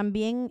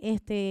también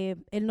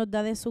Él nos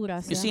da de su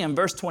gracia. You see, in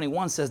verse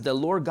 21 says, the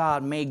Lord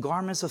God made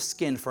garments of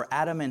skin for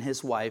Adam and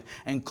his wife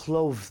and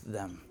clothed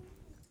them.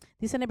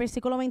 Dice en el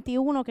versículo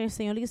 21 que el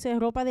Señor hizo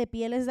ropa de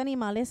pieles de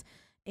animales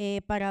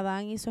para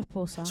Adán y su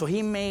esposa. So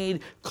he made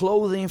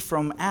clothing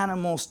from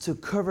animals to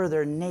cover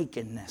their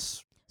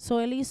nakedness. So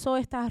él hizo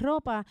esta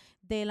ropa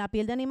de la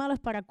piel de animales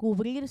para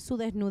cubrir su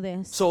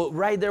desnudez. So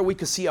right there we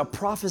could see a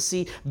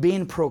prophecy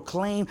being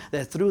proclaimed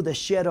that through the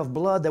shed of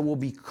blood there will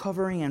be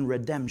covering and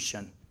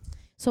redemption.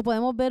 So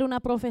podemos ver una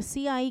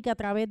profecía ahí que a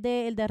través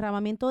del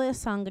derramamiento de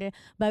sangre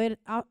va a haber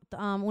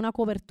una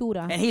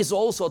cobertura. And he's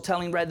also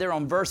telling right there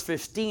on verse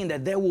 15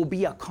 that there will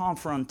be a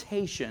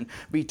confrontation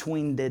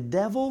between the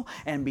devil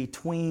and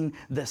between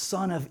the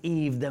son of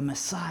Eve, the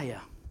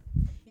Messiah.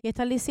 Y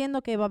están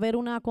diciendo que va a haber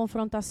una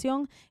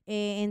confrontación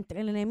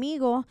entre el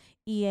enemigo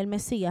y el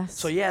Mesías.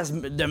 So yes,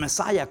 the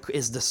Messiah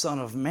is the son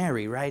of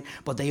Mary, right?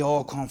 But they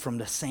all come from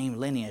the same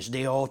lineage.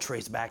 They all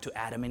trace back to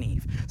Adam and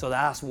Eve. So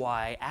that's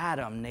why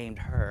Adam named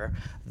her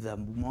the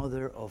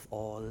mother of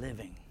all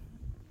living.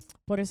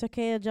 Por eso es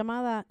que es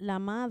llamada la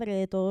madre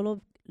de todos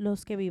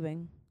los que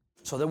viven.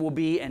 So there will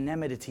be an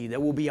enmity. There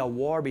will be a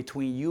war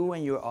between you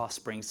and your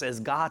offspring, says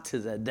God to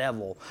the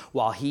devil,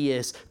 while he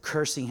is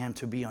cursing him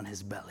to be on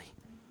his belly.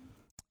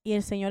 Y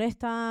el Señor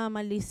está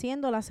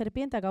maldiciendo a la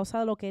serpiente a causa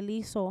de lo que él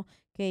hizo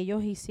que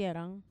ellos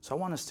hicieran. So I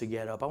want us to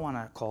get up. I want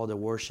to call the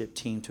worship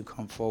team to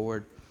come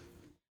forward.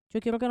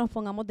 Yo quiero que nos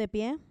pongamos de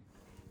pie.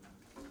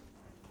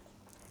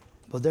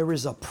 But there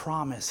is a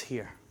promise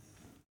here.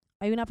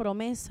 Hay una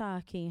promesa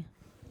aquí.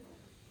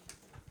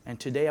 And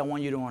today I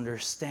want you to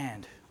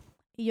understand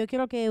Y yo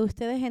quiero que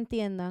ustedes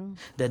entiendan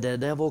that the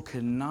devil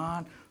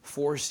cannot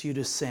force you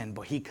to sin,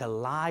 but he could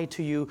lie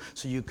to you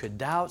so you could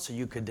doubt, so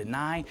you could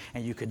deny,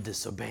 and you could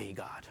disobey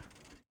God.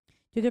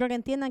 Yo quiero que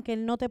entiendan que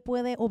él no te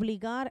puede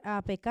obligar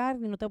a pecar,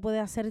 ni no te puede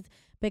hacer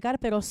pecar,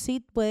 pero sí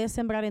puede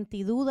sembrar en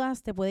ti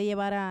dudas, te puede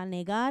llevar a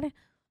negar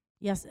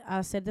y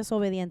a ser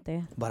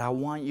desobediente. But I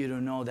want you to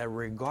know that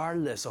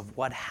regardless of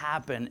what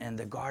happened in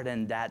the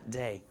garden that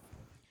day,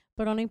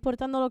 Pero no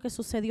importando lo que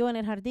sucedió en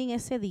el jardín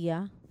ese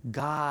día,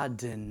 God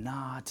did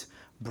not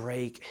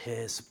break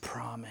his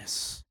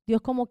promise.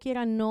 Dios como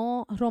quiera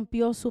no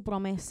rompió su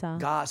promesa.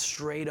 God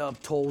straight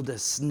up told the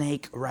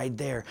snake right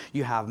there,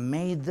 you have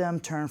made them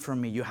turn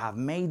from me. You have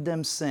made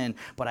them sin.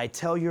 But I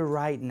tell you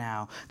right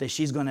now that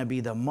she's going to be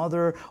the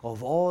mother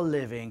of all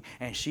living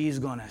and she's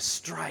going to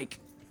strike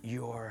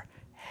your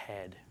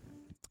head.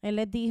 Él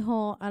les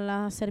dijo a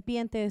la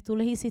serpiente, tú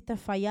les hiciste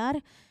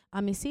fallar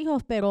a mis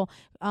hijos, pero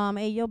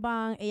ella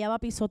va a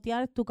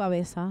pisotear tu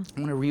cabeza. I'm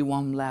going to read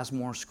one last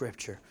more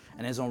scripture.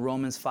 And it's on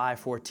Romans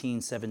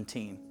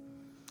 5:14-17.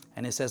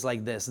 And it says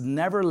like this,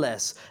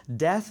 nevertheless,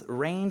 death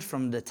reigned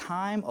from the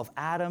time of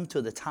Adam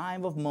to the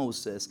time of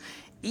Moses,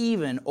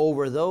 even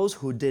over those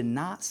who did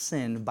not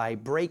sin by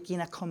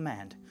breaking a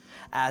command,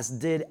 as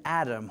did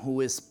Adam,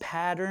 who is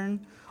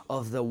pattern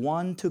of the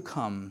one to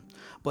come.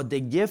 But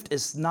the gift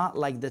is not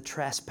like the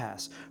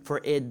trespass,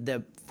 for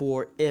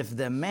if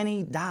the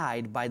many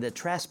died by the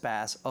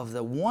trespass of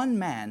the one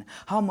man,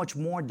 how much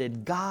more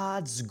did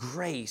God's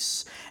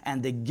grace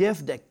and the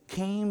gift that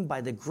came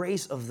by the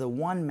grace of the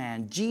one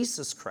man,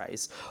 Jesus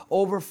Christ,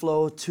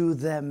 overflow to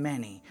the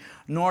many?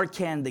 Nor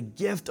can the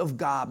gift of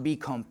God be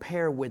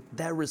compared with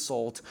the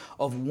result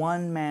of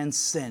one man's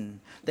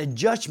sin. The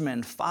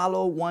judgment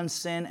followed one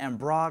sin and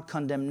brought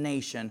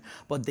condemnation,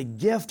 but the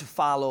gift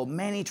followed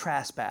many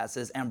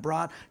trespasses and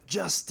brought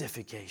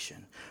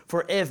justification.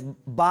 For if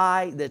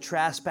by the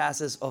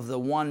trespasses of the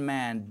one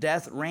man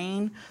death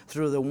reigned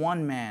through the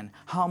one man,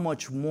 how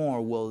much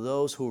more will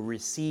those who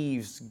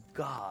receive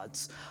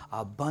God's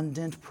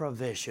abundant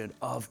provision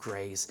of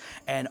grace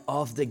and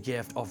of the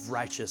gift of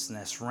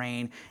righteousness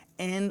reign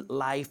in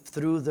life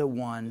through the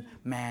one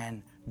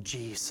man,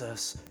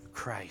 Jesus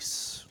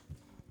Christ?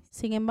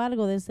 Sin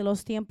embargo, desde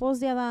los tiempos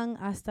de Adán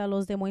hasta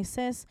los de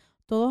Moisés,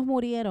 todos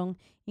murieron,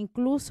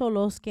 incluso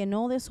los que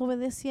no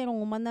desobedecieron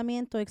un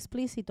mandamiento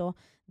explícito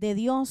de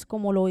Dios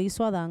como lo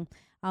hizo Adán.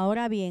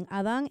 Ahora bien,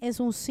 Adán es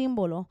un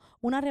símbolo,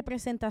 una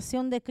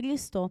representación de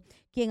Cristo,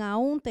 quien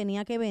aún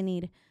tenía que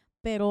venir.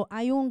 Pero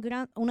hay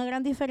una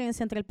gran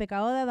diferencia entre el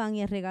pecado de Adán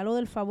y el regalo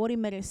del favor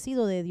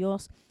inmerecido de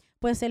Dios.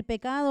 Pues el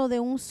pecado de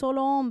un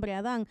solo hombre,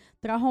 Adán,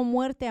 trajo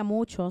muerte a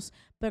muchos,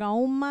 pero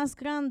aún más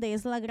grande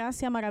es la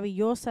gracia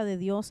maravillosa de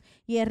Dios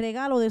y el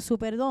regalo de su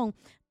perdón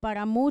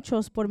para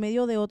muchos por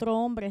medio de otro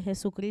hombre,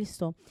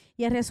 Jesucristo.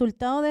 Y el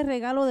resultado del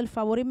regalo del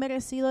favor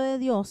inmerecido de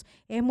Dios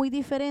es muy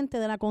diferente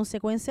de la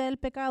consecuencia del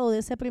pecado de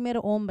ese primer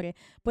hombre,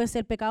 pues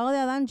el pecado de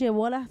Adán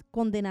llevó a la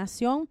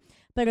condenación,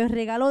 pero el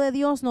regalo de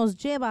Dios nos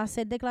lleva a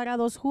ser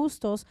declarados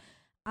justos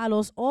a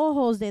los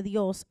ojos de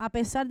Dios, a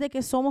pesar de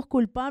que somos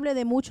culpables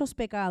de muchos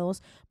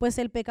pecados, pues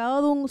el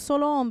pecado de un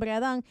solo hombre,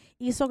 Adán,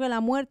 hizo que la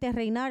muerte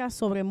reinara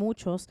sobre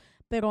muchos,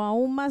 pero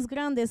aún más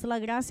grande es la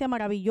gracia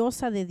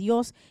maravillosa de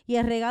Dios y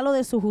el regalo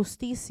de su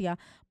justicia,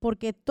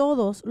 porque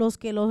todos los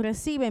que los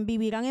reciben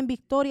vivirán en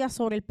victoria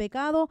sobre el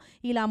pecado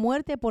y la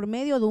muerte por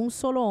medio de un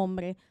solo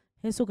hombre,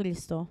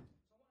 Jesucristo.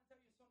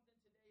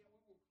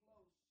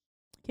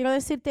 Quiero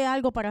decirte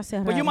algo para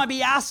cerrar. But you might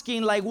be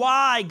asking, like,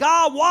 why?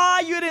 God,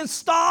 why you didn't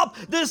stop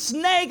the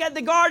snake at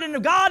the garden?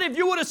 God, if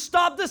you would have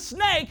stopped the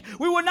snake,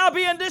 we would not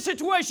be in this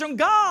situation.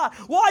 God,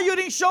 why you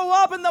didn't show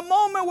up in the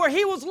moment where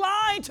he was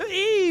lying to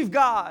Eve,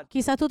 God?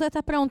 Quizás tú te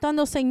estás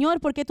preguntando, Señor,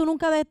 ¿por qué tú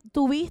nunca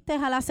detuviste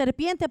a la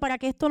serpiente para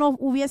que esto no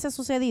hubiese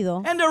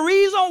sucedido? And the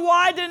reason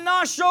why I did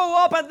not show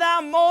up at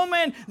that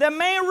moment, the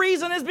main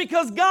reason is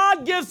because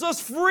God gives us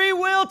free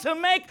will to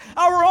make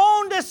our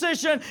own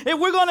decision if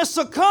we're going to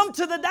succumb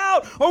to the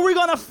doubt or we're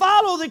going to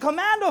follow the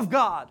command of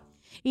God.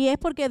 Y es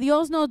porque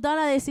Dios nos da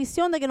la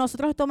decisión de que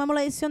nosotros tomemos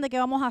la decisión de qué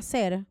vamos a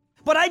hacer.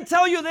 But I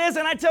tell you this,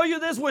 and I tell you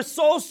this with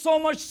so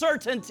much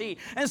certainty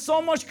and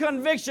so much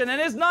conviction, and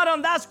it's not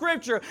on that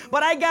scripture,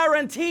 but I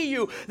guarantee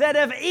you that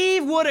if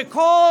Eve would have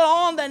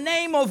called on the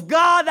name of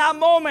God that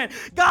moment,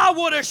 God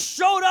would have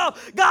showed up,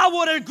 God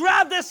would have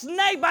grabbed the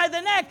snake by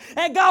the neck,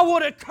 and God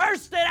would have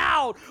cursed it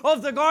out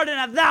of the garden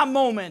at that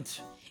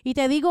moment. Y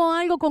te digo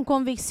algo con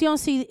convicción,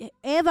 si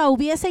Eva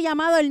hubiese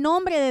llamado el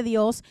nombre de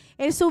Dios,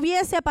 él se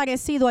hubiese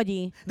aparecido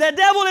allí. The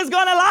devil is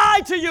going to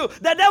lie to you.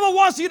 The devil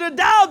wants you to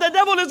doubt. The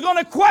devil is going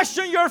to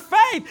question your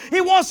faith. He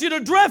wants you to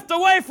drift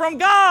away from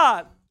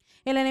God.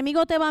 El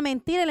enemigo te va a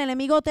mentir, el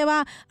enemigo te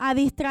va a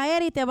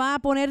distraer y te va a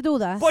poner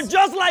dudas. But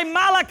just like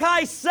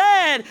Malachi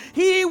said,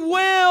 he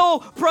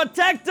will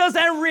protect us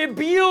and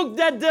rebuke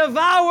the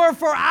devourer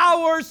for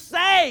our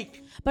sake.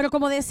 Pero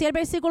como decía el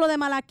versículo de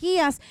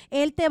Malaquías,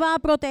 él te va a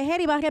proteger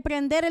y va a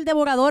reprender el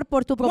devorador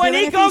por tu propio When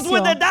he comes beneficio.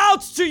 with the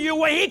doubts to you,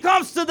 when he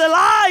comes to the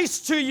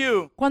lies to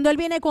you, Cuando él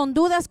viene con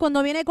dudas,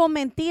 cuando viene con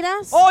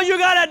mentiras, all you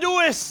got to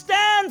do is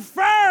stand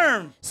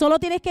firm. solo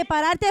tienes que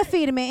pararte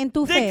firme en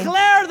tu fe.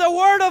 Declare the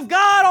word of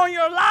God on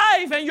your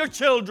life and your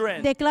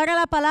children. Declara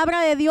la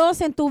palabra de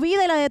Dios en tu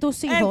vida y la de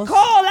tus And hijos.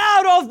 call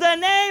out of the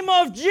name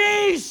of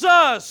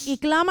Jesus. Y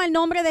clama el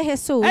nombre de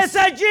Jesús. And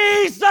say,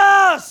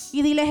 Jesus,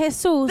 Y dile,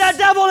 Jesús, the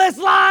devil is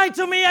lying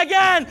to me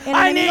again. El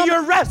I need enemigo-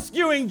 your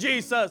rescuing,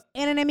 Jesus.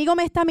 el enemigo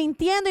me está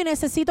mintiendo y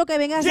necesito que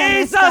vengas a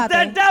Jesus, the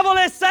rescate. devil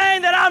is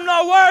saying that I'm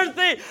not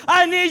worthy.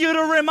 I need you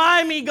to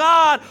remind me,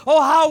 God,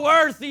 oh, how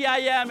worthy I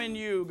am in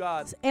you,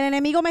 God. El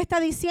enemigo me está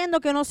diciendo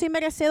que no soy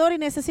merecedor y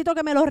necesito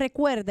que me lo You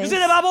recuerdes. see,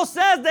 the Bible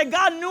says that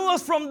God knew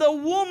us from the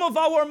womb of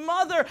our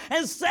mother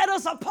and set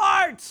us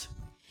apart.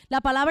 La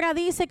palabra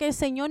dice que el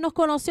Señor nos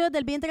conoció desde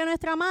el vientre de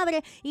nuestra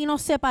madre y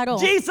nos separó.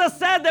 Jesus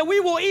said that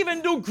we will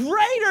even do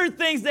greater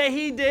things that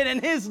he did in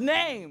his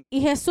name.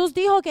 Y Jesús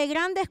dijo que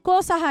grandes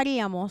cosas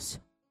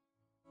haríamos.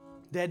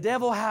 The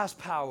devil has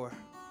power,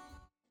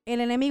 El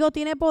enemigo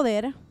tiene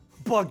poder,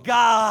 but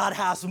God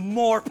has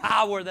more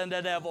power than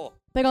the devil.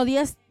 pero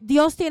Dios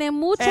tiene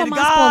mucho And más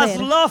God's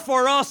poder. love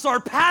for us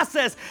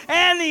surpasses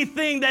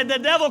anything that the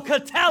devil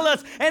could tell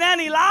us and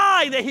any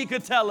lie that he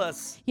could tell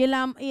us. Y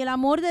el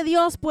amor de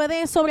Dios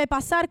puede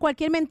sobrepasar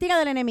cualquier mentira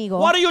del enemigo.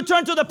 Why don't you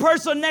turn to the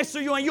person next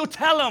to you and you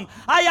tell him,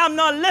 I am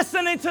not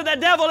listening to the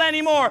devil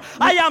anymore.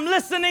 I am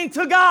listening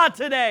to God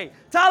today.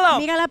 Tell him,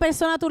 Mira a la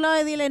persona a tu lado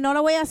y dile, no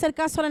le voy a hacer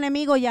caso al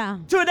enemigo ya.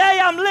 today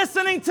I'm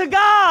listening to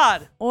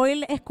God.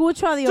 Hoy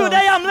escucho a Dios.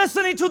 Today I'm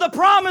listening to the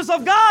promise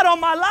of God on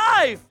my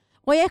life.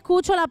 Hoy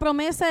escucho la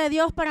promesa de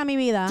Dios para mi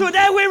vida.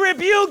 Today we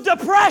rebuke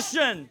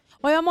depression.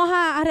 Hoy vamos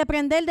a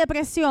reprender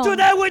depresión.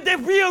 Today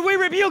we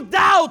rebuke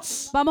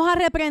doubts. Vamos a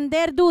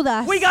reprender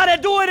dudas. We got to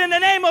do it in the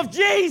name of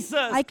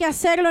Jesus. Hay que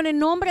hacerlo en el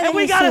nombre de And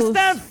we got to Jesús.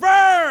 stand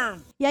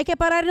firm Y hay que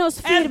pararnos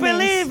and firmes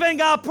believe in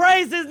God.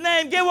 Praise his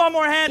name. Give one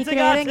more hand y to creer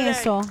God en today.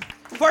 eso.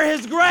 For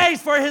his grace,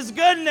 for his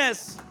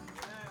goodness.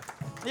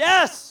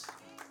 Yes.